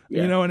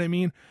 You know what I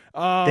mean?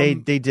 They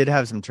did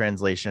have some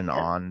translation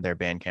on their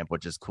Bandcamp,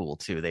 which is cool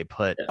too. They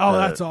put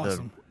that's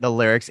awesome. The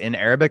lyrics in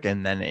Arabic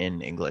and then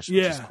in English,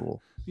 which is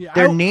cool. Yeah,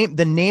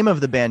 the name of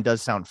the band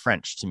does sound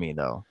French to me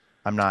though.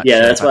 I'm not. Yeah,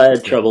 sure that's why I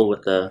had trouble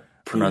with the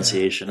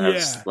pronunciation. Yeah. I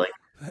was like,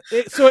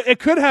 so it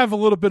could have a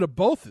little bit of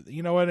both.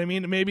 You know what I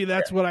mean? Maybe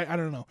that's what I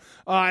don't know.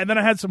 And then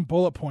I had some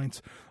bullet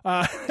points.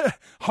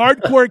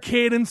 Hardcore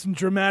cadence and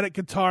dramatic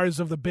guitars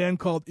of the band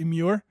called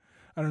Immure.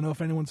 I don't know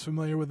if anyone's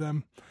familiar with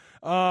them.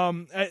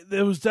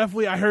 There was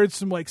definitely, I heard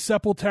some like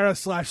Sepultura /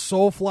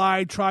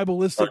 Soulfly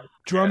tribalistic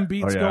drum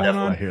beats going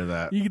on. I hear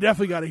that. You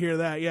definitely got to hear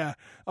that. Yeah.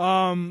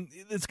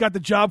 It's got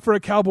the Job for a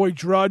Cowboy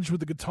Drudge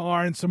with the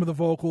guitar and some of the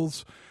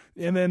vocals.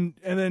 And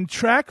then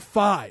track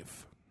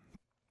 5,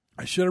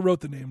 I should have wrote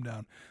the name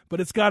down,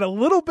 but it's got a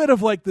little bit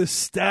of like this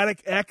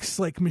Static X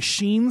like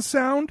machine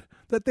sound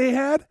that they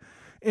had.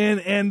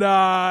 And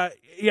I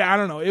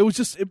don't know. It was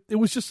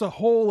just a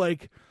whole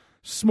like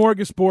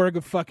smorgasbord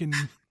of fucking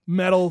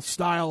metal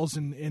styles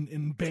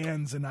and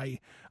bands, and I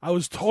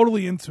was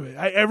totally into it.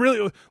 I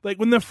really like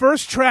when the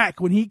first track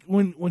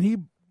when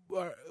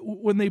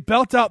they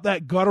belt out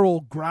that guttural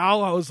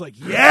growl, I was like,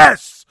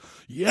 yes.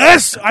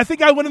 I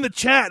think I went in the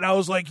chat and I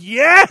was like,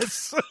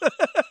 yes.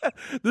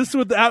 That's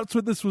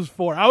what this was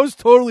for. I was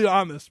totally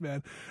on this,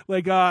 man.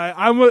 Like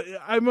I'm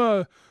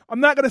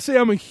not gonna say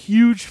I'm a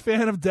huge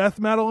fan of death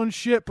metal and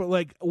shit, but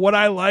like what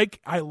I like,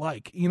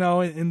 you know,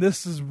 and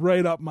this is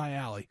right up my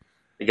alley.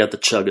 you got the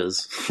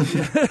chuggas.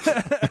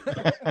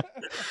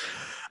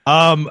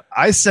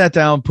 I sat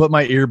down, put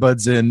my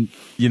earbuds in,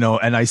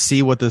 and I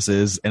see what this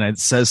is, and it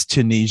says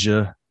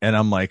Tunisia, and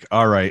I'm like,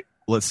 all right,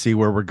 let's see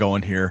where we're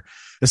going here.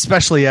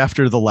 Especially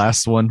after the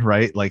last one,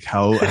 right? Like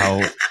how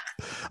I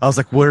was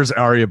like, where's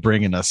Arya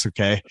bringing us?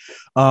 Okay.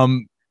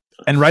 And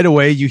right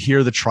away you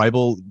hear the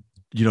tribal,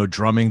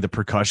 drumming, the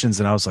percussions,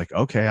 and I was like,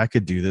 okay, I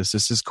could do this.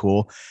 This is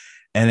cool.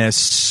 And as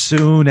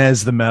soon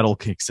as the metal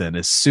kicks in,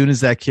 as soon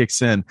as that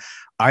kicks in,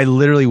 I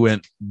literally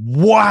went,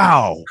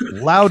 wow,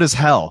 loud as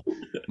hell.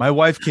 My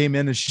wife came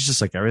in and she's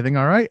just like, everything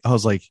all right? I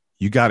was like,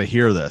 you got to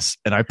hear this.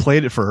 And I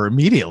played it for her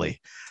immediately.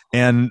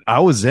 And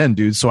I was in,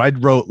 dude. So I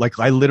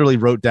literally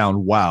wrote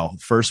down, wow.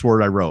 First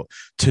word I wrote,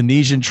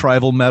 Tunisian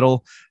tribal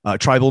metal.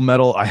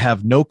 I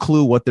have no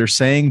clue what they're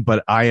saying,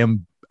 but I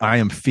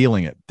am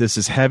feeling it. This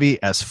is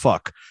heavy as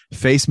fuck.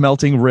 Face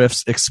melting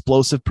riffs,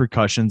 explosive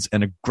percussions,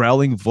 and a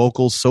growling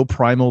vocals so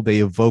primal they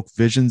evoke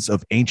visions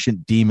of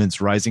ancient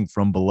demons rising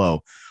from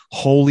below.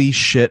 Holy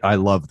shit, I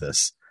love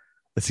this.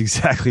 That's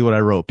exactly what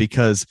I wrote,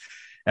 because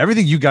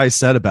everything you guys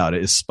said about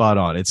it is spot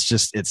on. It's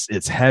just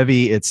it's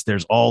heavy.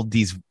 There's all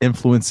these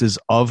influences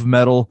of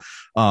metal.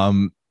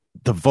 The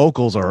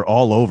vocals are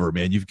all over,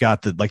 man. You've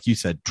got like you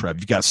said, Trev,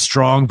 you've got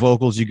strong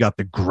vocals, you got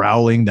the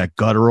growling, that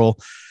guttural.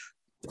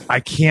 I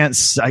can't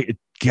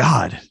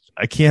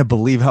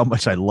believe how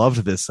much I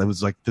loved this. I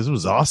was like, this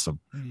was awesome.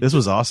 This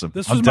was awesome.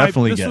 This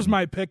was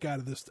my pick out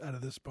of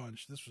this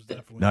bunch. This was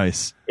definitely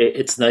nice.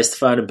 It's nice to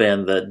find a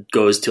band that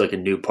goes to like a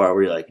new part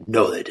where you're like,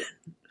 no, they didn't.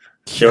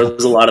 There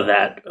was a lot of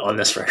that on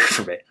this record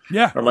for me.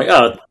 Yeah. I'm like,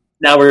 oh,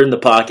 now we're in the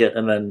pocket,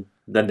 and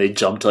then they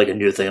jump to like a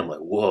new thing. I'm like,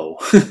 whoa.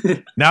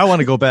 Now I want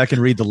to go back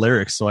and read the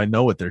lyrics so I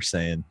know what they're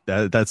saying.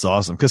 That's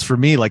awesome. Because for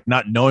me, like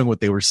not knowing what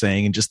they were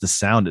saying and just the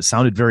sound, it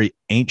sounded very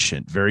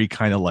ancient, very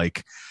kind of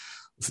like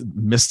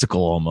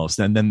mystical almost.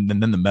 And then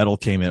the metal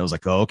came in. It was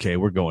like, oh, okay,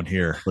 we're going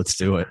here. Let's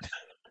do it.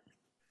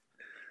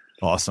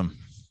 Awesome.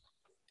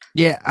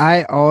 Yeah,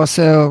 I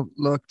also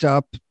looked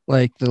up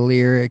like the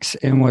lyrics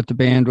and what the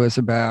band was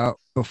about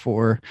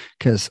before,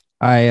 because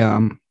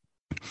I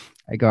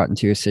got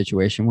into a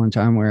situation one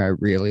time where I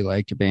really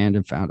liked a band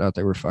and found out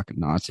they were fucking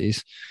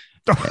Nazis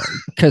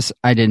because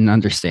I didn't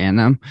understand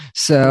them.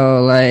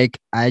 So like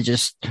I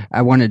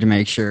wanted to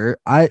make sure.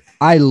 I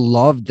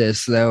love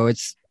this though.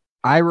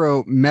 I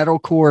wrote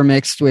metalcore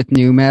mixed with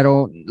new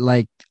metal.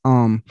 Like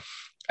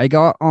I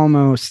got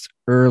almost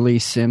early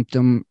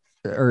System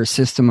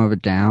of a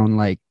Down,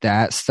 like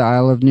that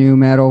style of new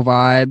metal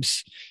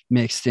vibes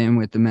mixed in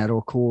with the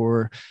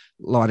metalcore, a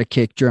lot of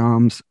kick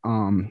drums,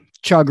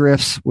 chug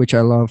riffs, which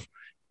I love,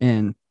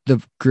 and the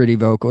gritty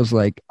vocals.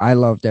 Like I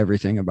loved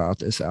everything about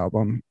this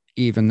album,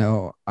 even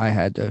though I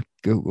had to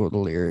Google the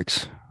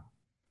lyrics.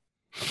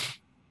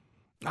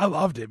 I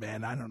loved it,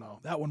 man. I don't know.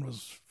 That one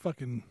was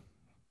fucking.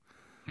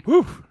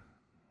 Whew.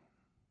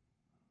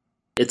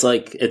 It's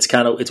like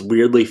it's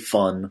weirdly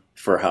fun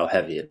for how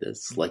heavy it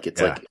is. Like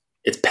it's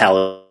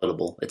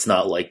palatable. It's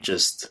not like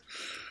just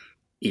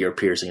ear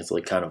piercing. It's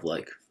like kind of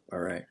like all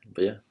right,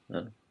 but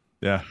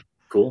Yeah.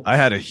 Cool. I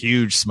had a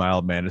huge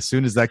smile, man. As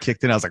soon as that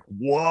kicked in, I was like,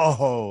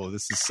 "Whoa,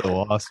 this is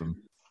so awesome!"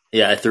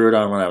 Yeah, I threw it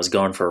on when I was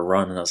going for a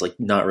run, and I was like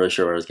not really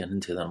sure what I was getting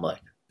into. Then I'm like,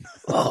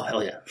 oh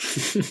hell yeah!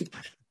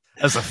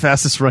 That's the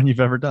fastest run you've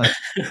ever done.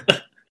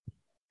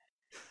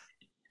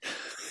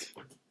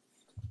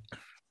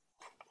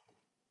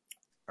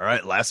 All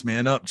right, last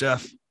man up,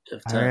 Jeff.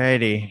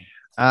 Alrighty.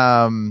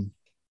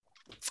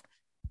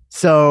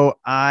 So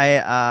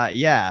all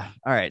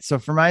right. So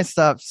for my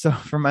stuff,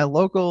 for my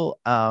local,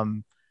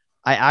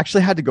 I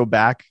actually had to go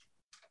back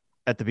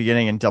at the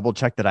beginning and double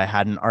check that I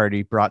hadn't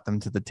already brought them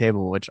to the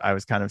table, which I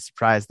was kind of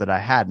surprised that I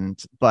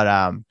hadn't.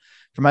 But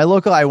for my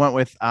local, I went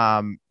with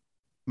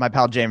my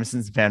pal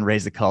Jameson's band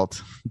Raise a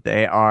Cult.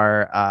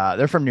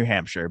 They're from New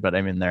Hampshire, but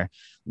I mean they're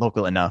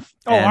local enough.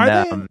 Oh, and,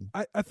 are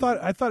they?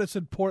 I thought it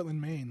said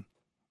Portland, Maine.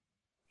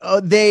 Oh,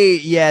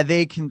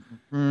 they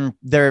can.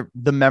 They're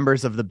the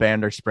members of the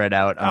band are spread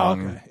out.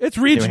 Okay. It's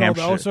regional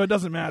though, so it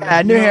doesn't matter.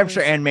 Yeah, New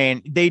Hampshire and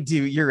Maine. They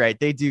do. You're right.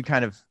 They do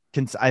kind of.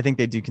 I think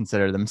they do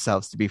consider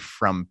themselves to be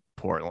from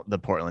the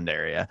Portland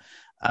area.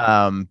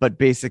 But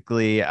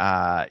basically,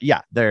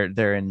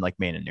 they're in like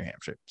Maine and New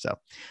Hampshire. So,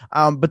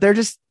 but they're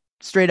just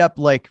straight up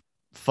like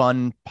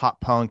fun pop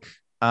punk.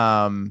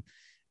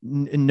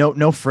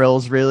 No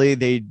frills really.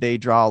 They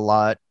draw a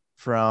lot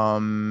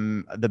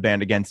from the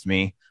band Against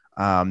Me.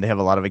 They have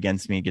a lot of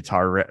Against Me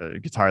guitar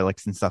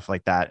licks and stuff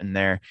like that in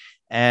there.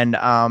 And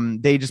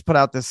they just put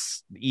out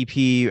this EP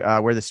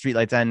Where the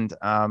Streetlights End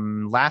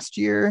last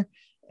year.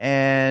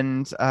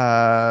 And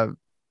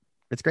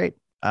it's great.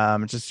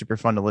 It's just super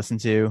fun to listen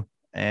to.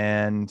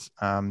 And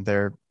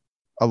they're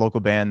a local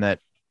band that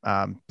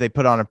they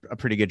put on a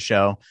pretty good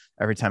show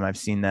every time I've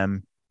seen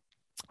them.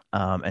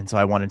 And so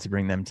I wanted to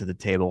bring them to the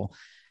table.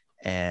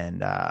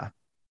 And I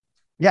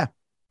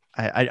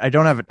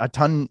don't have a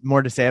ton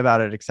more to say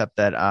about it, except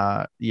that,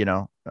 I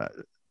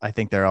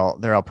think they're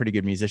all pretty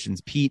good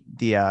musicians. Pete,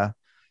 the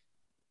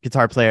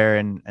guitar player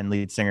and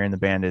lead singer in the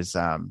band is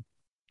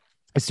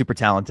super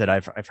talented.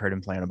 I've heard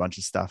him playing a bunch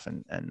of stuff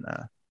and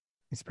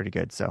he's pretty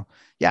good. So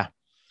yeah.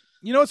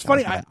 You know, it's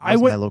funny. I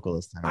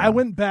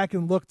went back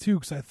and looked too,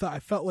 because I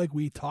felt like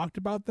we talked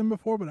about them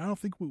before, but I don't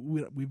think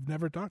we've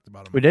never talked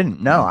about them. We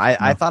didn't. No,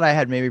 I thought I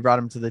had maybe brought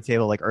them to the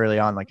table like early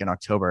on, like in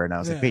October, and I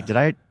was like, wait, did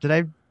I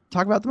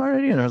talk about them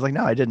already? And I was like,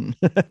 no, I didn't.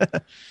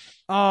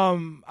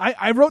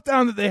 I wrote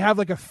down that they have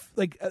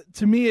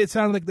to me it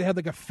sounded like they had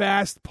like a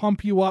fast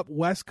pump you up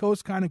West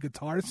Coast kind of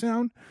guitar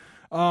sound,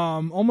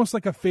 almost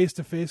like a face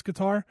to face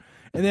guitar.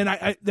 And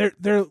then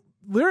their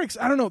lyrics,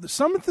 I don't know, there's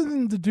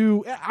something to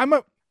do.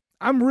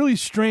 I'm really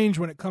strange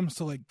when it comes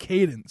to like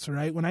cadence,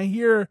 right? When I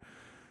hear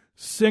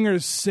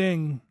singers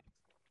sing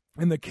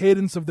and the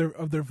cadence of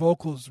their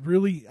vocals,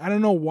 really, I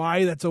don't know why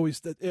it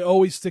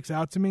always sticks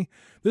out to me.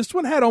 This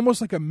one had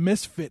almost like a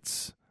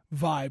Misfits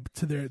vibe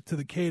to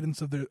the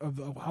cadence of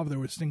how they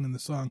were singing the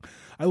song.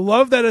 I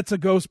love that it's a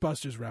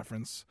Ghostbusters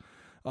reference.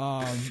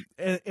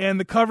 And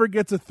the cover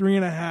gets a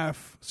 3.5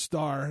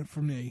 star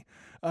for me.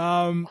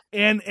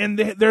 And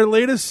their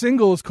latest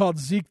single is called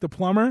Zeke the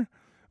Plumber,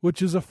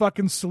 which is a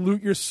fucking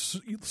salute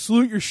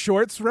your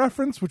shorts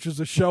reference, which is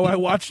a show I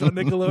watched on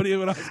Nickelodeon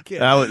when I was a kid.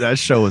 That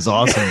show was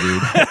awesome,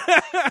 dude.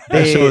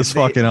 That show was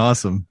fucking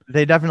awesome.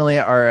 They definitely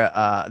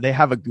are. They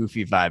have a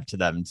goofy vibe to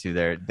them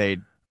too.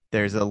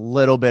 There's a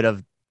little bit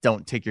of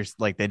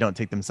they don't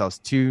take themselves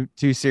too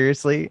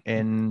seriously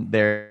in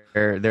their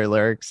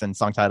lyrics and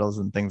song titles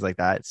and things like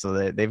that.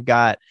 So they've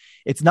got,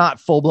 it's not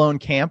full blown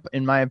camp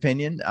in my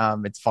opinion.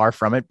 It's far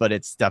from it, but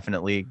it's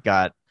definitely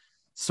got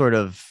sort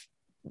of,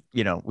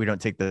 we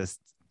don't take this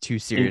too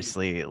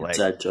seriously. Like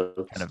kind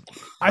of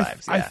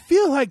vibes. I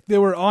feel like they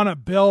were on a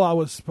bill I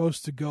was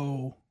supposed to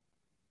go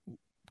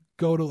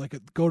to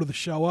the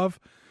show of,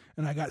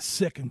 and I got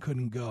sick and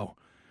couldn't go.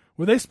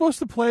 Were they supposed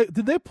to play?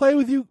 Did they play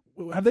with you?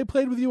 Have they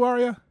played with you,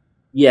 Arya?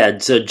 Yeah,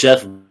 so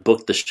Jeff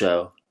booked the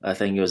show. I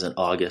think it was in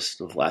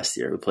August of last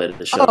year. We played at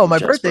the show. Oh, my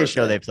birthday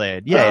show they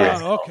played. Yeah.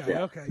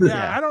 Okay.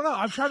 Yeah, I don't know.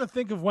 I'm trying to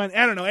think of when.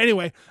 I don't know.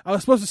 Anyway, I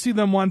was supposed to see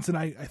them once, and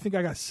I think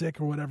I got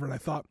sick or whatever, and I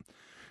thought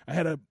I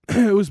had it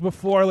was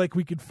before like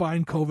we could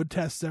find COVID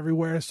tests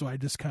everywhere, so I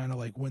just kind of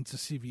like went to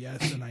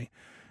CVS and I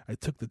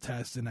took the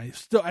test, and I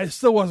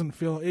still wasn't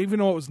feeling, even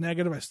though it was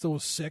negative, I still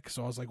was sick,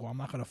 so I was like, well, I'm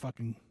not going to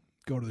fucking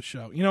go to the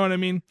show. You know what I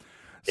mean?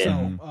 So,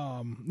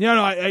 I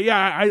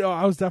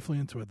was definitely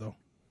into it though.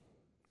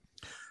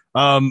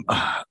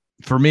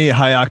 For me,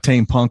 high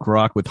octane punk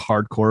rock with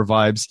hardcore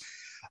vibes.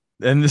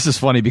 And this is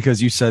funny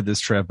because you said this,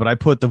 Trev, but I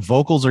put the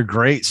vocals are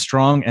great,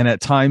 strong, and at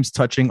times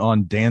touching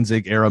on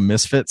Danzig era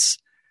Misfits.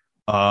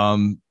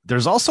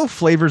 There's also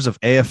flavors of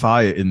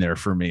AFI in there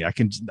for me. I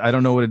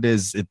don't know what it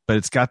is, but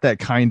it's got that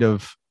kind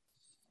of,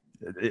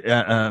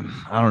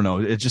 I don't know.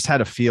 It just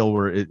had a feel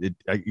where it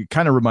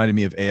kind of reminded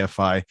me of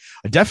AFI.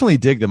 I definitely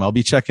dig them. I'll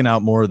be checking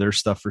out more of their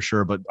stuff for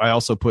sure. But I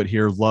also put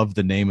here, love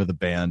the name of the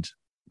band,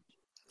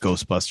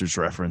 Ghostbusters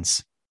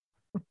reference.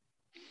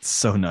 It's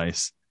so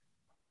nice.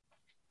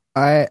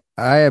 I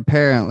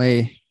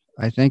apparently,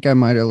 I think I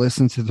might have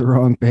listened to the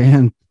wrong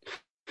band.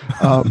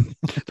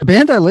 The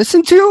band I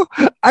listened to,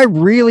 I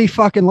really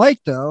fucking like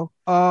though.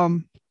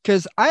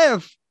 Because I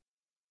have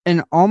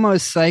an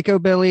almost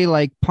psychobilly,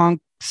 like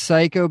punk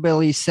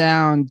psychobilly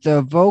sound.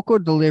 The vocal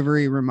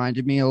delivery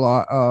reminded me a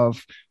lot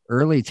of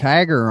early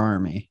Tiger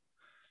Army.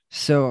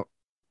 So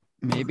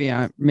maybe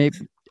I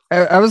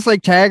was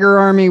like Tiger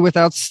Army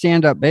without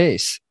stand-up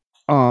bass.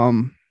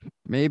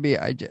 Maybe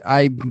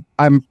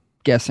I'm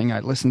guessing I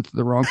listened to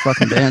the wrong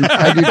fucking band.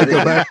 I need to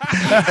go back.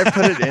 I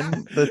put it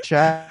in the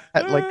chat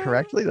like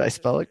correctly. Did I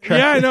spell it correctly?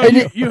 Yeah, I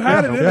know. You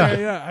had it in there.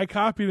 Yeah, I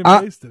copied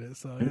and pasted it.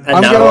 So yeah.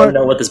 And now I want to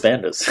know what this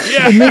band is.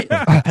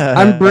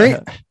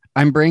 Yeah.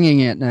 I'm bringing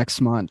it next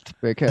month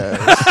because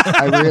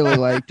I really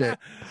liked it.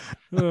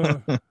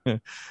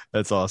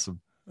 That's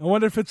awesome. I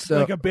wonder if it's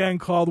like a band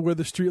called Where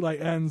the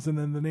Streetlight Ends, and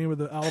then the name of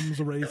the album's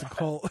Raise a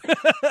Cult.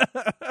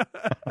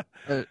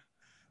 I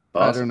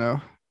don't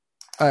know.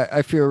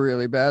 I feel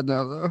really bad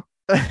now, though.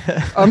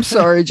 I'm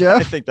sorry,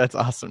 Jeff. I think that's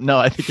awesome. No,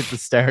 I think it's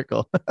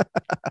hysterical.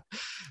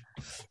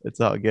 It's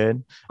all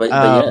good. But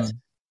yeah.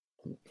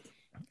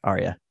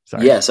 Aria,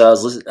 sorry. Yeah, so I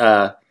was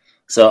listening.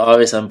 So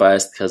obviously I'm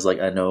biased because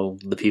like I know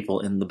the people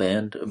in the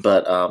band,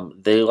 but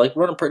they like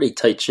run a pretty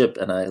tight ship,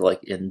 and I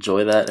like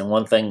enjoy that. And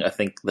one thing I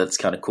think that's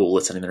kind of cool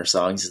listening to their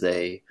songs is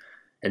they,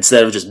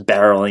 instead of just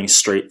barreling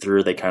straight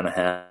through, they kind of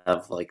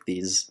have like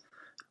these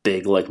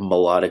big like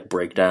melodic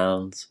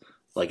breakdowns,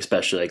 like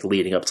especially like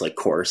leading up to like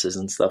choruses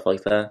and stuff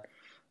like that.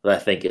 That I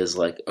think is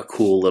like a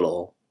cool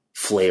little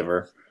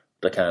flavor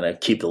to kind of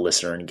keep the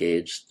listener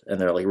engaged. And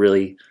they're like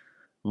really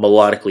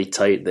melodically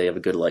tight. They have a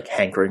good like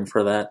hankering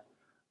for that.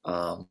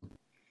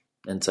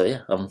 And so yeah,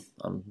 I'm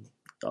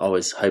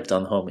always hyped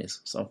on the homies.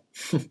 So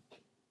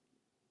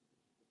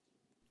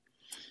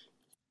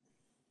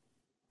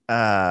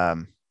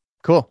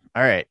cool.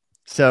 All right.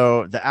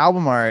 So the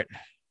album art,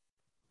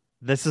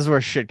 this is where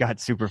shit got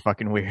super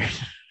fucking weird.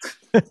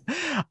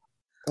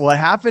 What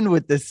happened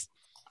with this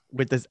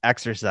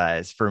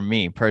exercise for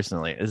me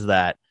personally is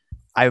that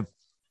I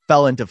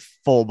fell into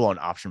full-blown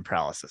option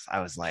paralysis. I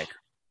was like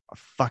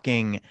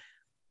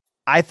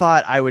I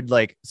thought I would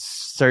like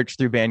search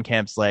through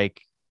Bandcamp's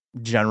like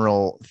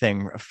general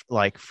thing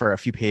like for a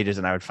few pages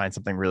and I would find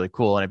something really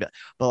cool, and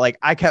but like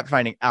I kept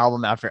finding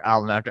album after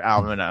album after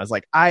album, and I was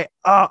like I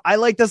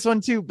like this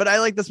one too, but I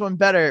like this one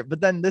better, but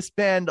then this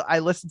band I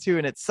listened to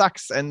and it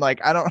sucks, and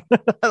like I don't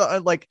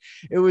like,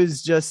 it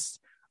was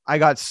just, I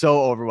got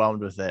so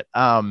overwhelmed with it.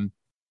 And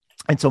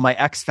so my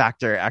X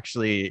Factor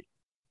actually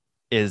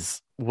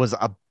was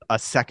a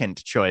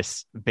second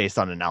choice based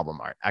on an album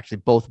art. Actually,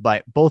 both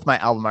my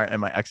album art and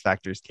my X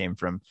Factors came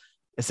from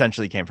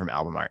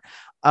album art.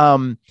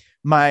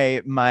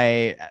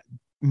 My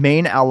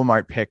main album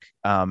art pick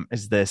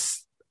is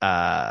this.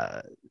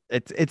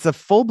 It's a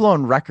full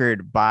blown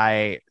record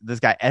by this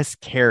guy S.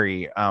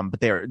 Carey,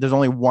 but there's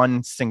only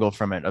one single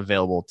from it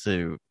available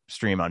to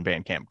stream on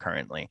Bandcamp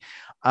currently.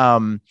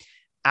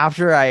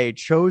 After I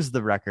chose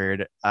the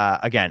record,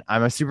 again,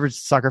 I'm a super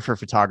sucker for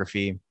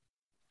photography.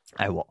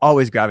 I will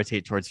always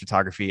gravitate towards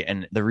photography.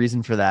 And the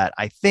reason for that,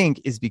 I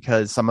think, is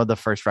because some of the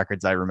first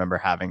records I remember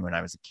having when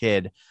I was a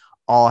kid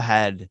all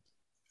had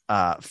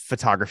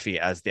photography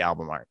as the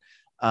album art.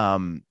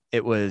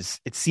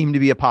 It seemed to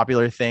be a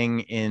popular thing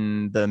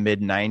in the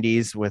mid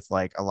 90s with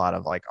like a lot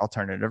of like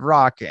alternative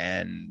rock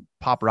and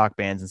pop rock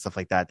bands and stuff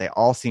like that. They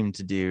all seemed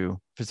to do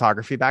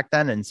photography back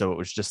then. And so it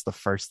was just the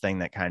first thing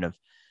that kind of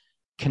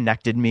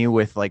connected me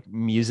with like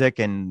music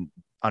and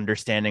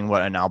understanding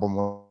what an album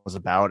was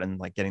about and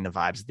like getting the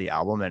vibes of the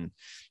album.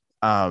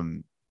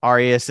 And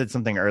Aria said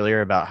something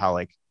earlier about how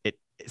like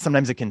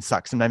sometimes it can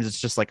suck. Sometimes it's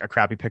just like a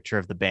crappy picture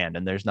of the band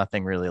and there's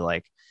nothing really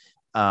like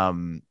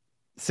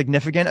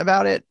significant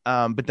about it.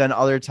 But then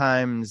other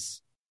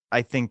times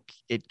I think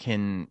it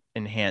can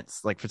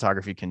enhance, like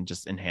photography can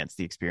just enhance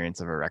the experience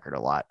of a record a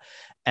lot.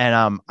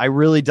 And I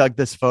really dug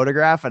this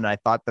photograph and I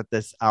thought that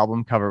this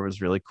album cover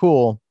was really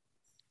cool.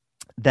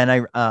 Then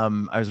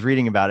I was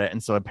reading about it,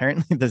 and so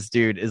apparently this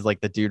dude is like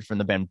the dude from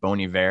the band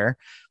Bon Iver,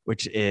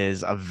 which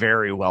is a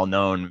very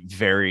well-known,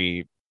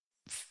 very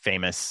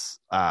famous,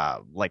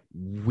 like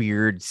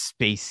weird,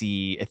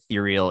 spacey,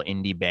 ethereal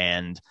indie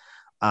band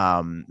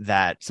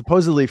that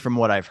supposedly, from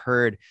what I've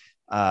heard,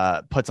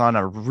 puts on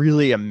a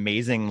really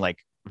amazing, like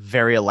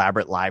very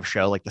elaborate live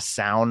show. Like the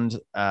sound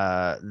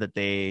that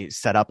they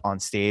set up on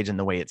stage and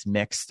the way it's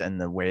mixed and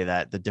the way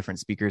that the different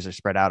speakers are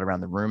spread out around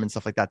the room and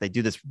stuff like that. They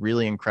do this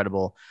really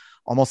incredible,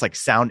 almost like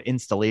sound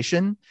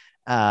installation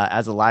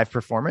as a live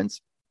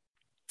performance.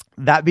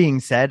 That being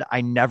said,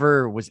 I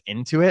never was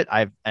into it.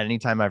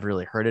 Anytime I've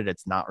really heard it,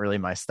 it's not really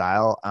my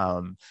style.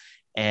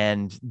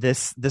 And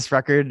this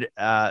record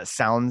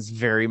sounds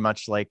very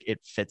much like it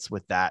fits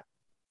with that,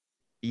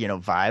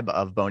 vibe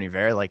of Bon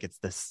Iver. Like it's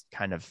this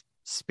kind of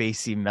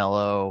spacey,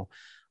 mellow,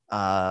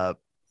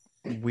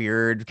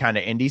 weird kind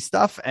of indie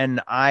stuff.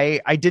 And I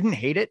didn't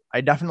hate it.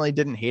 I definitely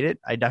didn't hate it.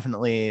 I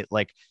definitely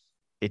like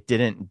it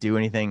didn't do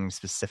anything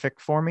specific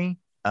for me.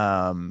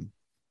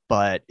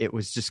 But it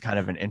was just kind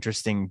of an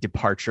interesting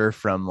departure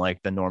from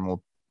like the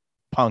normal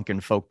punk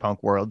and folk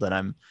punk world that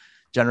I'm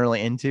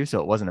generally into. So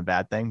it wasn't a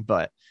bad thing,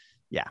 but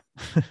yeah,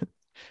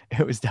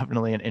 it was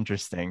definitely an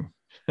interesting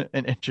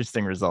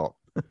result.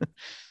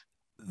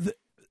 The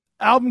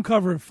album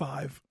cover of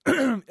 5.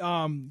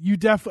 You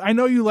definitely, I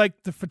know you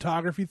like the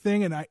photography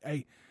thing, and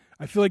I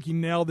feel like you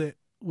nailed it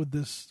with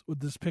this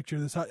picture.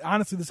 This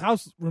honestly, this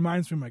house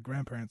reminds me of my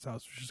grandparents'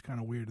 house, which is kind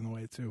of weird in the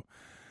way too.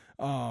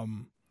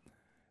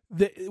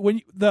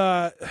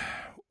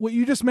 What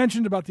you just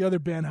mentioned about the other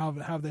band,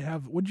 how they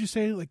have, what'd you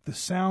say, like the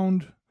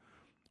sound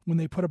when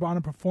they put up on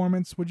a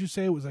performance? What'd you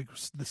say it was like?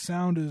 The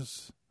sound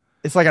is.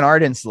 It's like an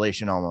art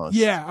installation almost.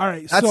 Yeah, all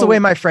right. That's the way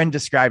my friend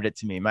described it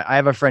to me. I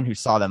have a friend who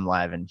saw them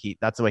live, and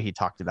that's the way he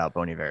talked about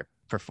Bon Iver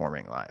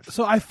performing live.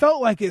 So I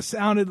felt like it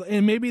sounded,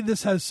 and maybe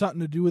this has something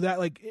to do with that.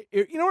 Like,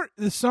 you know what?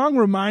 The song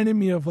reminded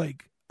me of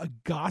like a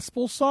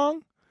gospel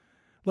song.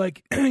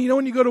 Like, you know,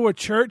 when you go to a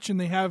church and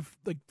they have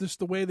like just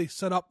the way they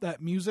set up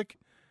that music.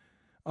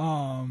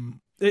 I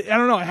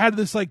don't know. I had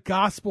this like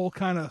gospel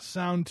kind of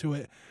sound to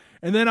it.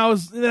 And then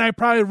I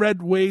probably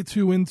read way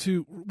too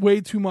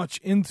much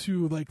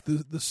into like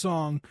the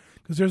song,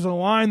 because there's a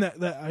line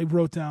that I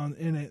wrote down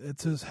in it. It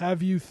says,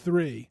 "Have you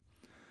 3?"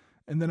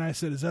 And then I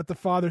said, "Is that the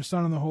Father,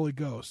 Son, and the Holy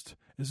Ghost?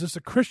 Is this a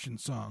Christian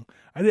song?"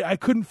 I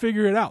couldn't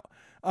figure it out.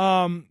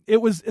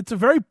 It's a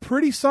very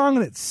pretty song,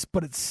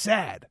 but it's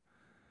sad.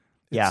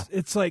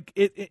 It's like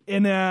it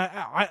and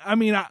I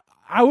mean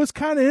I was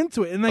kind of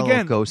into it, and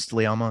again,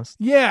 ghostly almost.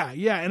 Yeah,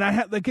 and I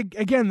had like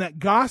again that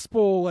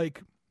gospel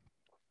like.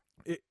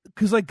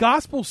 Because like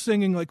gospel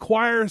singing, like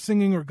choir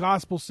singing or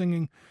gospel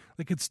singing,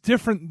 like it's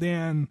different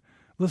than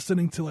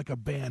listening to like a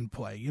band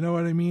play. You know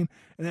what I mean?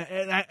 And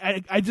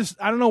I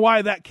don't know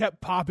why that kept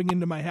popping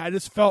into my head. I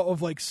just felt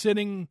of like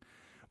sitting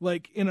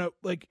like in a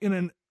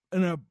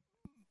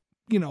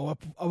you know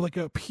like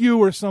a pew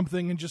or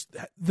something, and just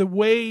the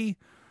way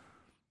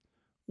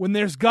when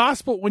there's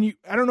gospel,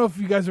 I don't know if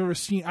you guys have ever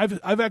seen.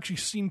 I've actually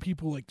seen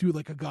people like do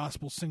like a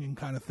gospel singing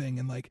kind of thing,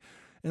 and like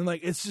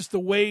it's just the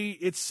way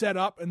it's set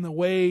up, and the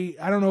way,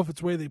 I don't know if it's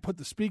the way they put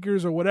the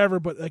speakers or whatever,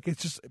 but like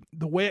it's just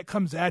the way it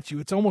comes at you.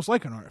 It's almost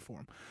like an art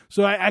form.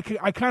 So I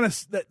kind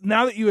of,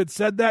 now that you had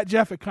said that,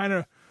 Jeff, that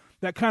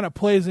kind of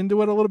plays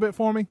into it a little bit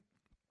for me.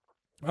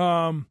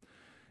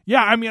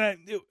 Yeah, I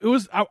mean,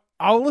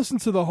 I'll listen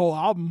to the whole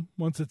album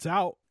once it's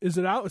out. Is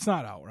it out? It's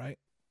not out, right?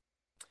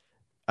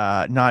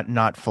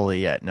 Not fully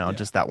yet. No, Yeah.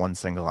 Just that one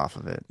single off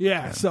of it.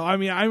 Yeah. So I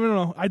mean, I don't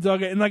know. I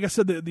dug it, and like I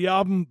said, the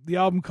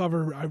album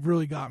cover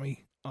really got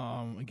me.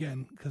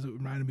 Again, because it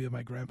reminded me of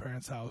my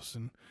grandparents' house,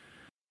 and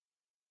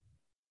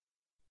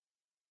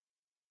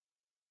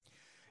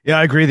Yeah,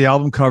 I agree. The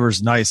album cover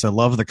is nice. I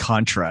love the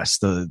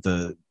contrast,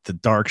 the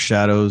dark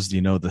shadows,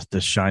 you know,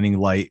 the shining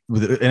light,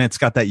 and it's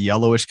got that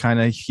yellowish kind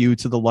of hue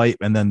to the light,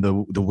 and then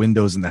the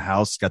windows in the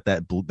house got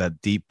that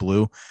deep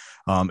blue.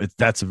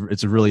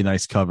 It's a really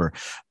nice cover.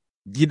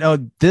 You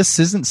know, this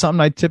isn't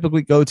something I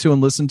typically go to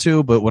and listen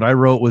to, but what I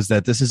wrote was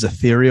that this is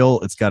ethereal.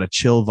 It's got a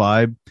chill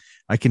vibe.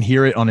 I can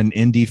hear it on an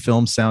indie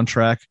film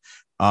soundtrack,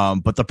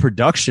 but the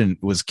production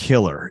was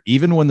killer.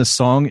 Even when the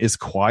song is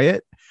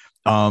quiet,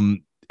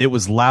 it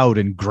was loud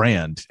and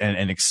grand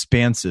and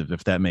expansive,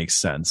 if that makes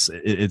sense.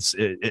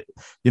 You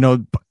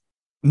know,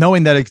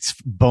 knowing that it's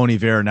Bon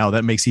Iver now,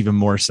 that makes even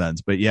more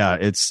sense. But yeah,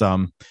 it's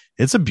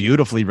a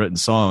beautifully written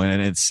song,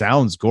 and it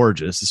sounds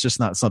gorgeous. It's just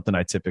not something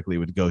I typically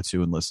would go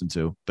to and listen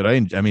to. But I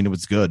mean, it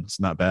was good. It's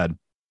not bad.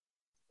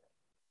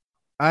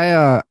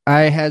 I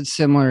had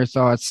similar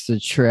thoughts to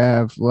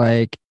Trev.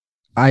 Like,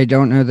 I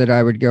don't know that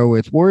I would go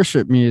with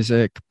worship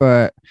music,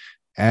 but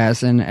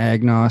as an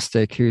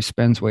agnostic who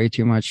spends way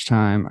too much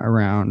time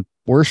around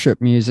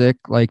worship music,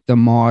 like the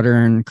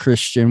modern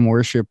Christian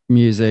worship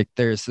music,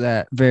 there's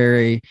that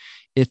very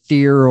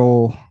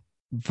ethereal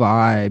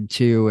vibe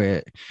to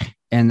it.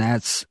 And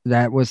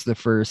that was the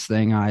first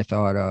thing I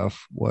thought of,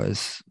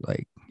 was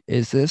like,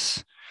 is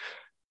this?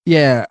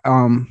 Yeah.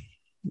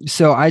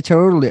 So I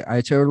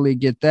totally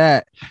get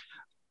that.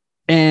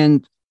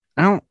 And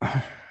I'll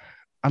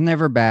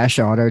never bash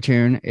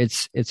autotune.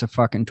 It's a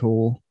fucking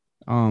tool.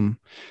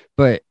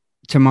 But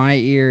to my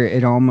ear,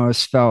 it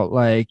almost felt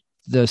like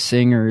the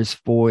singer's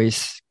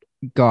voice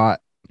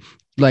got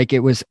like it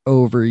was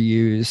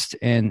overused,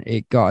 and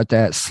it got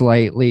that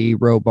slightly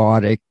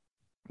robotic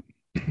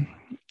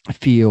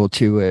feel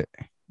to it.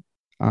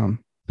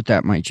 But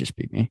that might just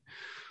be me.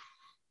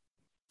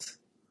 I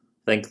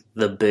think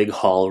the big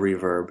hall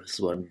reverb is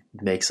what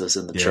makes us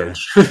in the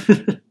church.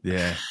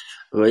 Yeah.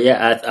 But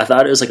yeah, I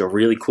thought it was like a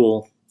really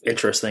cool,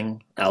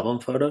 interesting album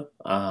photo.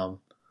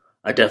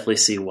 I definitely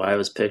see why it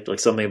was picked.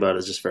 Like, something about it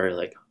is just very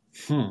like,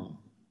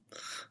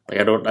 like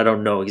I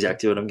don't know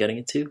exactly what I'm getting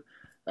into.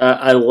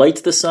 I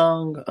liked the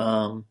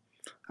song.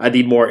 I'd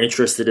be more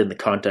interested in the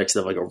context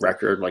of like a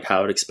record, like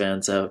how it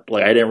expands out.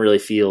 Like, I didn't really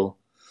feel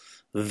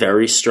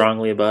very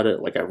strongly about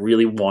it. Like I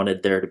really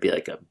wanted there to be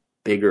like a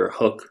bigger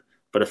hook,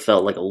 but it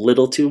felt like a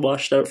little too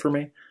washed out for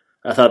me.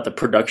 I thought the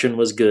production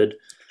was good,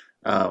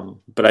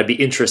 but I'd be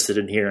interested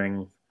in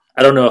hearing.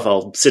 I don't know if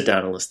I'll sit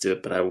down and listen to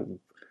it, but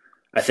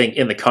I think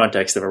in the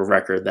context of a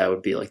record, that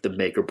would be like the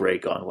make or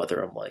break on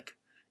whether I'm like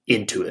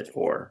into it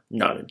or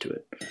not into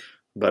it.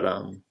 But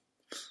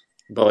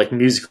like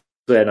musically,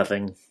 I had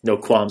nothing, no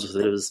qualms with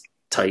it. It was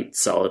tight,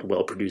 solid,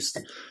 well produced,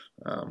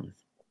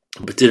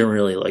 but didn't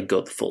really like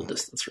go the full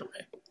distance for me.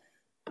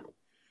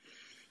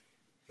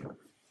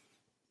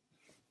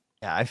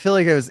 Yeah, I feel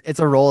like it's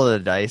a roll of the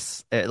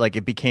dice.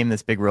 It became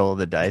this big roll of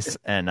the dice,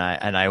 and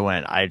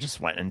I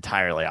just went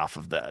entirely off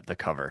of the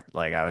cover.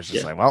 Like I was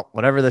just like, well,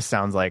 whatever this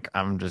sounds like,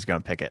 I'm just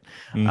gonna pick it.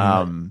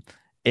 Mm-hmm.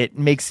 It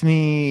makes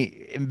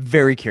me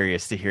very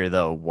curious to hear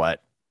though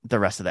what the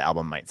rest of the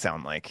album might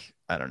sound like.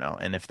 I don't know,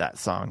 and if that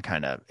song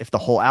if the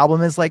whole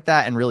album is like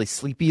that and really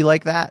sleepy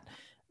like that,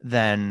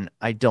 then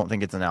I don't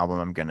think it's an album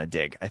I'm gonna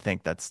dig. I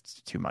think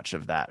that's too much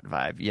of that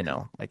vibe. You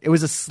know, like it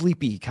was a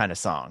sleepy kind of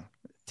song.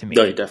 To me,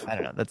 no, definitely.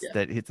 I don't know.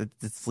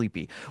 It's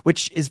sleepy,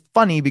 which is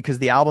funny because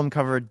the album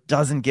cover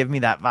doesn't give me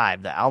that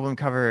vibe. The album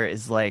cover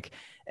is like,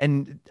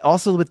 and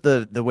also with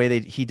the way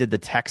that he did the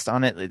text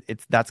on it,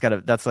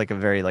 that's like a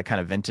very like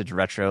kind of vintage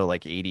retro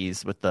like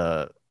 80s with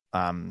the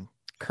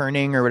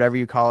kerning or whatever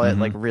you call it,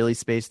 like really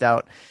spaced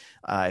out.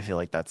 I feel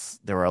like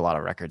there were a lot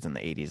of records in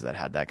the 80s that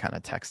had that kind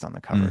of text on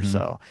the cover.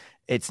 So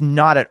it's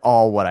not at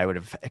all what I would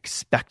have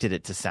expected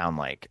it to sound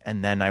like.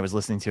 And then I was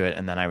listening to it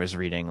and then I was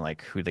reading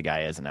like who the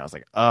guy is. And I was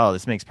like, oh,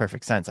 this makes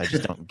perfect sense. I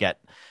just don't get,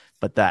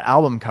 but that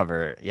album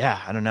cover,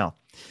 yeah, I don't know.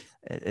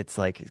 It's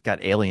like, it's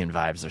got alien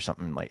vibes or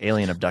something, like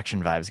alien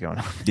abduction vibes going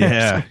on.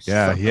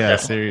 Yeah.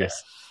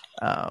 Serious.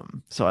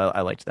 So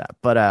I liked that,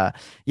 but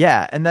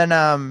yeah. And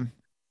then,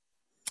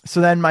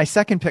 so then my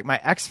second pick, my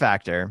X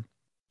Factor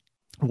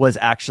was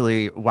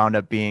actually wound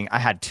up being, I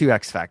had two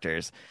X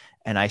Factors.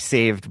 And I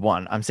saved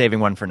one. I'm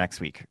saving one for next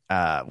week,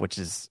 which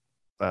is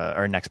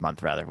or next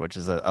month rather, which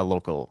is a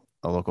local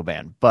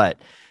band. But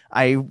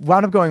I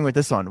wound up going with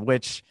this one,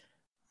 which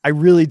I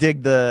really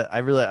dig.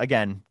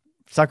 Again,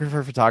 sucker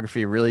for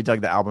photography. Really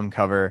dug the album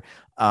cover.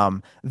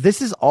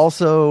 This is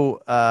also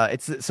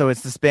it's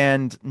this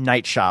band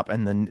Night Shop,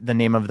 and the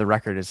name of the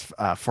record is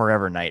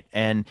Forever Night,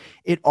 and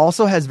it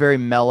also has very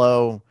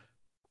mellow,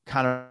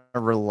 kind of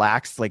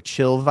relaxed, like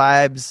chill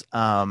vibes,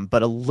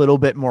 but a little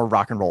bit more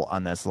rock and roll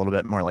on this, a little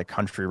bit more like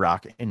country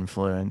rock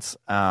influence.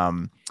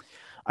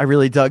 I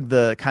really dug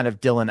the kind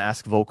of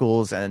Dylan-esque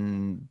vocals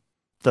and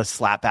the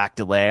slapback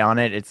delay on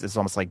it. It's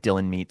almost like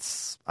Dylan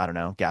meets, I don't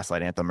know,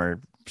 Gaslight Anthem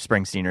or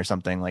Springsteen or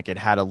something. Like it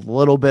had a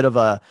little bit of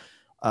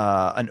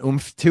an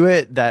oomph to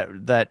it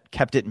that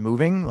kept it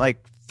moving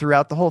like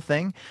throughout the whole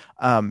thing.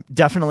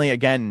 Definitely,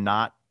 again,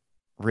 not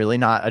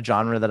a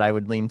genre that I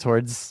would lean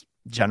towards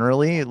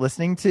generally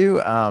listening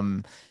to,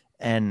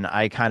 and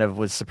I kind of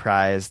was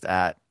surprised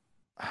at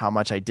how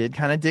much I did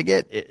kind of dig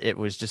it. It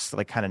was just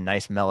like kind of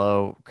nice,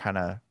 mellow, kind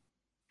of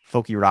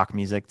folky rock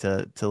music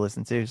to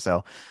listen to.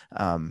 So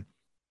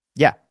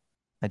yeah,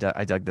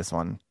 I dug this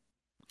one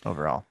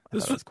overall.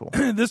 This was cool.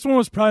 This one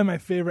was probably my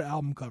favorite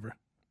album cover.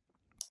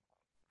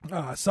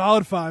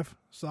 Solid five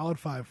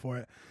for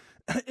it.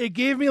 It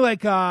gave me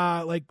like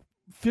 50s,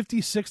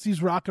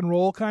 60s rock and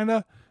roll kind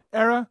of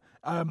era.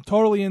 I'm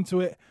totally into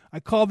it. I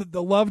called it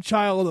the love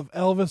child of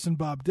Elvis and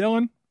Bob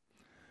Dylan.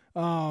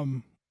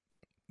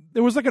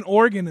 There was like an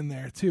organ in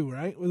there too,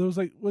 right? There was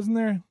like, wasn't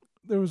there?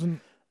 There was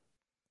an.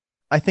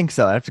 I think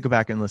so. I have to go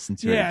back and listen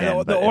to it again.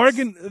 Yeah, the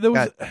organ. There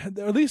was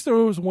at least there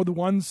was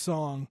one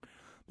song.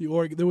 The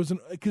organ. There was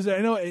because I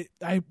know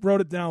I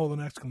wrote it down with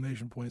an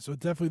exclamation point. So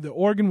definitely the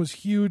organ was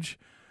huge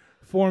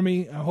for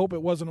me. I hope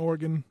it was an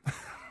organ,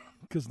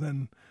 because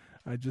then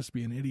I'd just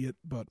be an idiot.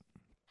 But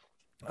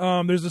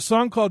there's a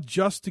song called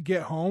 "Just to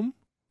Get Home,"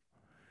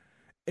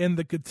 and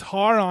the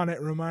guitar on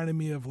it reminded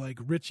me of like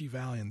Richie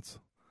Valens.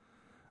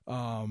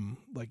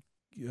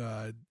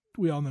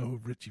 We all know who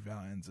Richie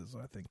Valens is,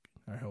 I think.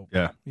 I hope.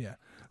 Yeah.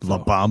 So,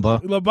 La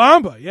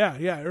Bamba. Yeah.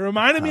 It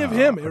reminded me of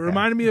him. It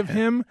reminded me of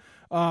him.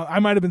 I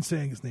might have been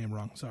saying his name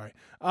wrong. Sorry.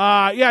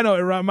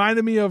 It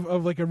reminded me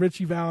of like a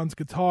Richie Valens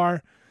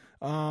guitar.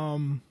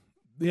 And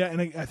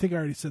I think I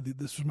already said that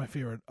this was my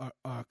favorite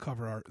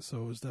cover art,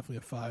 so it was definitely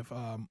a 5.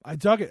 I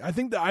dug it. I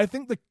think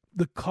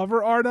the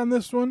cover art on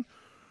this one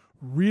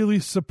really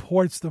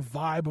supports the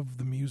vibe of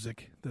the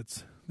music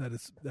that's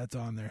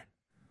on there.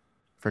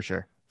 For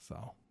sure.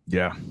 So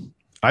yeah.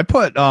 I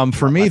put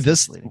for me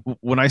this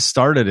when I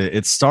started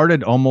it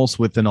started almost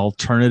with an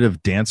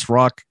alternative dance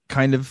rock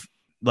kind of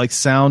like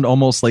sound,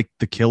 almost like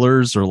the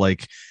Killers or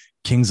like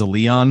Kings of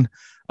Leon.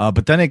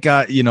 But then it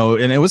got,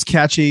 and it was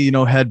catchy,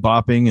 head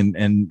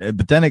bopping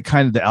but then it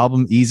kind of, the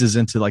album eases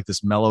into like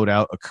this mellowed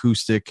out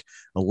acoustic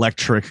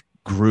electric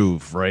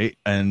groove. Right.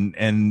 And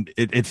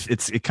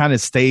it kind of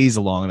stays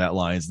along that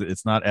lines.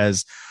 It's not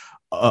as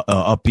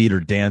upbeat or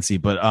dancey,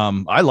 but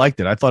I liked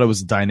it. I thought it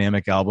was a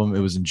dynamic album.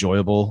 It was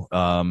enjoyable.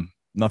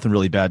 Nothing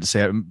really bad to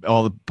say.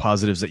 All the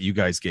positives that you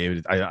guys gave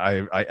it,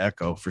 I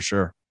echo for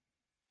sure.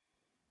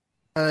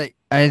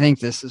 I think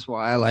this is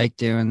why I like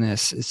doing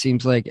this. It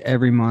seems like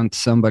every month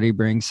somebody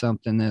brings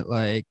something that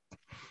like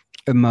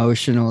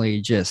emotionally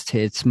just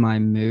hits my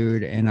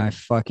mood, and I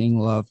fucking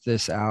love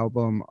this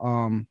album.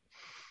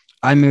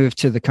 I moved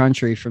to the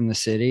country from the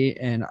city,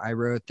 and I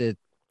wrote that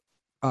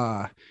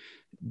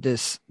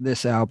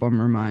this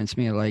album reminds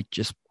me of like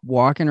just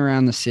walking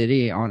around the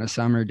city on a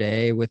summer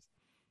day with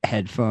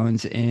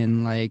headphones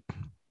in, like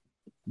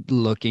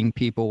looking,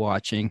 people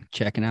watching,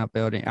 checking out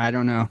building. I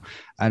don't know.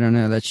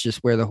 That's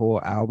just where the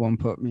whole album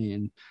put me.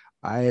 And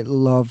I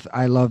love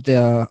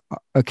the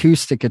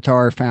acoustic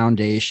guitar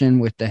foundation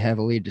with the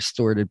heavily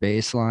distorted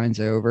bass lines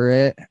over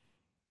it.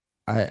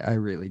 I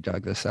really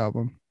dug this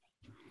album.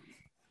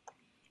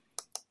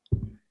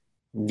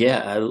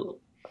 Yeah,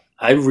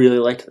 I really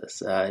liked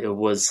this. It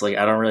was like,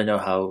 I don't really know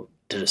how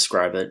to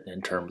describe it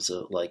in terms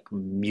of like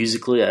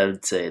musically. I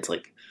would say it's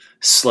like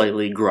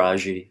slightly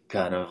garagey,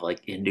 kind of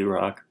like indie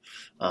rock.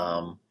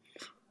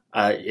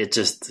 It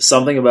just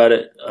something about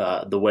it.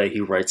 The way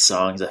he writes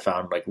songs, I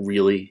found like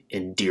really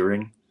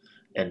endearing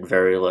and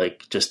very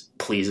like just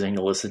pleasing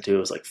to listen to. It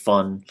was like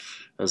fun.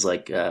 It was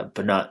like,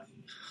 but not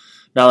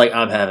like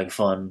I'm having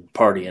fun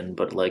partying,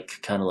 but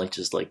like kind of like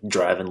just like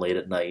driving late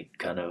at night,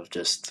 kind of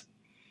just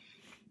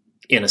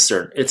in a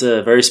certain. It's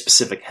a very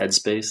specific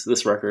headspace,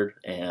 this record,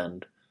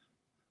 and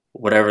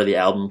whatever the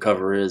album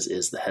cover is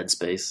the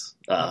headspace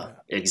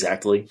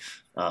exactly.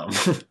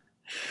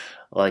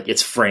 Like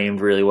it's framed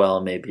really well,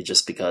 and maybe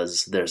just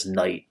because there's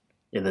night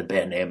in the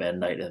band name and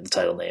night in the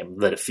title name,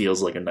 that it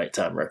feels like a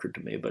nighttime record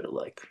to me. But it,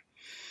 like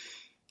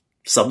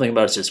something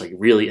about it's just like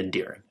really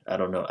endearing. I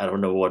don't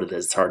know what it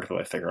is. It's hard to put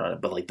my finger on it,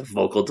 but like the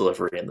vocal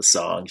delivery and the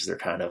songs, they're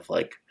kind of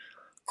like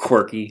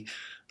quirky,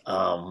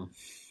 but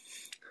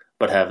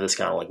have this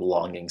kind of like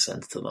longing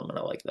sense to them, and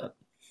I like that.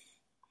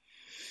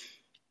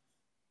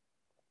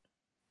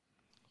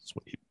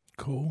 Sweet.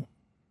 Cool.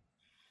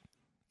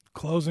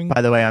 Closing.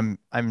 By the way, I'm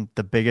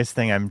the biggest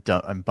thing I'm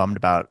bummed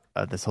about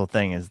this whole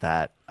thing is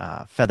that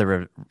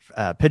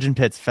Pigeon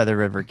Pit's Feather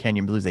River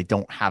Canyon Blues, they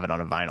don't have it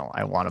on a vinyl.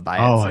 I want to buy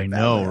it. Oh, so I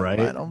know, right?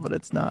 Vinyl, but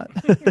it's not.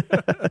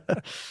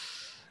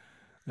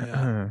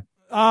 Yeah.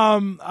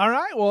 All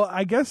right. Well,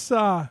 I guess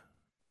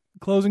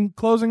closing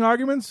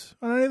arguments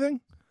on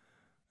anything.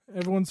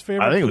 Everyone's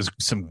favorite. I think it was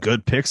some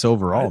good picks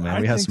overall,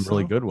 man. We had some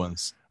really good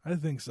ones. I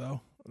think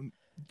so.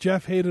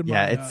 Jeff hated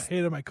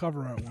my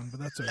cover art one, but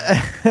that's okay.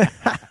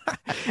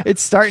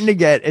 It's starting to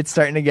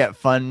get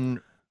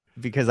fun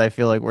because I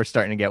feel like we're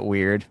starting to get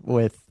weird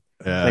with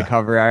the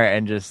cover art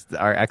and just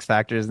our X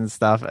Factors and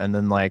stuff, and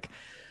then like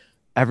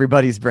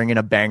everybody's bringing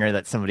a banger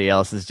that somebody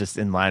else is just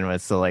in line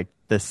with. So like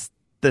this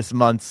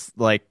month's,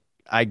 like,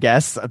 I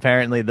guess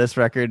apparently this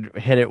record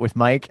hit it with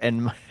Mike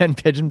and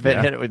Pigeon Pit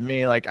hit it with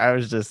me. Like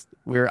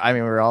we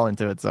were all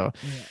into it. So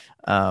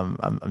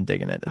I'm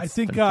digging it. I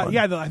think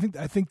I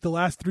think the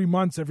last 3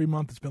 months, every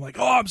month it's been like,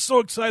 oh, I'm so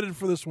excited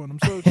for this one. I'm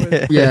so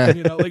excited. Yeah.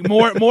 You know, like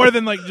more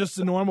than like just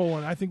a normal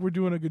one. I think we're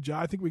doing a good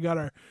job. I think we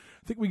got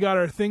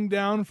our thing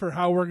down for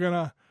how we're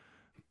gonna,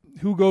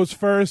 who goes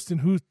first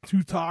and who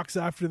talks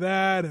after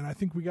that. And I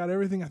think we got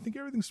everything. I think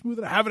everything's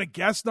smooth. Having a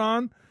guest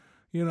on,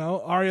 you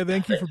know, Arya,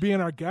 thank you for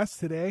being our guest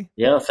today.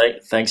 Yeah,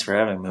 thanks for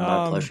having me.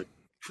 My pleasure.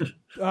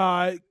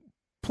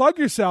 Plug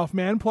yourself,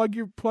 man. Plug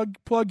you.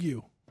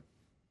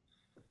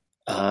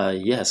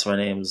 Yes, my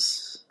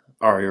name's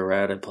Arya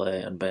Rad. I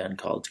play in a band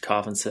called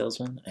Coffin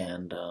Salesman,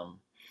 and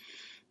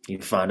you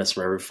can find us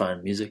wherever you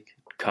find music.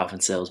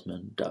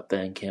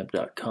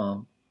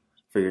 coffinsalesman.bandcamp.com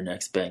for your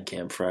next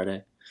Bandcamp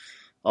Friday.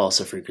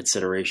 Also, for your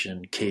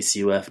consideration,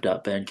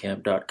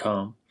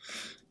 kcuf.bandcamp.com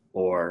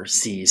or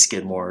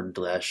Skidmore /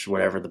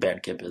 whatever the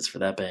Bandcamp is for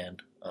that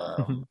band.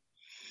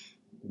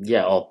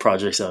 Yeah, all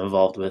projects I'm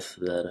involved with.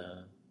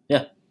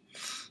 That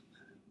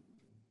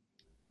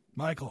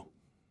Michael,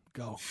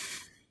 go.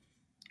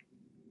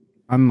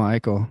 I'm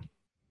Michael.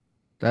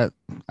 I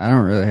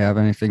don't really have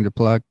anything to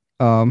plug.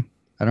 I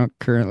don't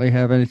currently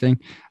have anything.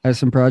 I have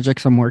some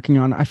projects I'm working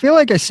on. I feel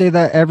like I say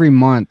that every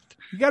month.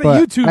 You got a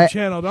YouTube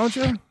channel, don't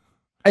you?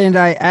 And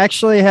I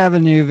actually have a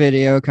new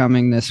video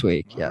coming this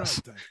week. All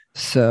yes. right,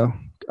 So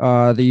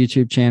the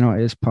YouTube channel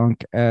is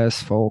Punk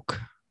as Folk.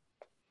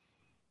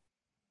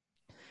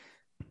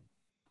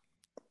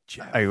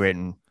 Jeff. Are you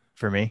waiting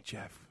for me?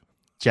 Jeff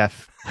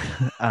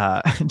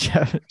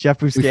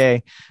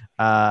Bousquet.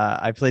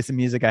 I play some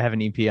music. I have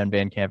an EP on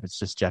Bandcamp. It's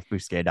just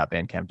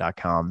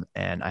jeffbousquet.bandcamp.com.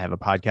 And I have a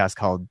podcast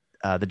called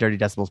the Dirty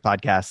Decibels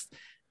Podcast,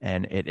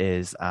 and it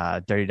is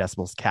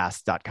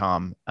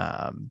dirtydecibelscast.com.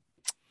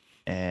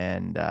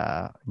 And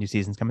new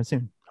season's coming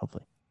soon,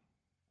 hopefully.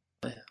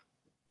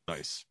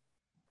 Nice.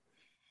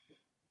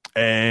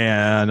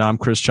 And I'm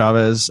Chris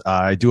Chavez.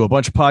 I do a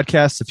bunch of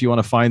podcasts. If you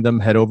want to find them,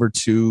 head over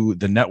to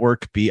the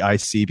network,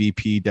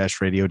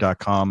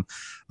 bicbp-radio.com.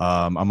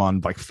 I'm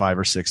on like 5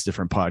 or 6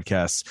 different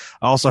podcasts.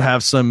 I also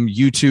have some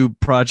YouTube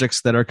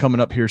projects that are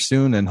coming up here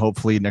soon, and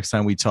hopefully next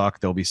time we talk,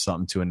 there'll be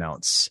something to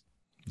announce.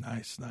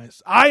 Nice.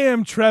 I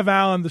am Trev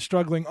Allen, the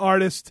Struggling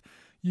Artist.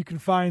 You can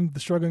find the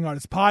Struggling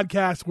Artist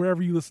podcast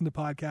wherever you listen to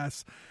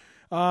podcasts.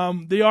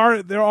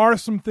 There are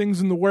some things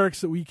in the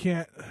works that we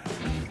can't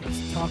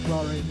to talk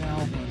about right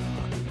now,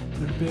 but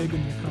they're big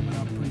and they're coming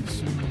up pretty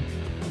soon.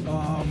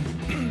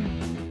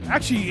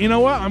 Actually, you know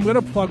what? I'm going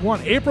to plug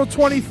one. April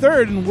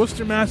 23rd in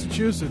Worcester,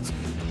 Massachusetts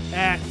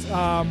at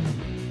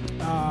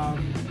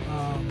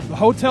the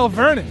Hotel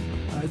Vernon.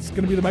 It's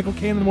going to be the Michael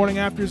Caine and the Morning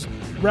Afters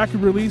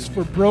record release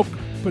for Broke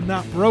But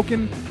Not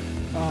Broken.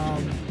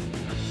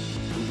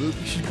 You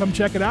should come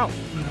check it out.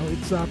 You know,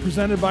 it's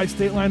presented by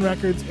State Line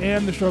Records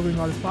and the Struggling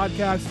Artist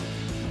Podcast.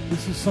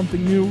 This is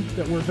something new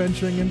that we're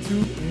venturing into,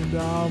 and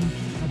I'm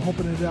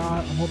hoping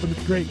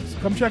it's great. So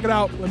come check it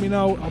out. Let me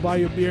know. I'll buy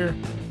you a beer.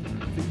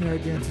 I think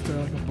Narragansetts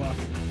are like $1,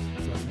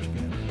 so that's what you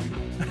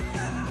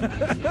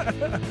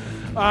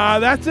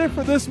get. That's it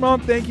for this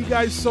month. Thank you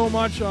guys so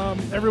much.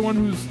 Everyone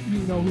who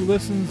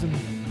listens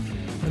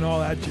and all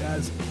that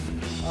jazz.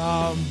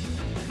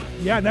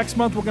 Next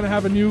month we're gonna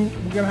have a new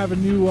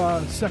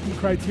second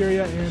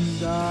criteria,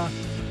 and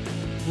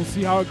we'll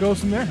see how it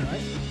goes from there.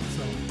 Right?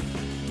 So,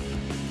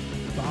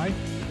 bye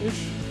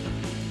ish.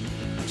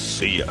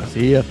 See ya.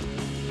 See ya.